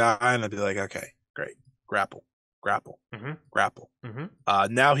technical guy, and I'd be like, okay, great. Grapple.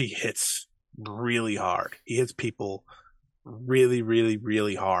 Now he hits really hard. He hits people really, really,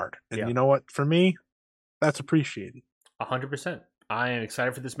 really hard. And you know what? For me, that's appreciated. 100%. I am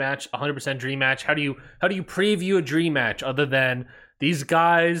excited for this match. 100% dream match. How do you preview a dream match other than these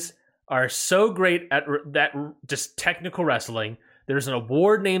guys are so great at that just technical wrestling? There's an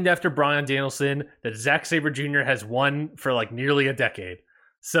award named after Bryan Danielson that Zack Sabre Jr. has won for like nearly a decade.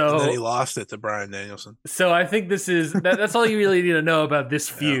 So and then he lost it to Bryan Danielson. So I think that's all you really need to know about this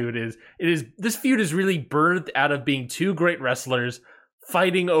feud. This feud is really birthed out of being two great wrestlers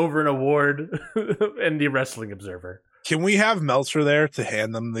fighting over an award in the Wrestling Observer. Can we have Meltzer there to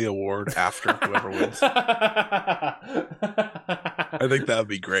hand them the award after whoever wins? I think that would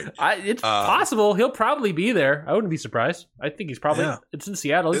be great. It's possible. He'll probably be there. I wouldn't be surprised. I think he's probably... Yeah. It's in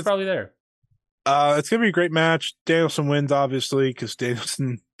Seattle. He's probably there. It's going to be a great match. Danielson wins, obviously, because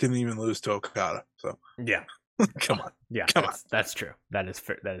Danielson didn't even lose to Okada. So yeah. Come on. Yeah, come on. That's true. That is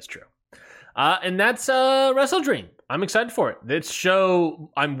true. And that's WrestleDream. I'm excited for it.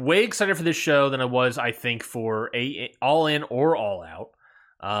 I'm way excited for this show than I was, I think, for a All In or All Out.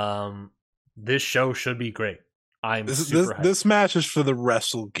 This show should be great. This match is for the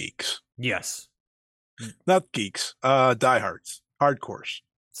wrestle geeks. Yes. Not geeks. Diehards. Hardcores.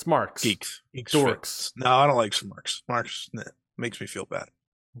 Smarks. Geeks. Dorks. No, I don't like smarks. Smarks makes me feel bad.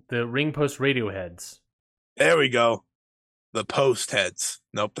 The ring post radio heads. There we go. The post heads.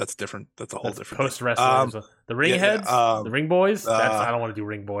 Nope, that's different. That's a whole different post wrestlers. The ring heads, the ring boys. I don't want to do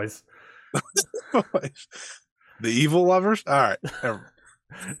ring boys. The evil lovers. All right.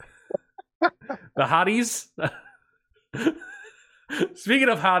 The hotties. Speaking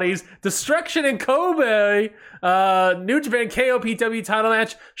of hotties, Destruction in Kobe, New Japan KOPW title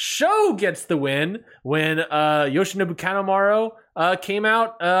match. Show gets the win when Yoshinobu Kanemaru came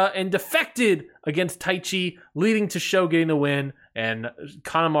out and defected against Taichi, leading to Show getting the win, and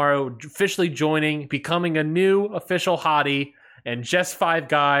Kanemaru officially becoming a new official hottie, and just 5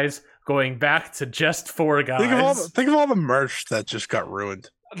 guys going back to just 4 guys. Think of all the merch that just got ruined.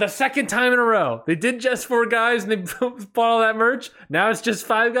 The second time in a row. They did just 4 guys and they bought all that merch. Now it's just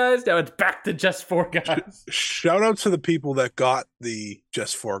 5 guys. Now it's back to just 4 guys. Shout out to the people that got the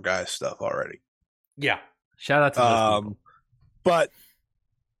just 4 guys stuff already. Yeah. Shout out to those people. But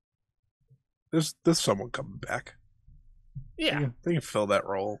there's someone coming back. Yeah. They can fill that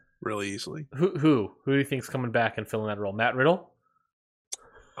role really easily. Who do you think's coming back and filling that role? Matt Riddle?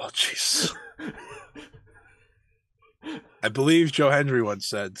 Oh, jeez. I believe Joe Hendry once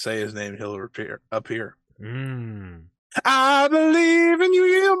said, "Say his name, he'll appear." I believe in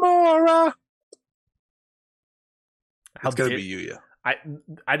you, Mora. It's gonna be Yuya.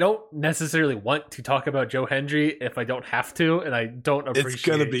 I don't necessarily want to talk about Joe Hendry if I don't have to, and I don't appreciate. It's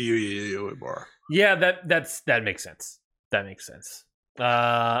gonna be Yuya Mora. Yeah, that makes sense. That makes sense.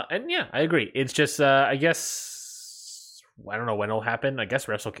 And yeah, I agree. It's just I guess I don't know when it'll happen. I guess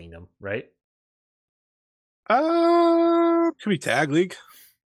Wrestle Kingdom, right? Could be Tag League.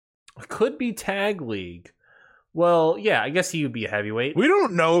 Could be Tag League. Well, yeah, I guess he would be a heavyweight. We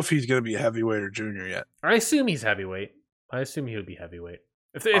don't know if he's going to be a heavyweight or junior yet. I assume he's heavyweight. I assume he would be heavyweight.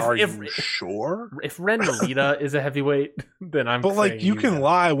 Are you sure? If Ren Narita is a heavyweight, then I'm. But like, you can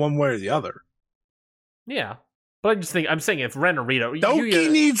lie one way or the other. Yeah, but I'm saying if Ren Narita,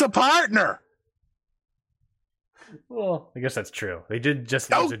 Doki needs a partner. Well, I guess that's true. They did just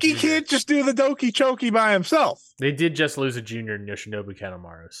Doki can't just do the Doki Choki by himself. They did just lose a junior in Yoshinobu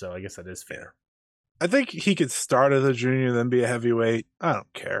Kanemaru, so I guess that is fair. I think he could start as a junior, then be a heavyweight. I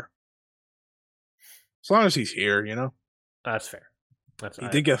don't care. As long as he's here, you know? That's fair. He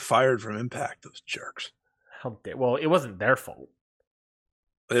did get fired from Impact, those jerks. Well, it wasn't their fault.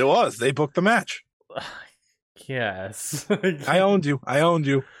 It was. They booked the match. Yes. I owned you.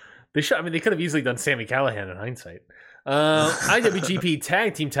 They could have easily done Sami Callihan in hindsight. IWGP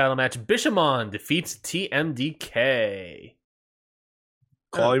Tag Team Title match. Bishamon defeats TMDK.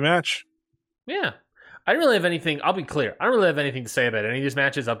 Quality match. Yeah. I didn't really have anything. I'll be clear. I don't really have anything to say about any of these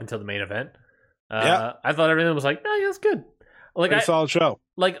matches up until the main event. I thought everything was like, yeah, it's good. Like a solid show.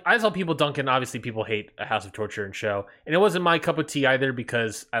 Like I saw people dunking. Obviously, people hate a House of Torture and show, and it wasn't my cup of tea either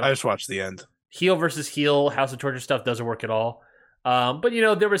because I just watched the end. Heel versus heel House of Torture stuff doesn't work at all. But you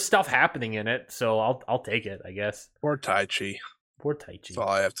know there was stuff happening in it, so I'll take it, I guess. Poor Taichi. That's all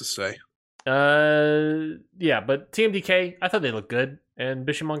I have to say. Yeah, but TMDK, I thought they looked good, and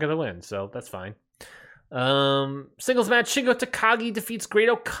Bishamon got the win, so that's fine. Singles match: Shingo Takagi defeats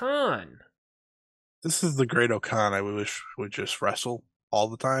Great-O-Khan. This is the Great-O-Khan I wish would just wrestle all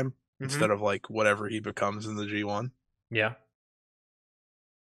the time instead of like whatever he becomes in the G1. Yeah,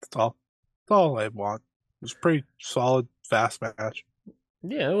 that's all I want. It was a pretty solid, fast match.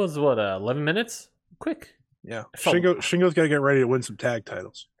 Yeah, it was 11 minutes? Quick. Yeah. Shingo's got to get ready to win some tag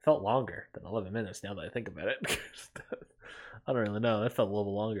titles. Felt longer than 11 minutes now that I think about it. I don't really know. That felt a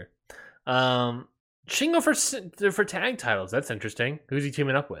little longer. Shingo for tag titles. That's interesting. Who's he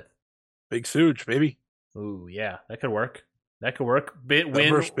teaming up with? Big Suge, baby. Ooh, yeah. That could work. Win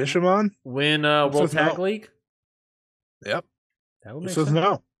versus Bishamon? Win World Tag League? Yep. That would make sense.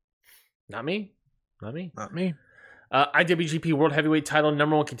 No. Not me. IWGP IWGP World Heavyweight Title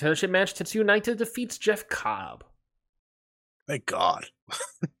 #1 contendership match. Tetsuya Naito defeats Jeff Cobb. Thank God.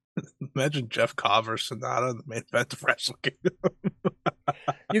 Imagine Jeff Cobb versus Sonata in the main event of Wrestle Kingdom.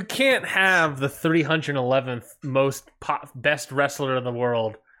 You can't have the 311th best wrestler in the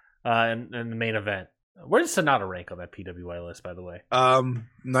world in the main event. Where does Sonata rank on that PWI list, by the way?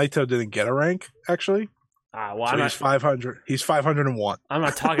 Naito didn't get a rank, actually. He's 500. He's 501. I'm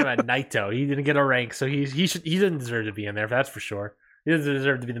not talking about Naito. He didn't get a rank, so he doesn't deserve to be in there. That's for sure. He doesn't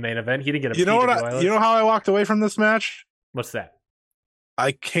deserve to be the main event. He didn't get a. You know how I walked away from this match? What's that?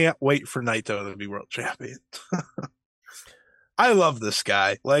 I can't wait for Naito to be world champion. I love this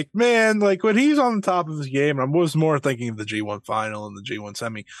guy. Like, man, like when he's on the top of his game, I was more thinking of the G1 final and the G1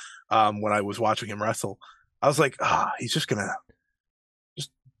 semi when I was watching him wrestle. I was like, he's just gonna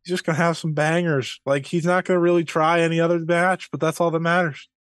have some bangers. Like, he's not gonna really try any other match, but that's all that matters.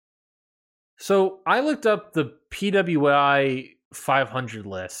 So I looked up the PWI 500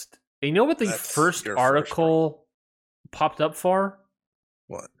 list. And you know what the first article popped up for?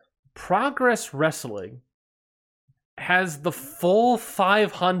 What? Progress Wrestling has the full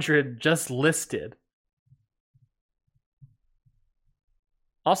 500 just listed.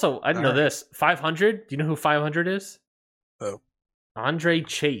 Also, I didn't know this. 500? Do you know who 500 is? Oh. Andre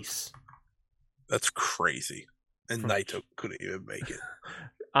Chase. That's crazy. And Naito couldn't even make it.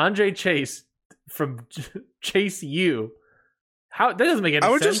 Andre Chase from Chase U. How that doesn't make any sense.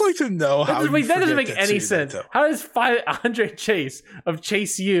 I would just like to know how that doesn't make any sense. Naito. How is Andre Chase of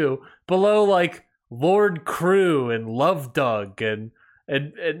Chase U below like Lord Crew and Love Doug and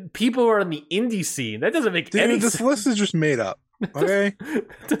people who are in the indie scene? That doesn't make any sense. This list is just made up. Okay, it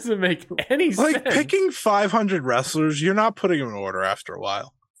doesn't make any sense. Like picking 500 wrestlers, you're not putting them in order after a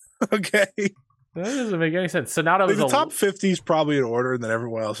while. Okay, that doesn't make any sense. Sonata was the top 50 is probably in order, and then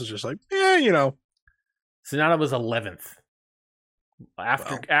everyone else is just like, Sonata was 11th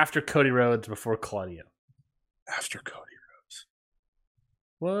after Cody Rhodes, before Claudio. After Cody Rhodes.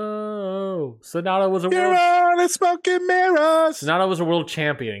 Whoa. Sonata was a You're on the smoking mirrors. Sonata was a world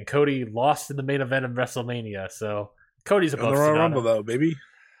champion, and Cody lost in the main event of WrestleMania, so Cody's above Royal Sonata. Rumble, though, baby.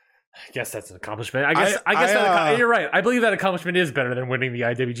 I guess that's an accomplishment. I guess you're right. I believe that accomplishment is better than winning the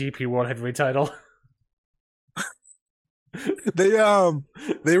IWGP World Heavyweight title.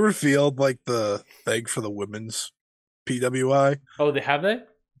 They revealed like the thing for the women's PWI. Oh, have they?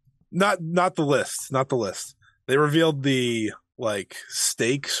 Not the list. They revealed the like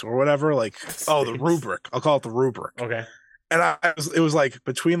stakes or whatever. Like the rubric. I'll call it the rubric. Okay. And it was like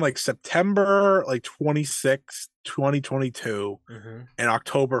between like September like 26th, 2022 and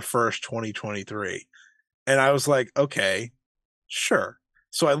October 1st, 2023. And I was like, okay, sure.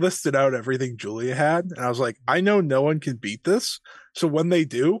 So I listed out everything Julia had, and I was like, I know no one can beat this. So when they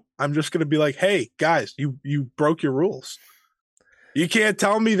do, I'm just going to be like, hey, guys, you broke your rules. You can't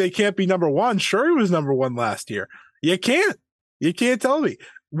tell me they can't be number one. Sure, he was number one last year. You can't tell me.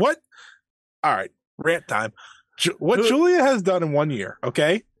 What? All right, rant time. What Julia has done in 1 year,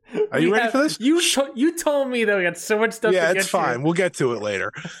 okay? Are you ready for this? You told me that we got so much stuff to get to. Yeah, it's fine. We'll get to it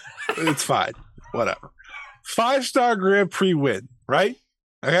later. It's fine. Whatever. 5-star Grand Prix win, right?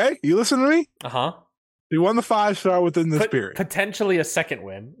 Okay, you listen to me? Uh-huh. He won the 5-star within this period. Potentially a second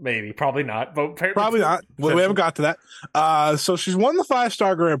win, maybe. Probably not. But probably not. Well, we haven't got to that. So she's won the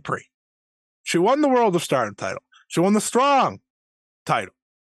 5-star Grand Prix. She won the World of Stardom title. She won the Strong title.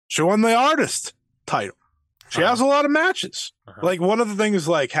 She won the Artist title. She has a lot of matches. Like one of the things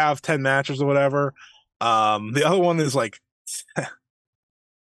like have 10 matches or whatever. The other one is like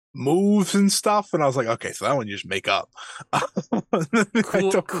moves and stuff, and I was like, okay, so that one you just make up.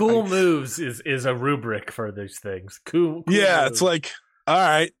 Cool moves is a rubric for these things. Cool yeah, moves. It's like, all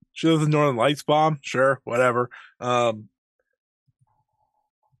right, she does the Northern Lights bomb, sure, whatever. But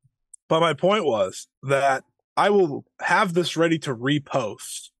my point was that I will have this ready to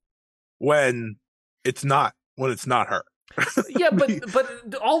repost when it's not her. Yeah,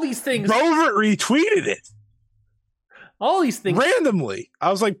 but all these things. Rover retweeted it. All these things randomly.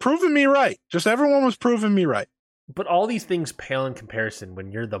 I was like, proving me right. Just everyone was proving me right. But all these things pale in comparison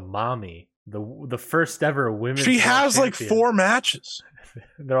when you're the mommy, the first ever women's. She has champion. Like 4 matches.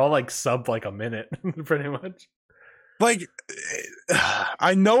 They're all like sub like a minute, pretty much. Like,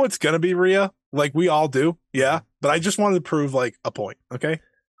 I know it's gonna be Rhea, like we all do, yeah. But I just wanted to prove like a point. Okay.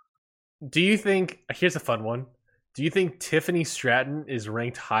 Do you think? Here's a fun one. Do you think Tiffany Stratton is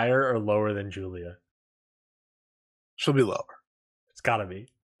ranked higher or lower than Julia? She'll be lower. It's gotta be.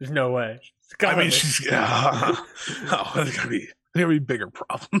 There's no way. She's there's gonna be bigger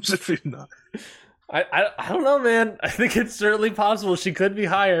problems if she's not. I don't know, man. I think it's certainly possible she could be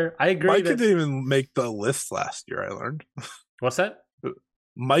higher. I agree. Micah didn't even make the list last year. I learned. What's that?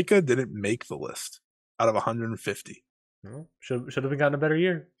 Micah didn't make the list out of 150. Well, should have gotten a better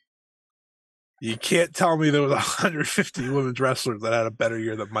year. You can't tell me there was 150 women's wrestlers that had a better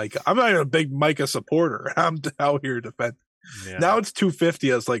year than Micah. I'm not even a big Micah supporter. I'm out here to defend. Yeah. Now it's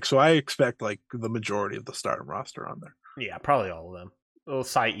 250. I was like, so I expect like the majority of the Stardom roster on there. Yeah, probably all of them. Well,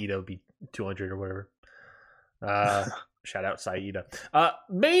 Saito be 200 or whatever. Shout out Saito.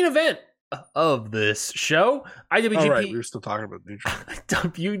 Main event of this show, IWGP. All right, we were still talking about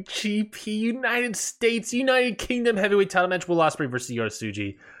WGP United States, United Kingdom heavyweight title match. Will Ospreay versus Yota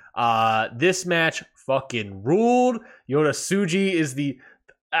Tsuji. This match fucking ruled. Yota Tsuji is the.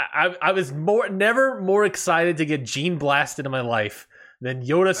 I was never more excited to get Gene blasted in my life than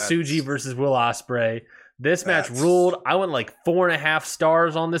Yota Tsuji versus Will Ospreay. This match ruled. I went like 4.5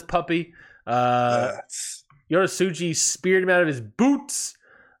 stars on this puppy. Yota Tsuji speared him out of his boots.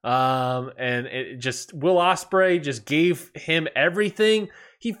 And it just Will Ospreay just gave him everything.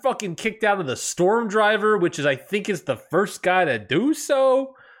 He fucking kicked out of the Storm Driver, which is I think is the first guy to do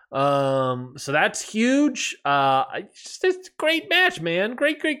so. So that's huge. It's a great match, man.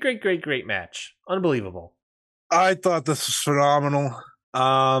 Great match. Unbelievable. I thought this was phenomenal.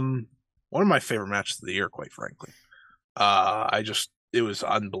 One of my favorite matches of the year, quite frankly. It was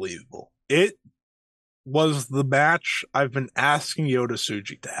unbelievable. It was the match I've been asking Yota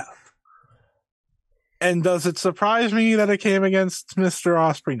Tsuji to have. And does it surprise me that it came against Mr.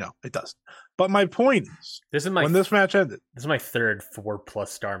 Ospreay? No, it doesn't. But my point is, this match ended. This is my third 4+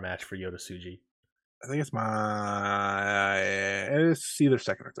 star match for Yota Tsuji. I think it's either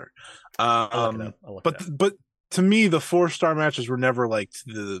second or third. But to me, the 4-star matches were never like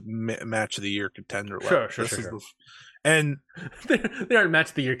the match of the year contender level. Sure. And they aren't match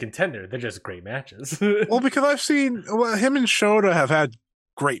of the year contender. They're just great matches. Well, because I've seen him and Shota have had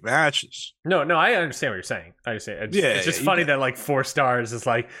great matches. No, I understand what you're saying. It's just funny that like 4 stars is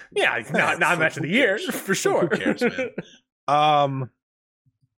like, not match of the year for sure. Who cares, man?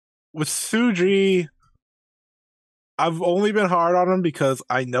 with Tsuji, I've only been hard on him because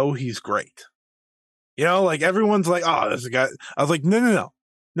I know he's great. You know, like everyone's like, oh, there's a guy. I was like, no.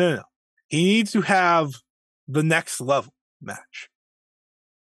 He needs to have the next level match.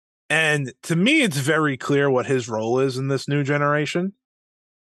 And to me, it's very clear what his role is in this new generation.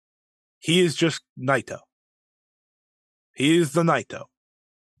 He is just Naito. He is the Naito.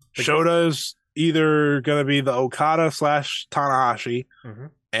 Shota's either going to be the Okada / Tanahashi,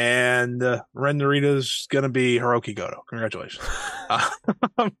 and Ren Narita's going to be Hiroki Goto. Congratulations.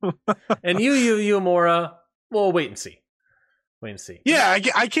 And Yu Uemura, we'll wait and see. Yeah,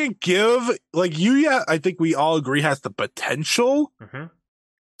 I can't give, like, Yuya, I think we all agree, has the potential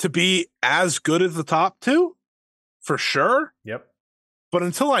to be as good as the top two, for sure. Yep. But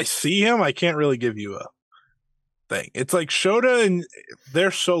until I see him, I can't really give you a thing. It's like Shota, and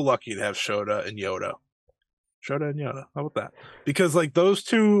they're so lucky to have Shota and Yoda. How about that? Because like those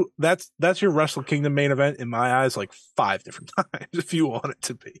two, that's your Wrestle Kingdom main event in my eyes, like 5 different times if you want it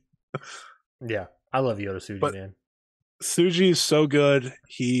to be. Yeah, I love Yoda Tsuji, man. Tsuji is so good.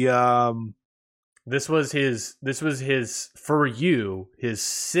 He this was his for you his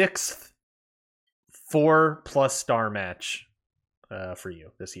 6th 4+ star match for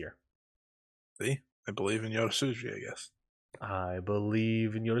you this year. See, I believe in Yoda Tsuji, I guess. I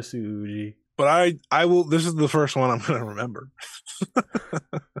believe in Yoda Tsuji. But I will. This is the first one I'm going to remember.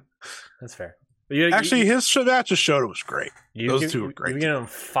 That's fair. Actually, his match with Shota was great. Those two were great. You give him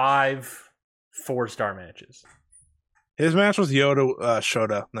 5 4-star matches. His match was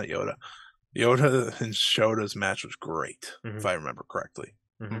Shota, not Yoda. Yoda and Shota's match was great, if I remember correctly.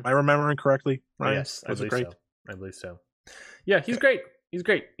 Am I remembering correctly, Ryan? Yes, I believe so. Yeah, he's great.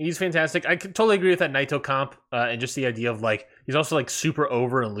 He's fantastic. I can totally agree with that Naito comp, and just the idea of like he's also like super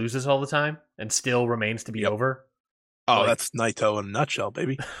over and loses all the time and still remains to be over. Oh, that's Naito in a nutshell,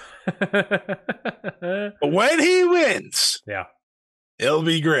 baby. But when he wins, it'll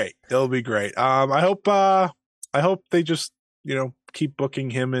be great. I hope they just keep booking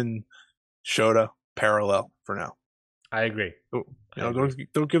him and Shota parallel for now. I agree.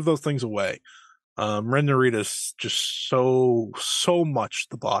 Don't give those things away. Ren Narita's just so much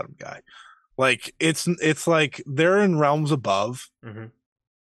the bottom guy. Like it's like they're in realms above, and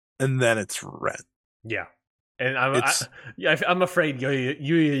then it's Ren. Yeah, and I'm afraid Yuya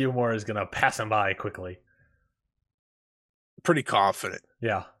Uemura is gonna pass him by quickly. Pretty confident.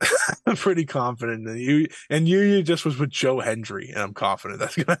 Yeah, I'm pretty confident that Yuya just was with Joe Hendry, and I'm confident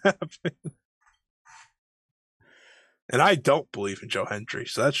that's gonna happen. And I don't believe in Joe Hendry,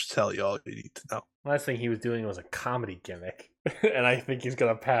 so that should tell you all you need to know. Last thing he was doing was a comedy gimmick, and I think he's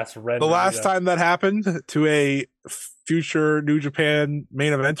going to pass Ren. The last time that happened to a future New Japan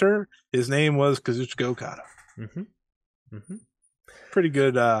main eventer, his name was Kazuchika Okada. Pretty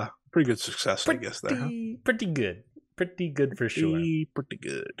good success, I guess. There, pretty good for sure. Pretty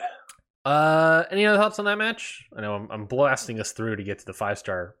good. Any other thoughts on that match? I know I'm blasting us through to get to the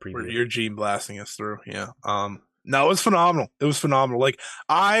 5-star preview. You're Gene blasting us through, yeah. No, it was phenomenal. Like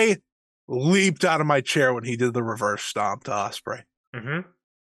I leaped out of my chair when he did the reverse stomp to Ospreay.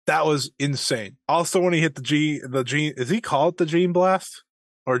 That was insane. Also, when he hit the Gene, is he called the Gene Blast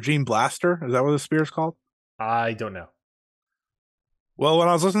or Gene Blaster? Is that what the spear is called? I don't know. Well, when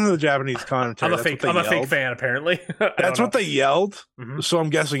I was listening to the Japanese commentary, I'm a fake fan. Apparently, that's what they yelled. So I'm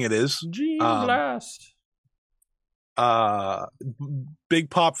guessing it is Gene Blast.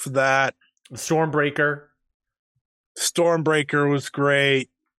 Big pop for that. Stormbreaker was great.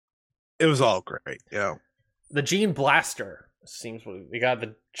 It was all great, The Gene Blaster seems we got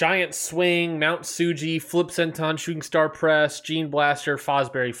the giant swing, Mount Tsuji, flip senton, shooting star press, Gene Blaster,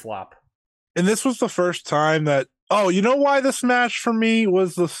 Fosbury flop. And this was the first time that. Oh, you know why this match for me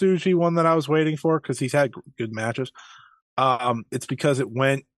was the Tsuji one that I was waiting for? Because he's had good matches. It's because it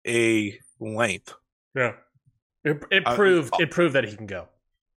went a length. Yeah, it proved that he can go.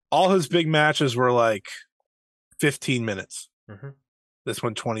 All his big matches were like 15 minutes. This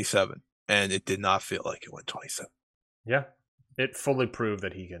went 27, and it did not feel like it went 27. Yeah, it fully proved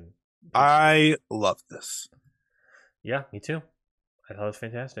that he can. I love this. Yeah, me too. I thought it was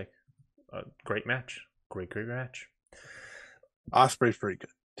fantastic. Great match. Great match. Ospreay's pretty good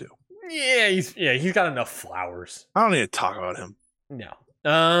too. Yeah, he's got enough flowers. I don't need to talk about him. No.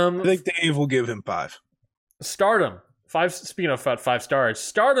 I think Dave will give him 5. Stardom 5. Speaking of 5 stars,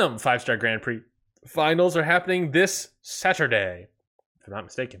 Stardom 5-star Grand Prix finals are happening this Saturday, if I'm not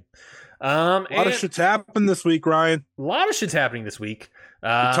mistaken. A lot of shit's happened this week, Ryan. A lot of shit's happening this week.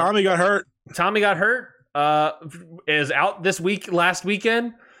 Tommy got hurt. Is out this week. Last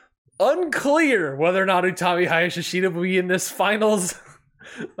weekend. Unclear whether or not Utami Hayashishita will be in this finals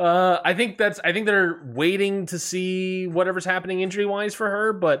I think they're waiting to see whatever's happening injury wise for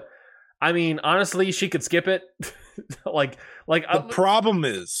her, but I mean, honestly, she could skip it. The problem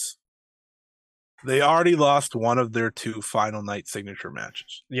is they already lost one of their 2 final night signature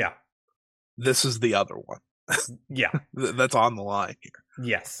matches. Yeah. This is the other one. Yeah. That's on the line here.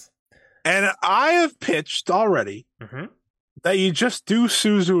 Yes. And I have pitched already that you just do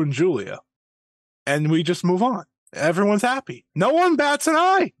Suzu and Julia and we just move on. Everyone's happy. No one bats an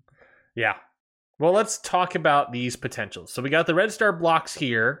eye. Yeah. Well, let's talk about these potentials. So we got the Red Star blocks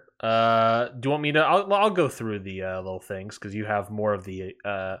here. Do you want me to? I'll go through the little things because you have more of the.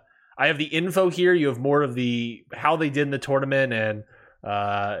 I have the info here. You have more of the how they did in the tournament and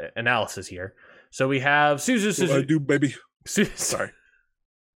analysis here. So we have Suzu. What I do, baby. Sorry.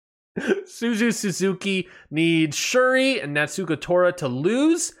 Suzu Suzuki needs Shuri and Natsuko Tora to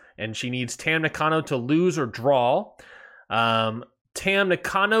lose, and she needs Tam Nakano to lose or draw. Tam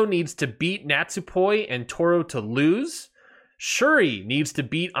Nakano needs to beat Natsupoi and Toro to lose. Shuri needs to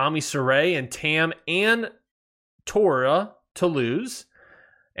beat Ami Sourei and Tam and Tora to lose.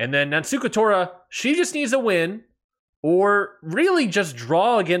 And then Natsuko Tora, she just needs a win or really just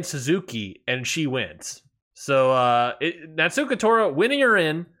draw against Suzuki and she wins. So Natsuko Tora, winning you're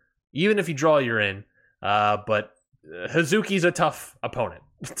in. Even if you draw, you're in. But Hazuki's a tough opponent.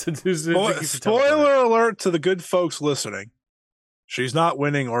 Spoiler alert to the good folks listening. She's not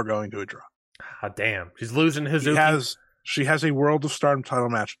winning or going to a draw. Oh, damn. She's losing Hazuki. She has a World of Stardom title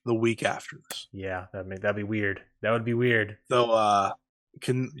match the week after this. Yeah, that'd be weird. That would be weird. So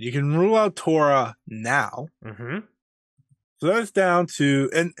you can rule out Tora now. Mm-hmm. So that's down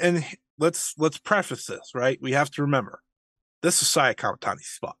to and let's preface this, right? We have to remember this is Saya Kamatani's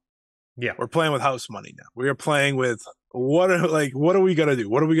spot. Yeah. We're playing with house money now. We are playing with what are we gonna do?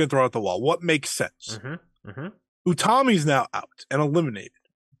 What are we gonna throw at the wall? What makes sense? Mm-hmm. Mm-hmm. Utami's now out and eliminated.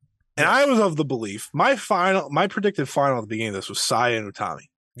 And I was of the belief, my predicted final at the beginning of this was Saya and Utami.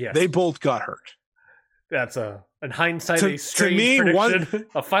 Yeah. They both got hurt. That's in hindsight, a strange prediction.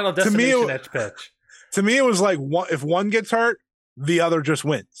 A final destination edge pitch. To me, it was like if one gets hurt, the other just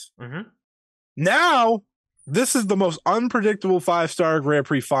wins. Mm-hmm. Now, this is the most unpredictable 5-star Grand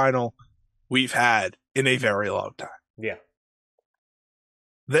Prix final we've had in a very long time. Yeah.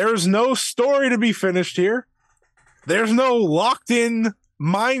 There's no story to be finished here. There's no locked-in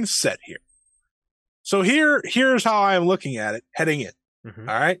mindset here. So here's how I am looking at it heading in. Mm-hmm.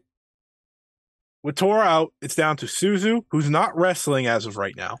 All right? With Tora out, it's down to Suzu, who's not wrestling as of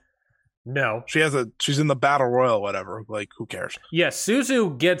right now. No. She's in the Battle Royal, whatever. Like, who cares? Yes,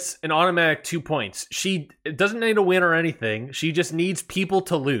 Suzu gets an automatic 2 points. She doesn't need a win or anything. She just needs people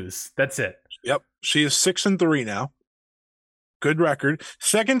to lose. That's it. Yep. She is 6-3 now. Good record.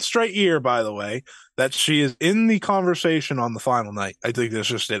 Second straight year, by the way, that she is in the conversation on the final night. I think that's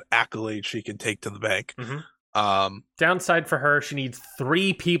just an accolade she can take to the bank. Mm-hmm. Downside for her, she needs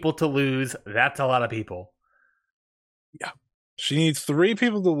 3 people to lose. That's a lot of people. Yeah. She needs 3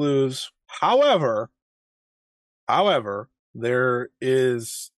 people to lose. However, there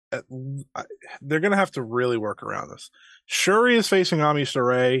is they're going to have to really work around this. Shuri is facing Ami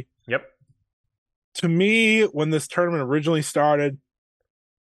Sourei. Yep. To me, when this tournament originally started,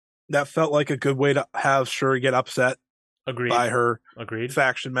 that felt like a good way to have Shuri get upset by her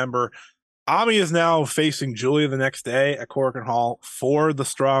faction member. Ami is now facing Julia the next day at Korakuen Hall for the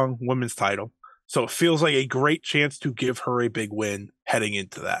strong women's title. So it feels like a great chance to give her a big win heading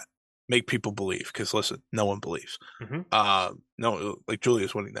into that. Make people believe, because listen, no one believes. Mm-hmm. No, like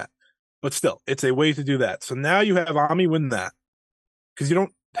Julia's winning that. But still, it's a way to do that. So now you have Ami win that, because you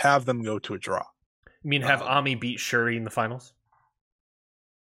don't have them go to a draw. You mean have Ami beat Shuri in the finals?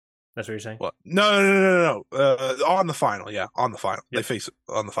 That's what you're saying? What? No. On the final, yeah. On the final. Yep. They face it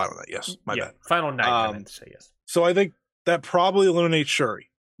on the final night, yes. My bad. Final night, I meant to say yes. So I think that probably eliminates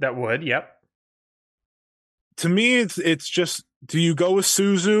Shuri. That would, yep. To me, it's just, do you go with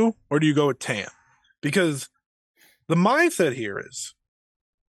Suzu or do you go with Tam? Because the mindset here is,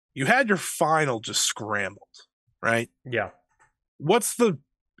 you had your final just scrambled, right? Yeah. What's the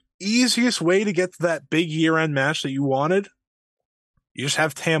easiest way to get to that big year-end match that you wanted? You just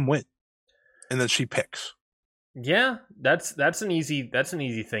have Tam win, and then she picks. Yeah, that's an easy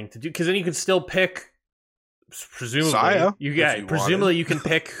thing to do, because then you can still pick. Presumably, Saya, presumably you can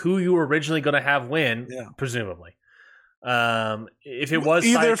pick who you were originally going to have win. Yeah. Presumably, if it was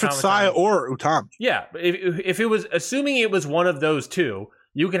either if it's Saya or Utami. Yeah, if it was, assuming it was one of those two,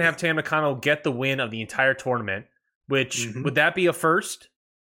 you can have Tam Nakano get the win of the entire tournament. Which would that be a first?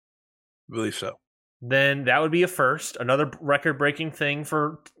 I believe so. Then that would be a first, another record-breaking thing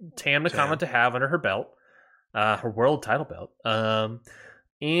for Tam Nakano to have under her belt, her world title belt.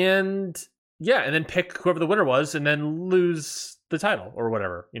 and then pick whoever the winner was, and then lose the title or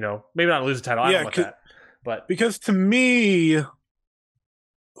whatever. Maybe not lose the title. I don't want that, but because to me,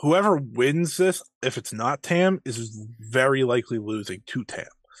 whoever wins this, if it's not Tam, is very likely losing to Tam,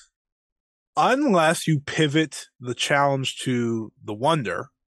 unless you pivot the challenge to the Wonder,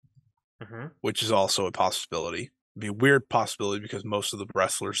 which is also a possibility. It'd be a weird possibility because most of the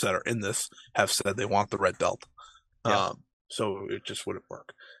wrestlers that are in this have said they want the red belt. Yeah. So it just wouldn't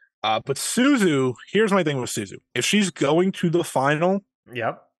work. But Suzu, here's my thing with Suzu. If she's going to the final,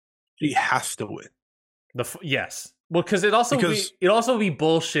 she has to win. Yes. Well, because it'd also be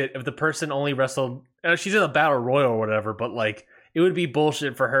bullshit if the person only wrestled. She's in a battle royal or whatever, but like it would be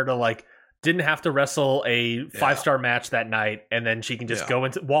bullshit for her to like didn't have to wrestle a 5-star match that night, and then she can just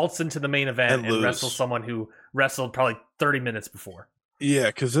waltz into the main event and wrestle someone who wrestled probably 30 minutes before. Yeah,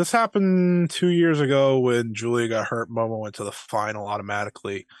 because this happened 2 years ago when Julia got hurt. Momo went to the final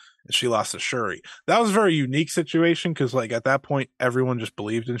automatically, and she lost to Shuri. That was a very unique situation because, like, at that point, everyone just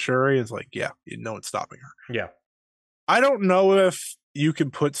believed in Shuri. It's like, no one's stopping her. Yeah. I don't know if you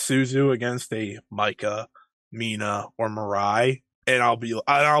can put Suzu against a Micah, Mina, or Mirai, and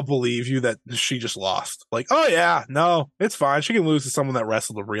I'll believe you that she just lost. Like, oh yeah, no, it's fine. She can lose to someone that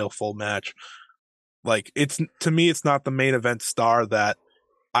wrestled a real full match. Like, to me, it's not the main event star that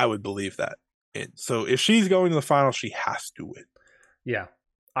I would believe that in. So if she's going to the final, she has to win. Yeah,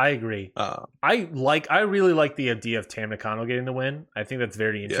 I agree. I really like the idea of Tam Nakano getting the win. I think that's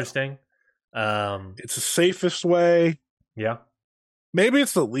very interesting. It's the safest way. Yeah. Maybe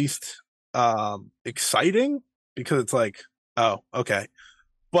it's the least exciting because it's like, oh, okay.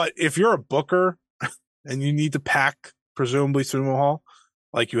 But if you're a booker and you need to pack presumably Sumo Hall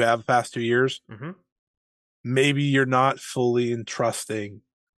like you have the past 2 years, maybe you're not fully entrusting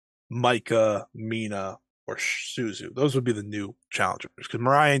Micah, Mina, or Suzu. Those would be the new challengers because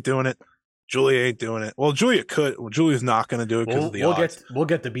Mariah ain't doing it. Julia ain't doing it. Well, Julia could. Well, Julia's not going to do it because of the odds. We'll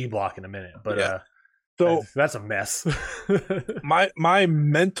get to B block in a minute, but so that's a mess. my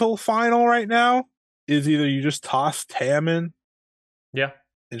mental final right now is either you just toss Tam in,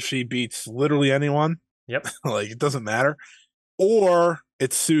 and she beats literally anyone. Yep, like it doesn't matter, or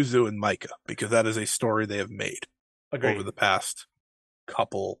it's Suzu and Micah because that is a story they have made over the past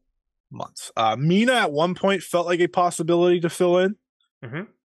couple months. Mina at one point felt like a possibility to fill in.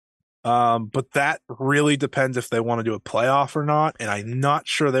 But that really depends if they want to do a playoff or not, and I'm not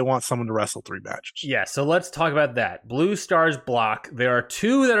sure they want someone to wrestle 3 matches. Yeah, so let's talk about that. Blue Stars block. There are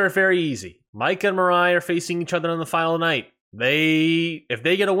 2 that are very easy. Micah and Mirai are facing each other on the final night. If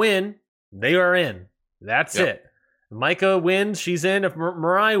they get a win, they are in. That's it. If Micah wins, she's in. If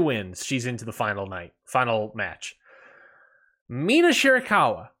Mirai wins, she's into the final match. Mina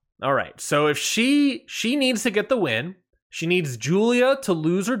Shirakawa. All right, so if she needs to get the win, she needs Julia to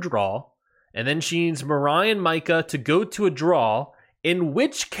lose or draw, and then she needs Mirai and Micah to go to a draw, in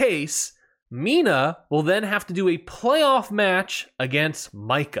which case Mina will then have to do a playoff match against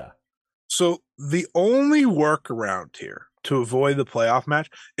Micah. So the only workaround here to avoid the playoff match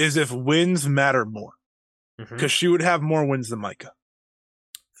is if wins matter more, because she would have more wins than Micah.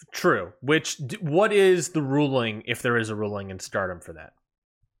 True. What is the ruling, if there is a ruling in Stardom for that?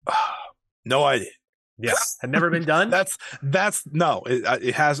 No idea. Yeah, had never been done. No.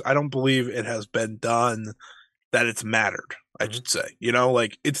 It has. I don't believe it has been done. That it's mattered. I should say.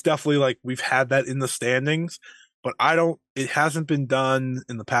 Like it's definitely like we've had that in the standings, but it hasn't been done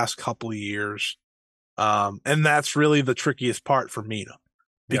in the past couple of years, and that's really the trickiest part for Mina,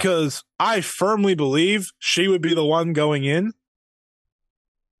 because I firmly believe she would be the one going in,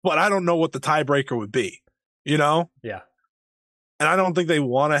 but I don't know what the tiebreaker would be. Yeah. And I don't think they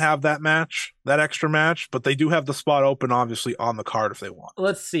want to have that extra match, but they do have the spot open, obviously, on the card if they want.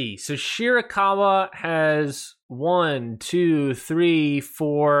 Let's see. So Shirakawa has 1, 2, 3,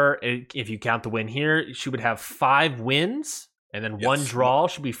 4. If you count the win here, she would have 5 wins, and then 1 draw.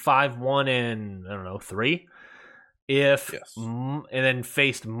 Should be 5, 1, and 3. And then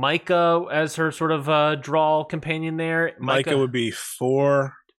faced Micah as her sort of draw companion there. Micah would be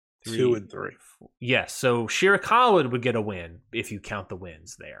 4, 2, and 3. Yes, so Shirakawa would get a win if you count the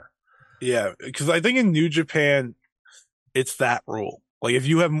wins there. Yeah, because I think in New Japan, it's that rule. Like if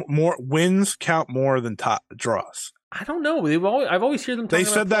you have more wins, count more than draws. I don't know. I've always heard them. They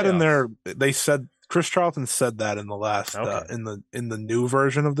said that playoffs. They said Chris Charlton said that in the last in the new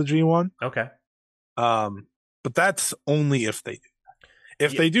version of the G1. Okay. But that's only if they do.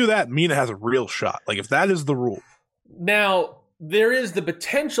 If they do that, Mina has a real shot. Like if that is the rule. Now, There is the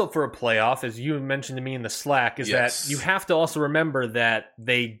potential for a playoff, as you mentioned to me in the Slack, is that you have to also remember that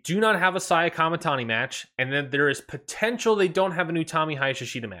they do not have a Saya Kamatani match, and then there is potential they don't have an Utami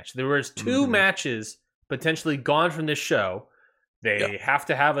Hayashishita match. There was 2 matches potentially gone from this show. They have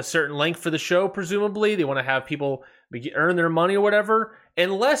to have a certain length for the show, presumably. They want to have people earn their money or whatever.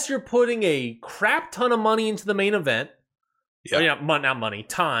 Unless you're putting a crap ton of money into the main event, not money,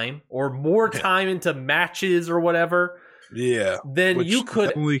 time, or more time into matches or whatever. Yeah. Then you could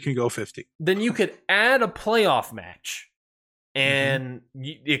definitely can go 50. Then you could add a playoff match, and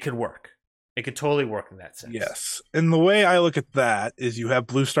it could work. It could totally work in that sense. Yes. And the way I look at that is you have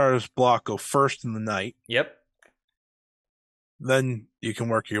Blue Stars Block go first in the night. Yep. Then you can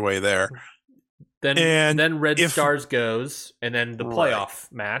work your way there. Then Red Stars goes, and then the playoff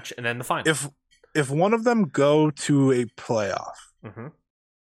match, and then the final. If one of them go to a playoff,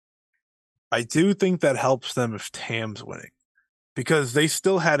 I do think that helps them if Tam's winning, because they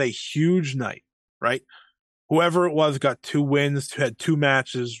still had a huge night, right? Whoever it was got 2 wins, had 2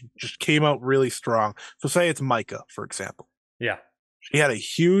 matches, just came out really strong. So say it's Micah, for example. Yeah. She had a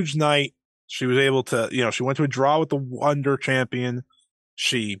huge night. She was able to, she went to a draw with the Wonder Champion.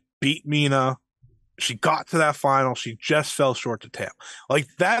 She beat Mina. She got to that final. She just fell short to Tam. Like,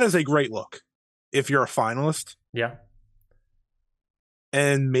 that is a great look if you're a finalist. Yeah.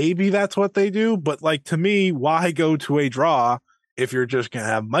 And maybe that's what they do. But, like, to me, why go to a draw if you're just going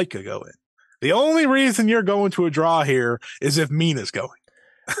to have Micah go in? The only reason you're going to a draw here is if Mina's going.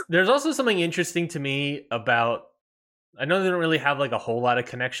 There's also something interesting to me about, I know they don't really have, like, a whole lot of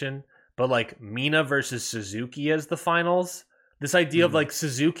connection, but, like, Mina versus Suzuki as the finals. This idea of, like,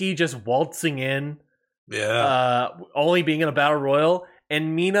 Suzuki just waltzing in, only being in a battle royal,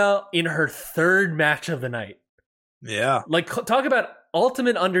 and Mina in her 3rd match of the night. Yeah. Like, talk about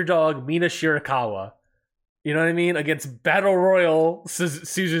ultimate underdog Mina Shirakawa. You know what I mean? Against battle royal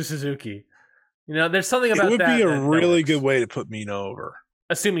Suzu Suzuki. There's something about that. It would be a really good way to put Mina over.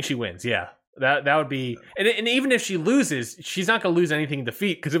 Assuming she wins, yeah. That would be... And even if she loses, she's not going to lose anything in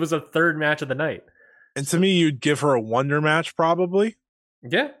defeat, because it was a 3rd match of the night. And to me, you'd give her a Wonder match, probably.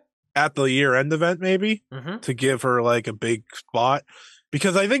 Yeah. At the year-end event, maybe, to give her, like, a big spot.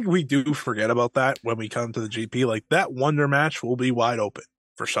 Because I think we do forget about that when we come to the GP. Like, that Wonder match will be wide open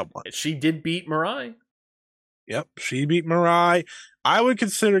for someone. She did beat Mirai. Yep, she beat Mirai. I would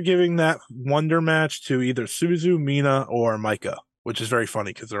consider giving that Wonder match to either Suzu, Mina, or Micah, which is very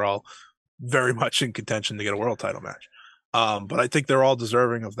funny because they're all very much in contention to get a world title match. But I think they're all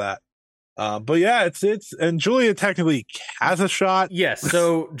deserving of that. But yeah, it's and Julia technically has a shot. Yes,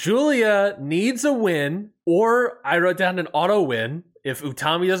 so Julia needs a win, or I wrote down an auto win if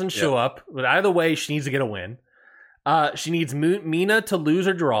Utami doesn't show up. But either way, she needs to get a win. She needs Mina to lose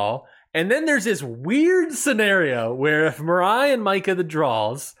or draw. And then there's this weird scenario where if Mirai and Micah the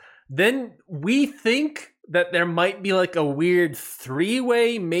draws, then we think that there might be like a weird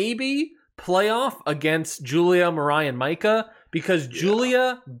 3-way maybe playoff against Julia, Mirai, and Micah, because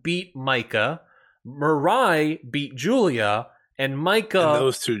Julia beat Micah, Mirai beat Julia, and Micah... And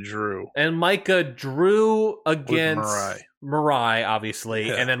those 2 drew. And Micah drew against Mirai, obviously,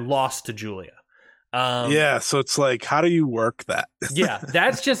 and then lost to Julia. So it's like, how do you work that? Yeah,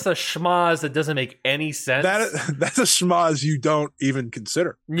 that's just a schmoz that doesn't make any sense. That's a schmoz you don't even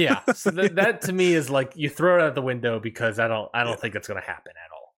consider. Yeah, so that to me is like, you throw it out the window, because I don't think it's going to happen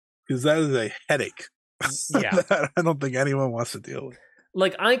at all. Because that is a headache. Yeah, that I don't think anyone wants to deal with.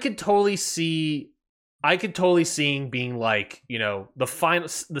 Like, I could totally seeing being like, the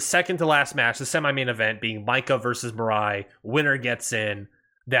second to last match, the semi-main event being Micah versus Mirai, winner gets in,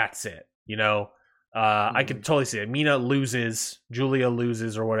 that's it. I could totally see it. Mina loses, Julia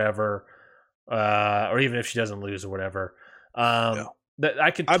loses, or whatever, or even if she doesn't lose or whatever. I'd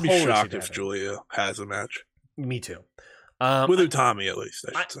be shocked if Julia has a match. Me too. With Utami, at least,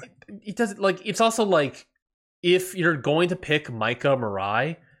 I should say. It doesn't, like, it's also like, if you're going to pick Micah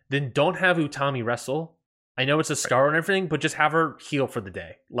Mirai, then don't have Utami wrestle. I know it's a star and everything, but just have her heel for the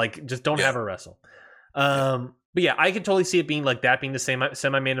day. Like, just don't have her wrestle. But yeah, I could totally see it being like that, being the same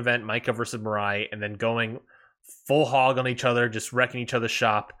semi-main event, Micah versus Mirai, and then going full hog on each other, just wrecking each other's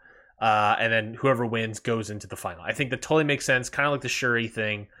shop, and then whoever wins goes into the final. I think that totally makes sense, kind of like the Shuri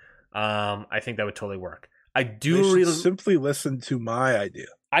thing. I think that would totally work. I do really simply listen to my idea.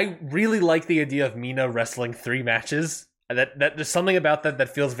 I really like the idea of Mina wrestling 3 matches. That there's something about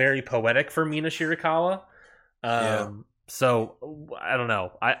that feels very poetic for Mina Shirakawa. So I don't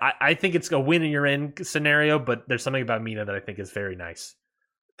know. I think it's a win and you're in scenario, but there's something about Mina that I think is very nice.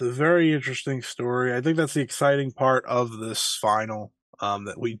 The very interesting story. I think that's the exciting part of this final,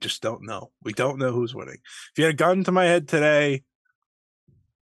 that we just don't know. We don't know who's winning. If you had a gun to my head today,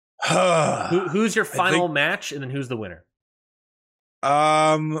 Who's your final match, and then who's the winner?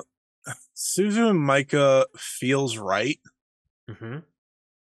 Suzu and Micah feels right. Mm-hmm.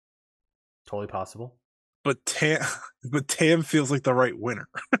 Totally possible. But Tam feels like the right winner.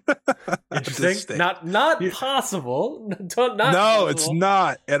 Interesting. Not possible. Not no, possible. It's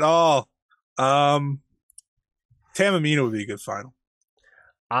not at all. Tam and Mina would be a good final.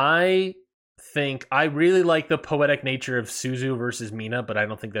 I think I really like the poetic nature of Suzu versus Mina, but I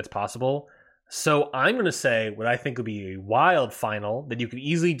don't think that's possible. So I'm going to say what I think would be a wild final that you could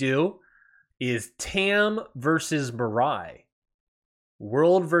easily do is Tam versus Mirai.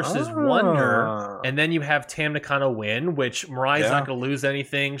 World versus Wonder, and then you have Tam Nakano win, which Mirai's not going to lose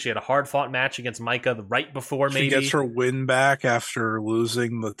anything. She had a hard-fought match against Micah right before, maybe. She gets her win back after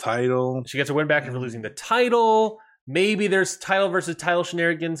losing the title. She gets her win back after losing the title. Maybe there's title versus title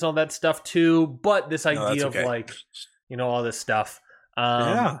shenanigans and all that stuff, too. But this idea of, all this stuff.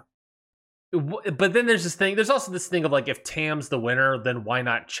 But then there's this thing. There's also this thing of, if Tam's the winner, then why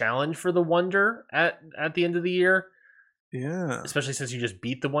not challenge for the Wonder at the end of the year? Yeah. Especially since you just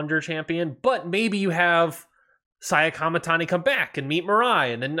beat the Wonder Champion. But maybe you have Saya Kamatani come back and meet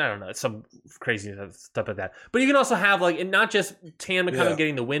Mirai, and then, I don't know, some crazy stuff like that. But you can also have, and not just Tam Nakano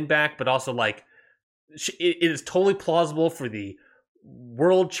getting the win back, but also, it is totally plausible for the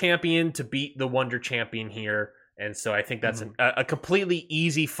World Champion to beat the Wonder Champion here. And so I think that's a completely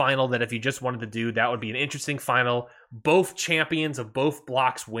easy final that if you just wanted to do, that would be an interesting final. Both champions of both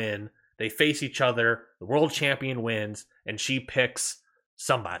blocks win. They face each other. The world champion wins, and she picks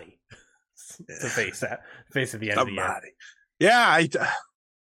somebody to face at the end of the year. Yeah,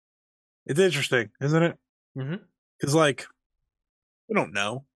 it's interesting, isn't it? Because we don't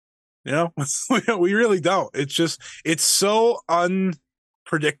know, we really don't. It's so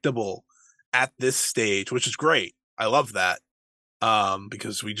unpredictable at this stage, which is great. I love that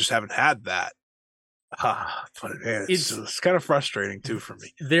because we just haven't had that. But man, it's kind of frustrating too for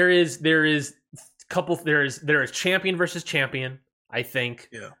me. There is champion versus champion, I think.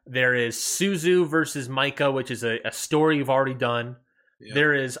 Yeah. There is Suzu versus Micah, which is a story you've already done. Yeah.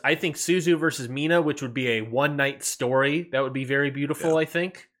 There is, I think, Suzu versus Mina, which would be a one-night story. That would be very beautiful, I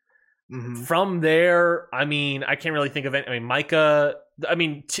think. From there, I can't really think of it. Mina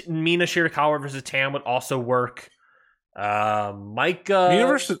Shirakawa versus Tam would also work. Micah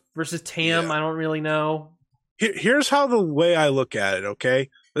Mina versus Tam, I don't really know. Here's how the way I look at it, okay?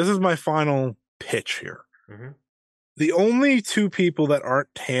 This is my final pitch here. The only two people that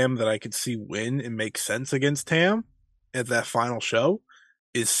aren't Tam that I could see win and make sense against Tam at that final show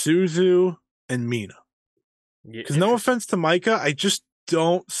is Suzu and Mina. Because no offense to Micah, I just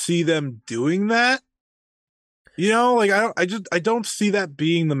don't see them doing that. I don't see that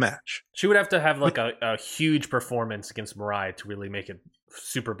being the match. She would have to have a huge performance against Mirai to really make it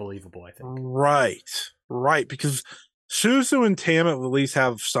super believable, I think. Right. Because Suzu and Tam at least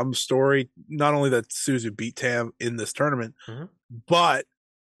have some story. Not only that Suzu beat Tam in this tournament, but at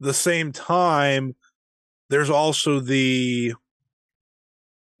the same time, there's also the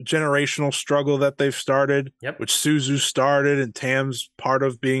generational struggle that they've started, which Suzu started, and Tam's part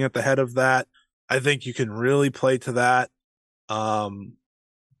of being at the head of that. I think you can really play to that. And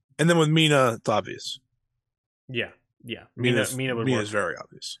then with Mina, it's obvious. Yeah. Mina would work. Is very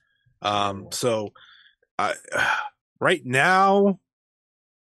obvious. So right now,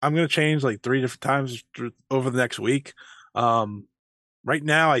 I'm going to change 3 different times over the next week. Right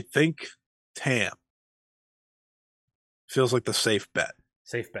now, I think Tam feels like the safe bet.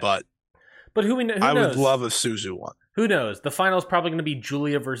 But who knows? I would love a Suzu one. Who knows? The final is probably going to be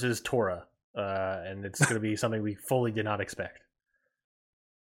Julia versus Tora. And it's going to be something we fully did not expect.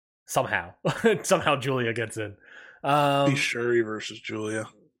 Somehow Julia gets in. Be Shuri versus Julia.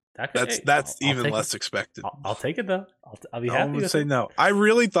 That's even less expected. I'll take it though. I'll be happy. I would say no. I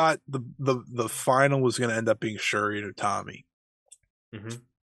really thought the final was going to end up being Shuri or Tommy.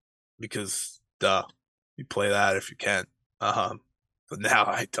 Because you play that if you can. But now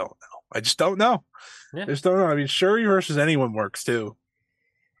I don't know. I just don't know. I just don't know. Shuri versus anyone works too.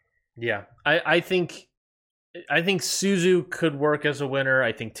 Yeah, I think Suzu could work as a winner.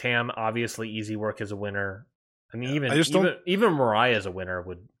 I think Tam obviously easy work as a winner. Even Mirai as a winner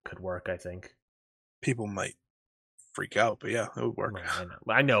could work. I think people might freak out, but yeah, it would work.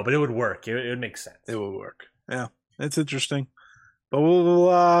 I know, but it would work. It would make sense. It would work. Yeah, it's interesting, but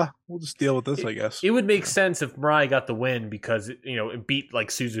we'll just deal with this, I guess. It would make sense if Mirai got the win because it beat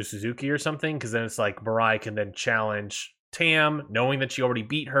Suzu Suzuki or something. Because then it's Mirai can then challenge Tam, knowing that she already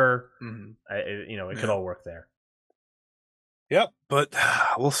beat her. It could all work there. Yep, but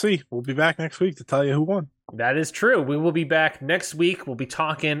we'll see. We'll be back next week to tell you who won. That is true. We will be back next week. We'll be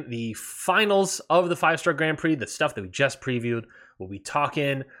talking the finals of the 5-Star Grand Prix, the stuff that we just previewed. We'll be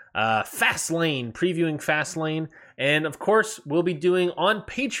talking Fastlane, previewing Fastlane. And of course, we'll be doing on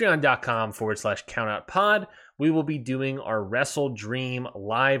patreon.com/countoutpod. We will be doing our WrestleDream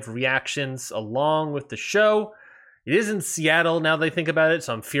live reactions along with the show. It is in Seattle now that I think about it,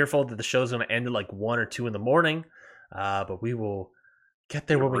 so I'm fearful that the show's going to end at like 1 or 2 in the morning. But we will get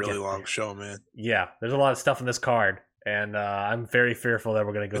there when we get there. Really long show, man. Yeah, there's a lot of stuff in this card, and I'm very fearful that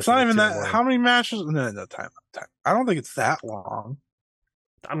we're going to go. It's not even that. How many matches? No, time. I don't think it's that long.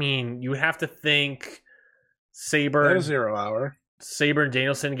 I mean, you would have to think Sabre. That is 0 hour. Sabre and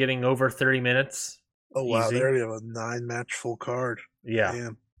Danielson getting over 30 minutes. Oh, wow. They already have a 9-match full card. Yeah.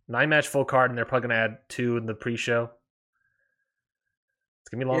 Damn. 9-match full card, and they're probably going to add 2 in the pre-show. It's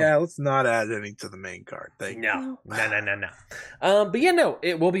going to be long. Yeah, let's not add any to the main card. No. But yeah, no,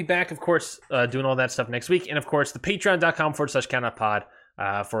 it will be back, of course, doing all that stuff next week. And, of course, the patreon.com/countoutpod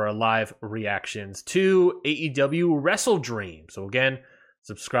for our live reactions to AEW WrestleDream. So, again,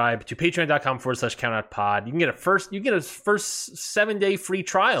 subscribe to patreon.com/countoutpod. You can get a first 7-day free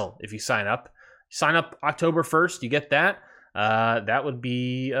trial if you sign up. Sign up October 1st, you get that. That would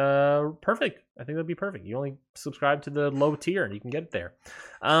be perfect. I think that'd be perfect. You only subscribe to the low tier and you can get it there.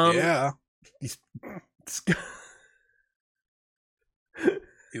 Yeah.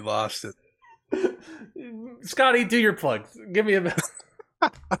 You lost it. Scotty, do your plugs. Give me a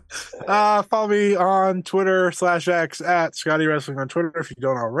follow me on Twitter /X at Scotty Wrestling on Twitter if you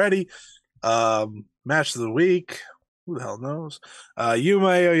don't already. Match of the week. Who the hell knows? Yuma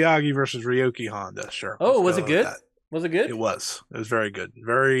Aoyagi versus Ryoki Honda. Sure. Oh, was it good? Was it good? It was. It was very good.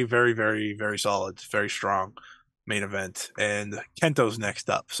 Very, very, very, very solid. Very strong main event. And Kento's next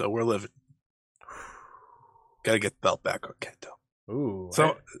up, so we're living. Got to get the belt back on Kento. Ooh.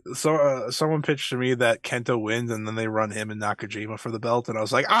 So someone pitched to me that Kento wins and then they run him and Nakajima for the belt, and I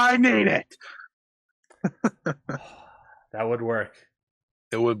was like, I need it. That would work.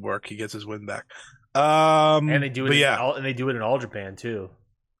 It would work. He gets his win back. And they do it. And they do it in All Japan too.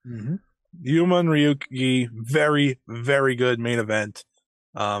 Mm-hmm. Yuma and Ryuki, very, very good main event.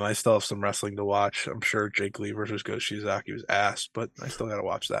 I still have some wrestling to watch. I'm sure Jake Lee versus Go Shizaki was ass, but I still got to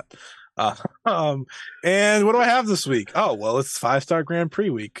watch that. And what do I have this week? Oh, well, it's 5-Star Grand Prix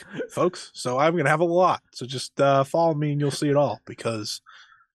week, folks. So I'm going to have a lot. So just follow me and you'll see it all, because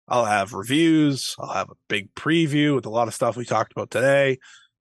I'll have reviews. I'll have a big preview with a lot of stuff we talked about today,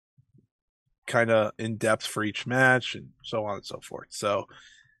 kind of in depth for each match and so on and so forth. So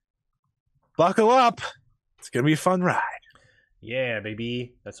buckle up. It's going to be a fun ride. Yeah,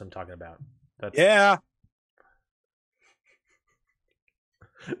 baby. That's what I'm talking about. Yeah.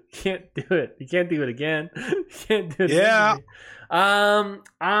 You can't do it. You can't do it again. You can't do it. Yeah. I'm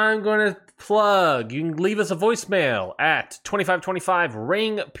going to plug. You can leave us a voicemail at 2525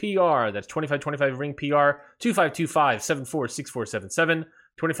 RING PR. That's 2525 RING PR, 2525-746477,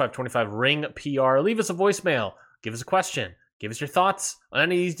 2525 RING PR. Leave us a voicemail. Give us a question. Give us your thoughts on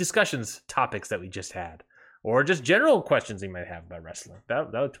any of these discussions topics that we just had, or just general questions you might have about wrestling.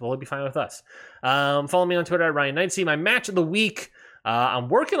 That would totally be fine with us. Follow me on Twitter at Ryan Knightsey. My match of the week. I'm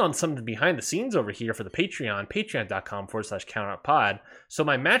working on something behind the scenes over here for the Patreon, patreon.com/countoutpod. So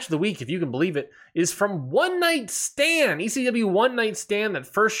my match of the week, if you can believe it, is from One Night Stand, ECW One Night Stand, that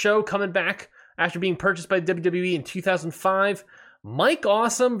first show coming back after being purchased by WWE in 2005. Mike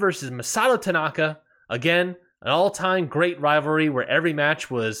Awesome versus Masato Tanaka. Again, an all-time great rivalry where every match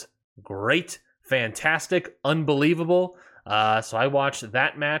was great, fantastic, unbelievable. So I watched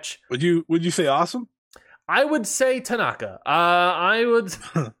that match. Would you say awesome? I would say Tanaka. I would.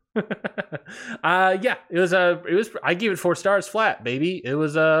 Yeah, it was. I gave it 4 stars flat, baby. It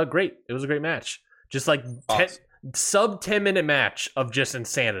was great. It was a great match. Just like awesome. Sub 10-minute match of just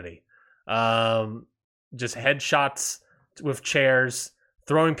insanity. Just headshots with chairs,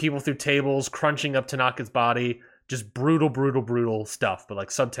 throwing people through tables, crunching up Tanaka's body. Just brutal stuff. But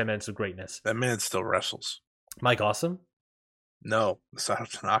like sub 10 minutes of greatness. That man still wrestles. Mike Awesome. No, Masato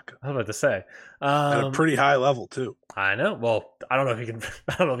Tanaka. I was about to say. At a pretty high level, too. I know. Well, I don't know if he can.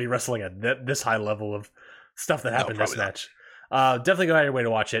 I don't know if he's wrestling at this high level of stuff that happened in this match. Definitely go out of your way to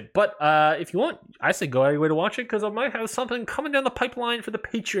watch it. But if you want, I say go out of your way to watch it, because I might have something coming down the pipeline for the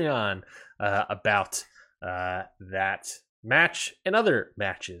Patreon about that match and other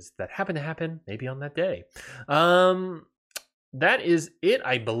matches that happen to happen maybe on that day. That is it,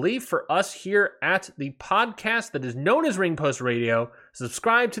 I believe, for us here at the podcast that is known as Ring Post Radio.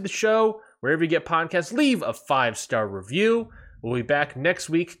 Subscribe to the show wherever you get podcasts. Leave a 5-star review. We'll be back next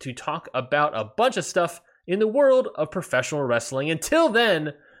week to talk about a bunch of stuff, in the world of professional wrestling. Until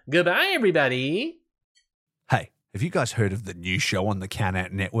then, goodbye, everybody. Hey, have you guys heard of the new show on the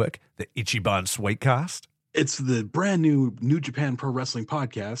Countout Network, the Ichiban Sweetcast? It's the brand new New Japan Pro Wrestling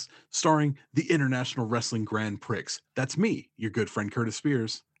podcast starring the International Wrestling Grand Prix. That's me, your good friend Curtis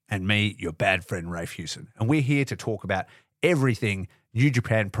Spears. And me, your bad friend Rafe Hewson. And we're here to talk about everything New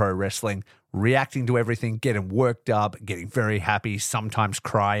Japan Pro Wrestling, reacting to everything, getting worked up, getting very happy, sometimes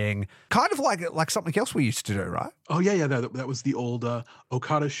crying. Kind of like something else we used to do, right? Oh, yeah. That was the old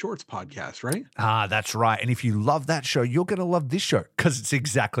Okada Shorts podcast, right? Ah, that's right. And if you love that show, you're going to love this show because it's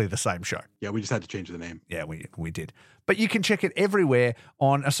exactly the same show. Yeah, we just had to change the name. Yeah, we did. But you can check it everywhere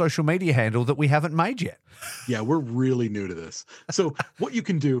on a social media handle that we haven't made yet. Yeah, we're really new to this. So what you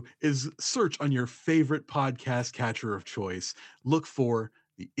can do is search on your favorite podcast catcher of choice. Look for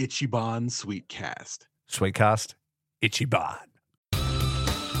the Ichiban Sweetcast. Sweetcast, Ichiban.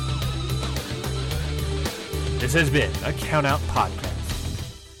 This has been a Countout Podcast.